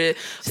secret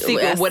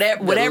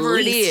whatever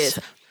it is,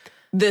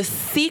 the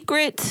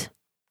secret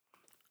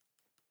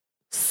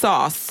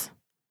sauce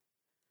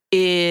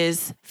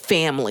is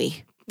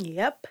family.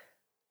 Yep.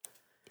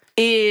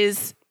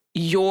 Is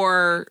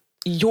your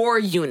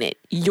unit,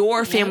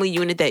 your family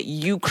unit that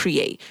you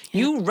create.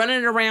 You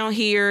running around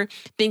here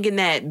thinking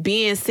that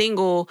being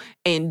single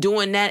and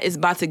doing that is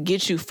about to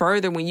get you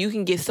further when you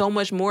can get so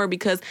much more,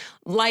 because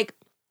like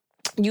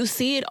you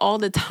see it all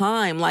the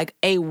time. Like,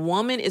 a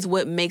woman is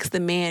what makes the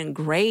man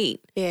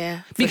great.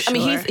 Yeah, I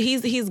mean,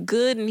 he's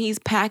good and he's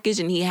packaged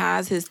and he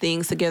has his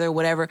things together,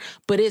 whatever.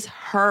 But it's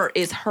her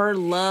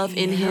love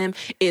in him.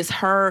 It's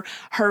her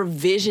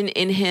vision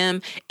in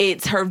him.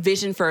 It's her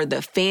vision for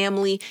the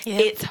family.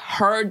 Yep. It's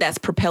her that's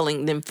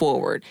propelling them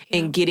forward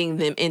and getting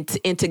them in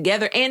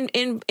together,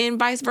 and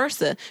vice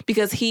versa,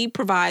 because he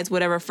provides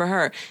whatever for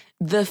her.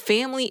 The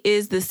family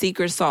is the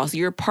secret sauce.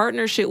 Your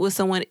partnership with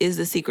someone is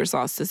the secret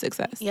sauce to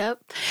success. Yep.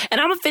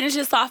 And I'm going to finish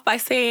this off by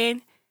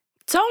saying,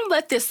 don't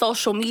let this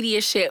social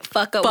media shit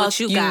fuck up what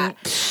you got.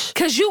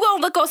 Because you going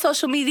to look on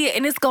social media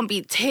and it's going to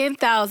be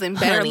 10,000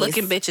 better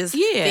looking bitches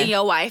than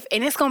your wife.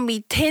 And it's going to be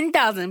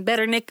 10,000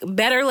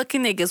 better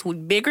looking niggas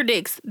with bigger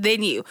dicks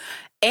than you.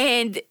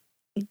 And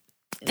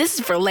this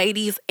is for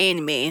ladies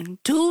and men.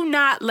 Do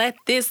not let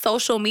this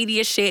social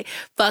media shit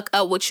fuck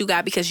up what you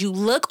got, because you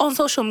look on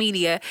social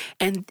media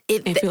and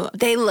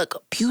they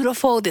look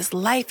beautiful. This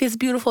life is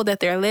beautiful that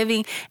they're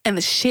living, and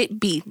the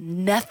shit be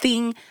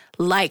nothing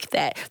like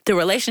that. The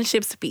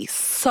relationships be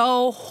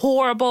so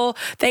horrible.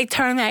 They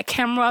turn that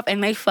camera off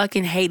and they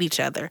fucking hate each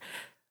other.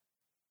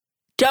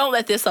 Don't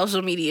let this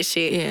social media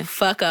shit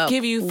fuck up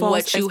give you false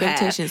what you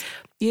expectations. have.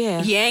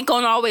 Yeah. You ain't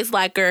gonna always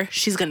like her.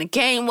 She's gonna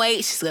gain weight.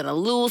 She's gonna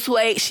lose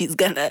weight. She's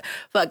gonna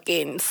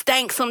fucking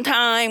stank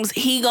sometimes.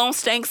 He gonna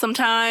stank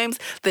sometimes.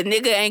 The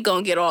nigga ain't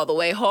gonna get all the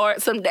way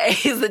hard some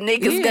days. The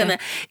nigga's gonna...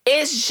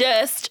 It's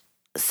just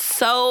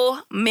so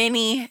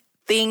many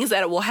things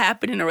that will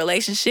happen in a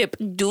relationship.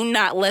 Do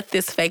not let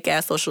this fake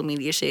ass social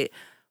media shit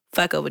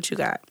fuck up what you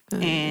got.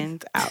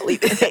 And I'll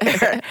leave it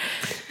there.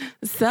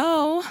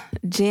 So,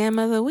 jam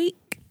of the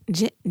week.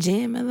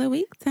 Jam of the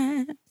week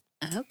time.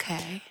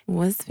 Okay.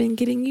 What's been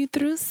getting you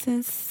through,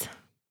 sis?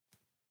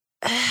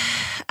 I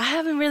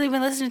haven't really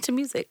been listening to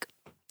music.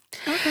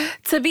 Okay.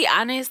 To be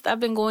honest, I've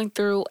been going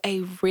through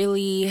a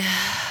really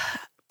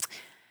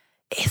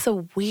it's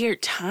a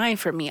weird time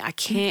for me. I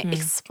can't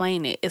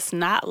explain it. It's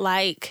not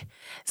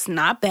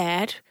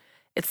bad.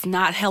 It's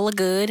not hella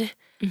good.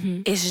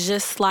 It's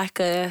just like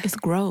it's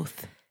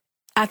growth.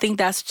 I think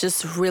that's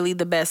just really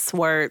the best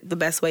way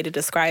to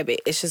describe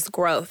it. It's just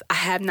growth. I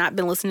have not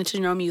been listening to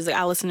no music.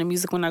 I listen to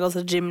music when I go to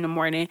the gym in the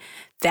morning.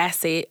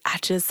 That's it. I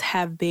just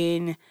have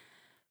been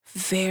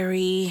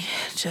very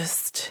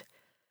just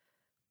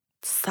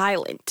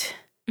silent.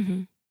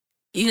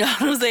 You know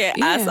what I'm saying?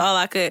 Yeah. That's all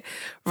I could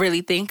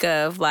really think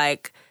of.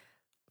 Like,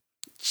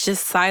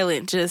 just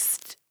silent,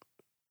 just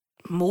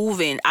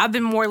moving. I've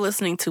been more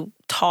listening to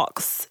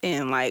talks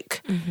and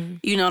like,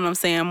 you know what I'm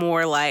saying?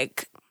 More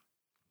like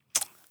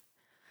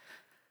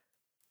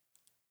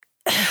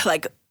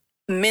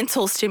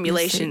mental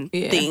stimulation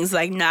things,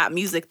 like not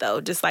music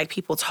though, just like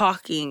people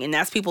talking, and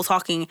that's people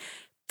talking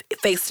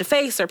face to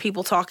face, or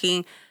people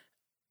talking,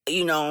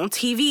 you know, on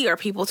TV, or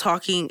people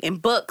talking in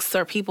books,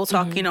 or people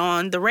talking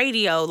on the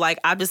radio. Like,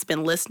 I've just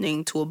been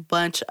listening to a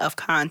bunch of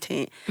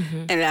content,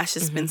 and that's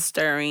just been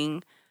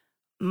stirring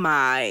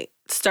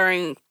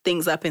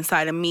things up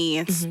inside of me,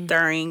 and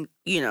stirring,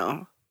 you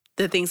know,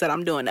 the things that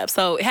I'm doing up.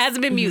 So it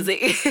hasn't been music.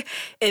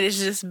 It has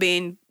just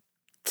been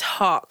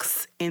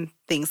talks and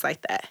things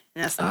like that.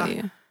 And that's all.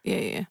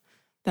 Yeah.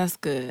 That's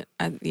good.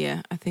 I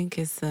think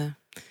it's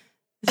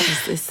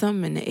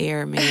something in the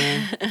air,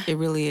 man. It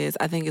really is.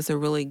 I think it's a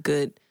really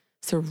good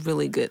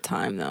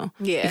time though.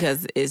 Yeah.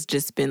 Because it's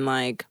just been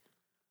like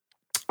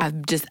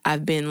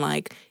I've been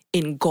like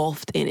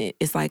engulfed in it.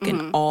 It's like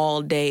an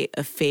all day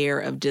affair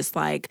of just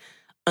like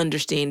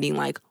understanding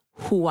like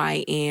who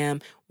I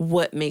am,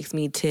 what makes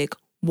me tick,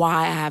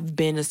 why I have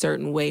been a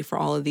certain way for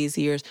all of these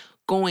years,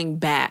 going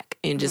back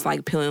and just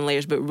like peeling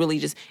layers, but really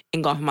just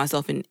engulfing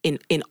myself in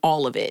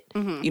all of it.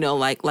 You know,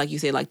 like you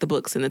say, like the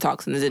books and the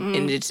talks and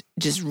it's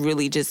just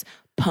really just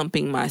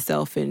pumping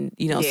myself, and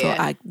you know,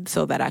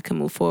 so that I can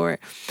move forward.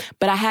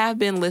 But I have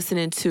been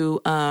listening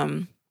to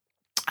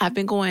I've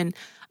been going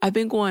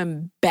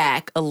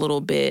back a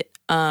little bit.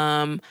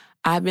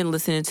 I've been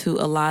listening to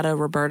a lot of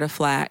Roberta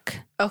Flack.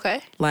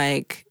 Okay.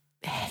 Like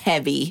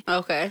heavy.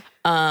 Okay.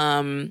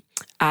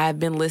 I've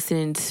been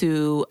listening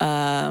to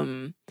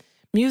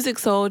Musiq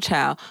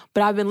Soulchild,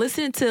 but I've been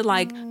listening to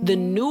like the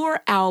newer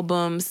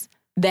albums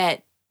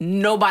that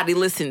nobody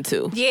listened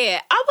to. Yeah,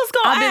 I was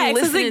gonna ask, I've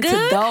been listening is it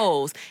good? to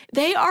those.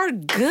 They are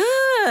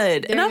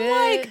good. And I'm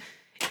like,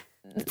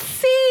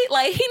 see,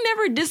 like he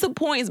never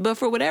disappoints, but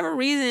for whatever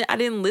reason, I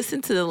didn't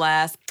listen to the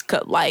last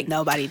like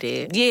nobody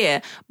did. Yeah,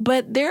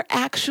 but they're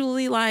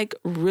actually like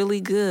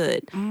really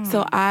good.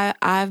 So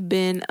I've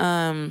been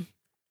on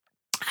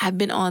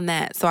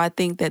that. So I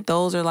think that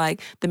those are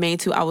like the main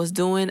two. I was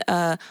doing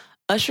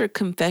Usher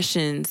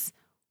Confessions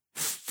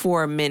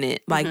for a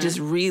minute, like just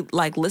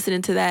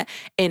listening to that,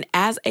 and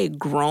as a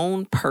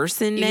grown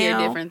person now, you hear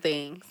different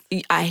things.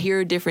 I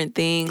hear different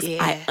things.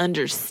 Yeah. I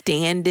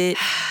understand it,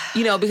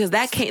 you know, because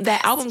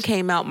that album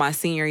came out my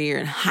senior year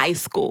in high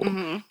school,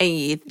 and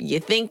you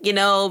think you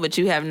know, but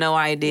you have no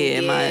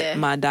idea.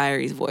 My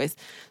diary's voice.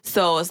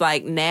 So it's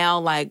like now,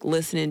 like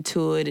listening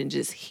to it and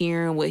just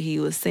hearing what he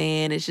was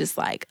saying, it's just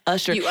like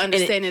Usher. You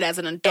understand it as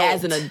an adult.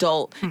 As an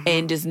adult,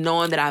 and just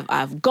knowing that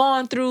I've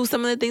gone through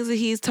some of the things that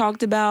he's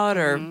talked about,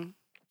 or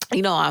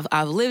you know,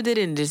 I've lived it,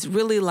 and just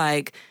really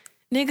like,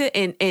 nigga,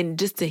 and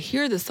just to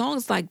hear the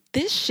songs, like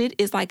this shit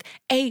is like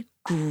a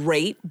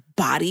great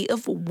body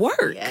of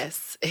work.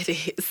 Yes, it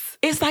is.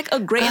 It's like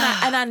a great,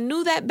 and I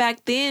knew that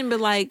back then,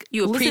 but like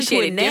you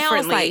appreciate it now,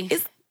 differently. It's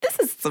like this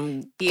is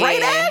some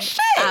great ass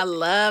shit. I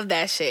love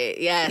that shit.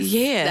 Yes.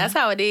 Yeah. That's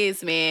how it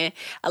is, man.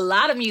 A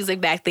lot of music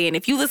back then,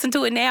 if you listen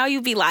to it now,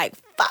 you'd be like,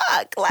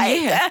 fuck.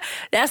 Like,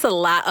 that's a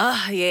lot.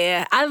 Oh,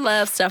 yeah. I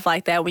love stuff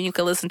like that when you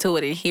can listen to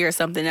it and hear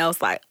something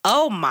else like,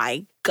 oh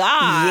my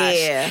gosh.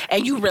 Yeah.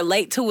 And you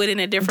relate to it in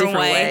a different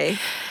way.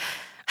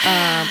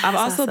 I've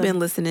also been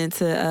listening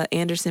to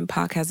Anderson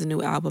 .Paak has a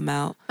new album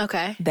out.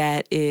 Okay.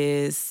 That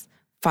is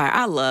fire.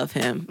 I love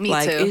him. Me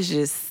like, too. It's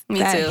just Me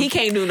too. He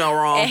can't do no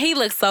wrong. And he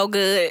looks so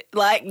good.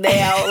 Like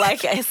now,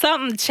 like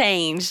something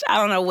changed. I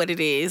don't know what it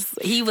is.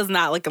 He was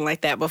not looking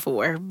like that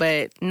before,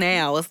 but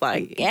now it's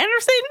like,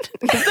 Anderson,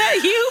 is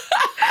that you?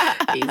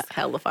 He's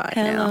hella fine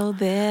Hello now.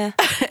 there.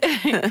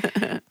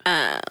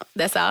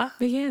 That's all.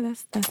 But yeah,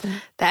 that's it.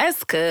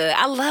 That's good.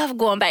 I love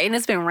going back, and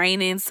it's been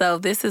raining, so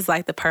this is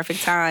like the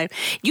perfect time.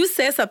 You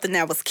said something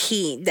that was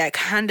key,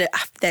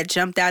 that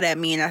jumped out at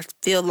me, and I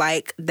feel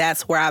like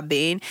that's where I've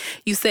been.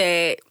 You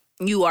said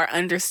you are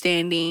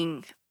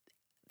understanding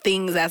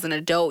things as an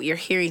adult. You're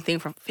hearing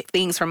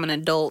things from an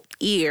adult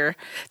ear.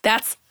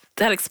 That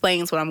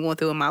explains what I'm going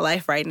through in my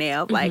life right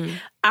now. Like,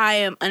 I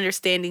am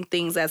understanding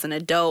things as an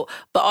adult,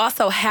 but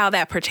also how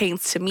that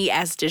pertains to me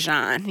as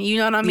Dejan. You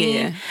know what I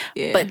mean?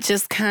 Yeah. But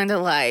just kind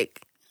of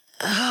like,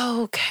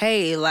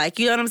 okay. Like,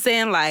 you know what I'm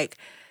saying? Like,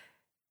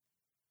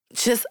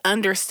 just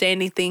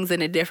understanding things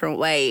in a different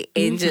way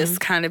and just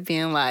kind of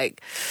being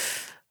like,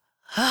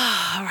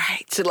 oh, all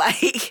right.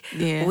 Like,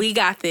 we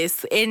got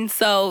this. And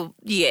so,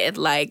 yeah,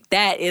 like,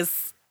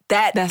 that's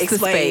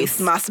explains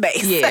my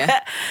space.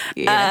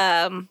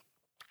 Yeah.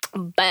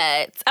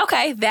 But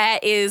okay,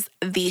 that is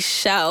the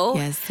show.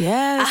 Yes.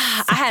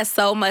 I had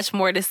so much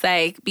more to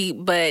say,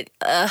 but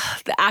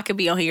I could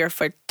be on here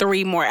for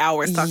 3 more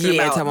hours talking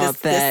about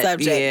this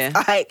subject.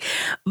 Yeah. Like,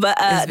 but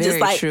just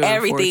like true,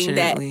 everything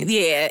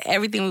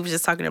everything we were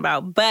just talking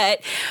about.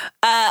 But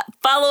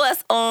follow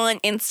us on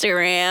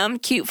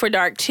Instagram, Cute for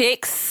Dark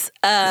Chicks.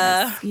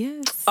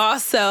 Yes.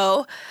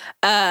 Also,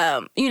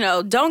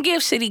 don't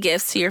give shitty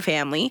gifts to your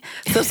family.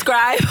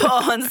 Subscribe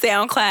on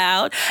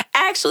SoundCloud.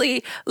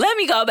 Actually, let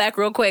me go back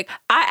real quick.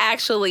 I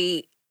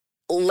actually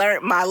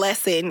learned my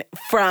lesson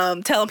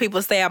from telling people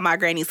to stay out my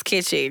granny's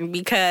kitchen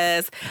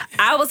because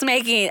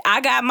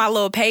I got my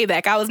little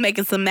payback. I was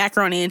making some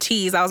macaroni and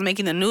cheese. I was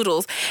making the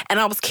noodles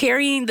and I was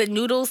carrying the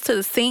noodles to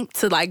the sink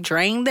to like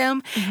drain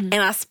them. And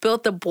I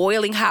spilled the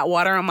boiling hot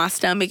water on my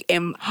stomach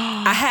and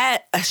I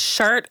had a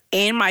shirt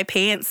and my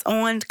pants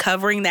on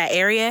covering that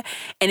area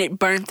and it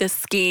burnt the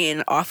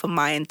skin off of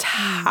my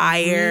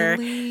entire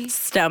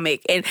stomach.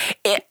 And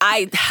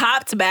I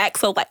hopped back.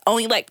 So like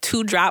only like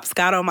 2 drops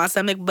got on my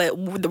stomach, but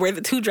where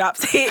the 2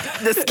 drops hit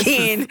the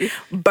skin,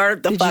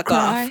 burnt the fuck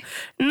off.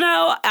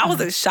 No, I was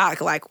in shock.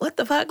 Like, what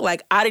the fuck?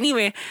 Like, I didn't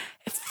even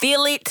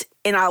feel it.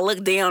 And I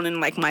looked down and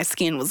like my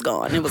skin was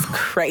gone. It was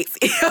crazy.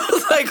 I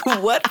was like,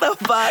 what the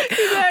fuck?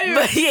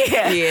 But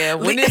yeah. Yeah,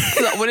 when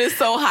it's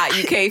so hot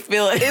you can't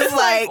feel it. It's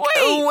like,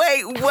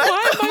 wait,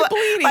 what the fuck?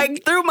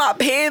 Like through my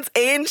pants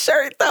and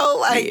shirt though.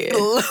 Like,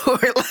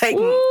 Lord, like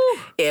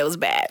it was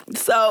bad.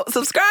 So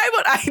subscribe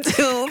on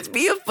iTunes,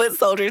 be a foot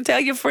soldier,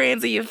 tell your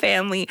friends and your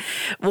family,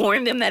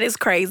 warn them that it's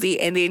crazy,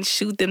 and then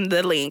shoot them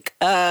the link.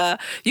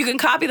 You can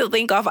copy the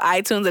link off of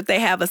iTunes if they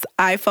have an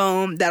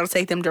iPhone. That'll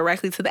take them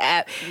directly to the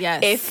app.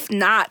 Yes. If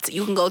not,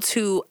 you can go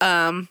to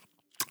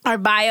our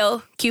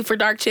bio, Cute for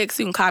Dark Chicks.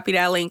 You can copy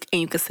that link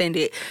and you can send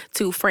it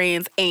to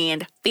friends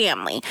and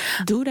family.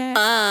 Do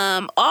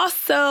that.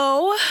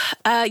 Also,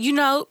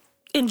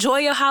 enjoy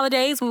your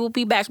holidays. We will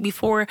be back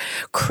before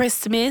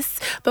Christmas,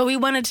 but we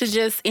wanted to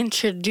just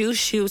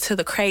introduce you to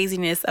the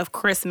craziness of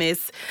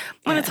Christmas.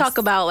 I want to talk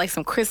about like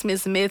some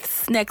Christmas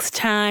myths next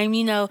time,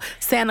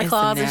 Santa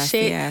Claus and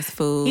shit. Ass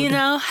food.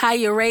 How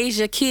you raise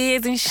your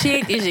kids and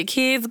shit. Is your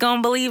kids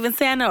gonna believe in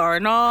Santa or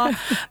no?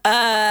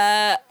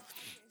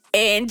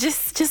 And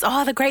just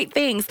all the great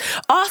things.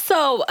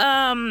 Also,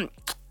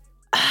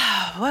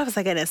 what was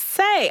I gonna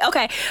say?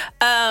 Okay,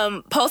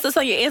 post us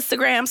on your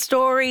Instagram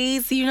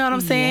stories. You know what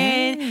I'm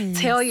saying?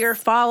 Tell your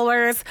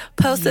followers.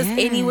 Post us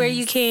anywhere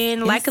you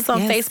can. Like us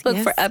on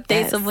Facebook for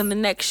updates of when the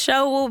next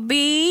show will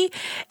be.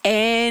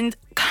 And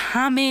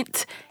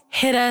comment,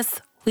 hit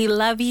us. We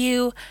love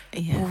you.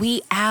 Yeah.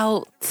 We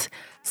out.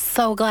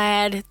 So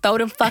glad. Throw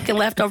them fucking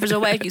leftovers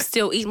away. If you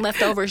still eating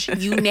leftovers,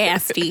 you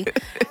nasty.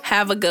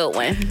 Have a good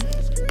one.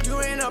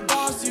 You ain't a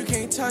boss, you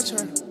can't touch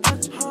her.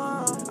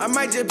 I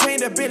might just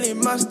paint a Billy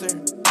mustard.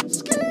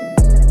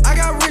 I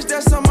got rich,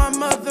 that's on my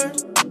mother.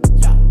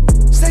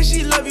 Say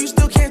she love you,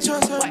 still can't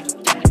trust her.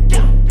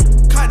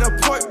 Caught the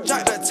pork,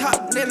 drop the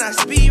top, then I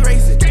speed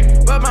race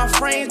it. But my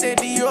frames, they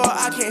Dior,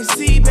 I can't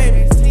see,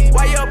 baby.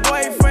 Why your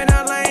boyfriend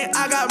out lane?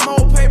 I got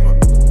more paper.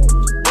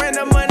 Ran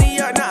the money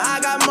up, now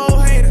I got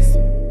more haters.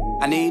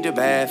 I need the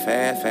bad,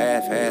 fast.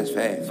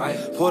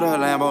 Put a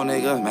Lambo,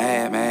 niggas,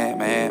 mad.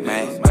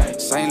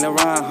 Saint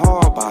Laurent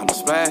hard bottom,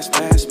 splash.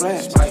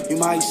 You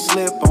might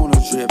slip on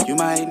a trip, you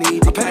might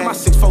need the cash. I paid my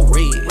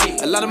 6'4"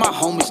 red, a lot of my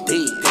homies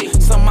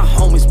dead. Some of my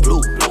homies blue,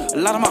 a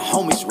lot of my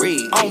homies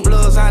red. On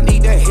bloods, I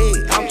need that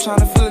head. I'm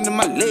tryna feel it in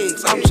my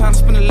legs, I'm tryna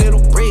spend a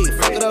little bread.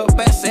 Fuck it up,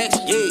 bad sex,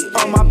 yeah.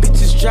 All my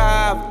bitches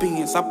drive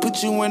Benz, I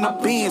put you in a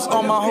Benz.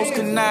 All my hoes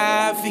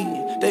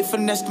conniving, they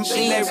finesse them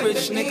in, that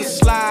rich nigga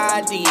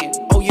slide in.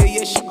 Oh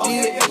yeah, she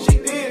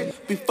did.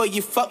 Before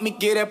you fuck me,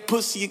 get that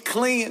pussy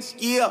cleanse,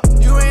 yeah.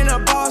 You ain't a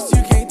boss,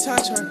 you can't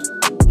touch her.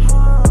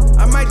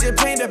 I might just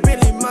paint a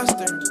Billy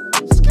mustard.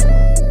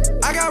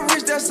 I got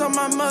rich, that's on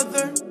my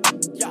mother.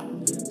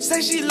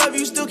 Say she love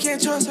you, still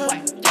can't trust her.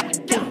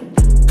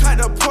 Caught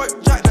the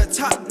pork, drop the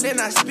top, then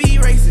I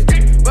speed race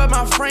it. But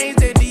my frames,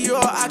 they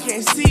Dior, I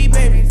can't see,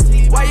 baby.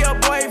 Why your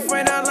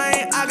boyfriend out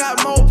lane? I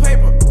got more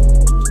paper.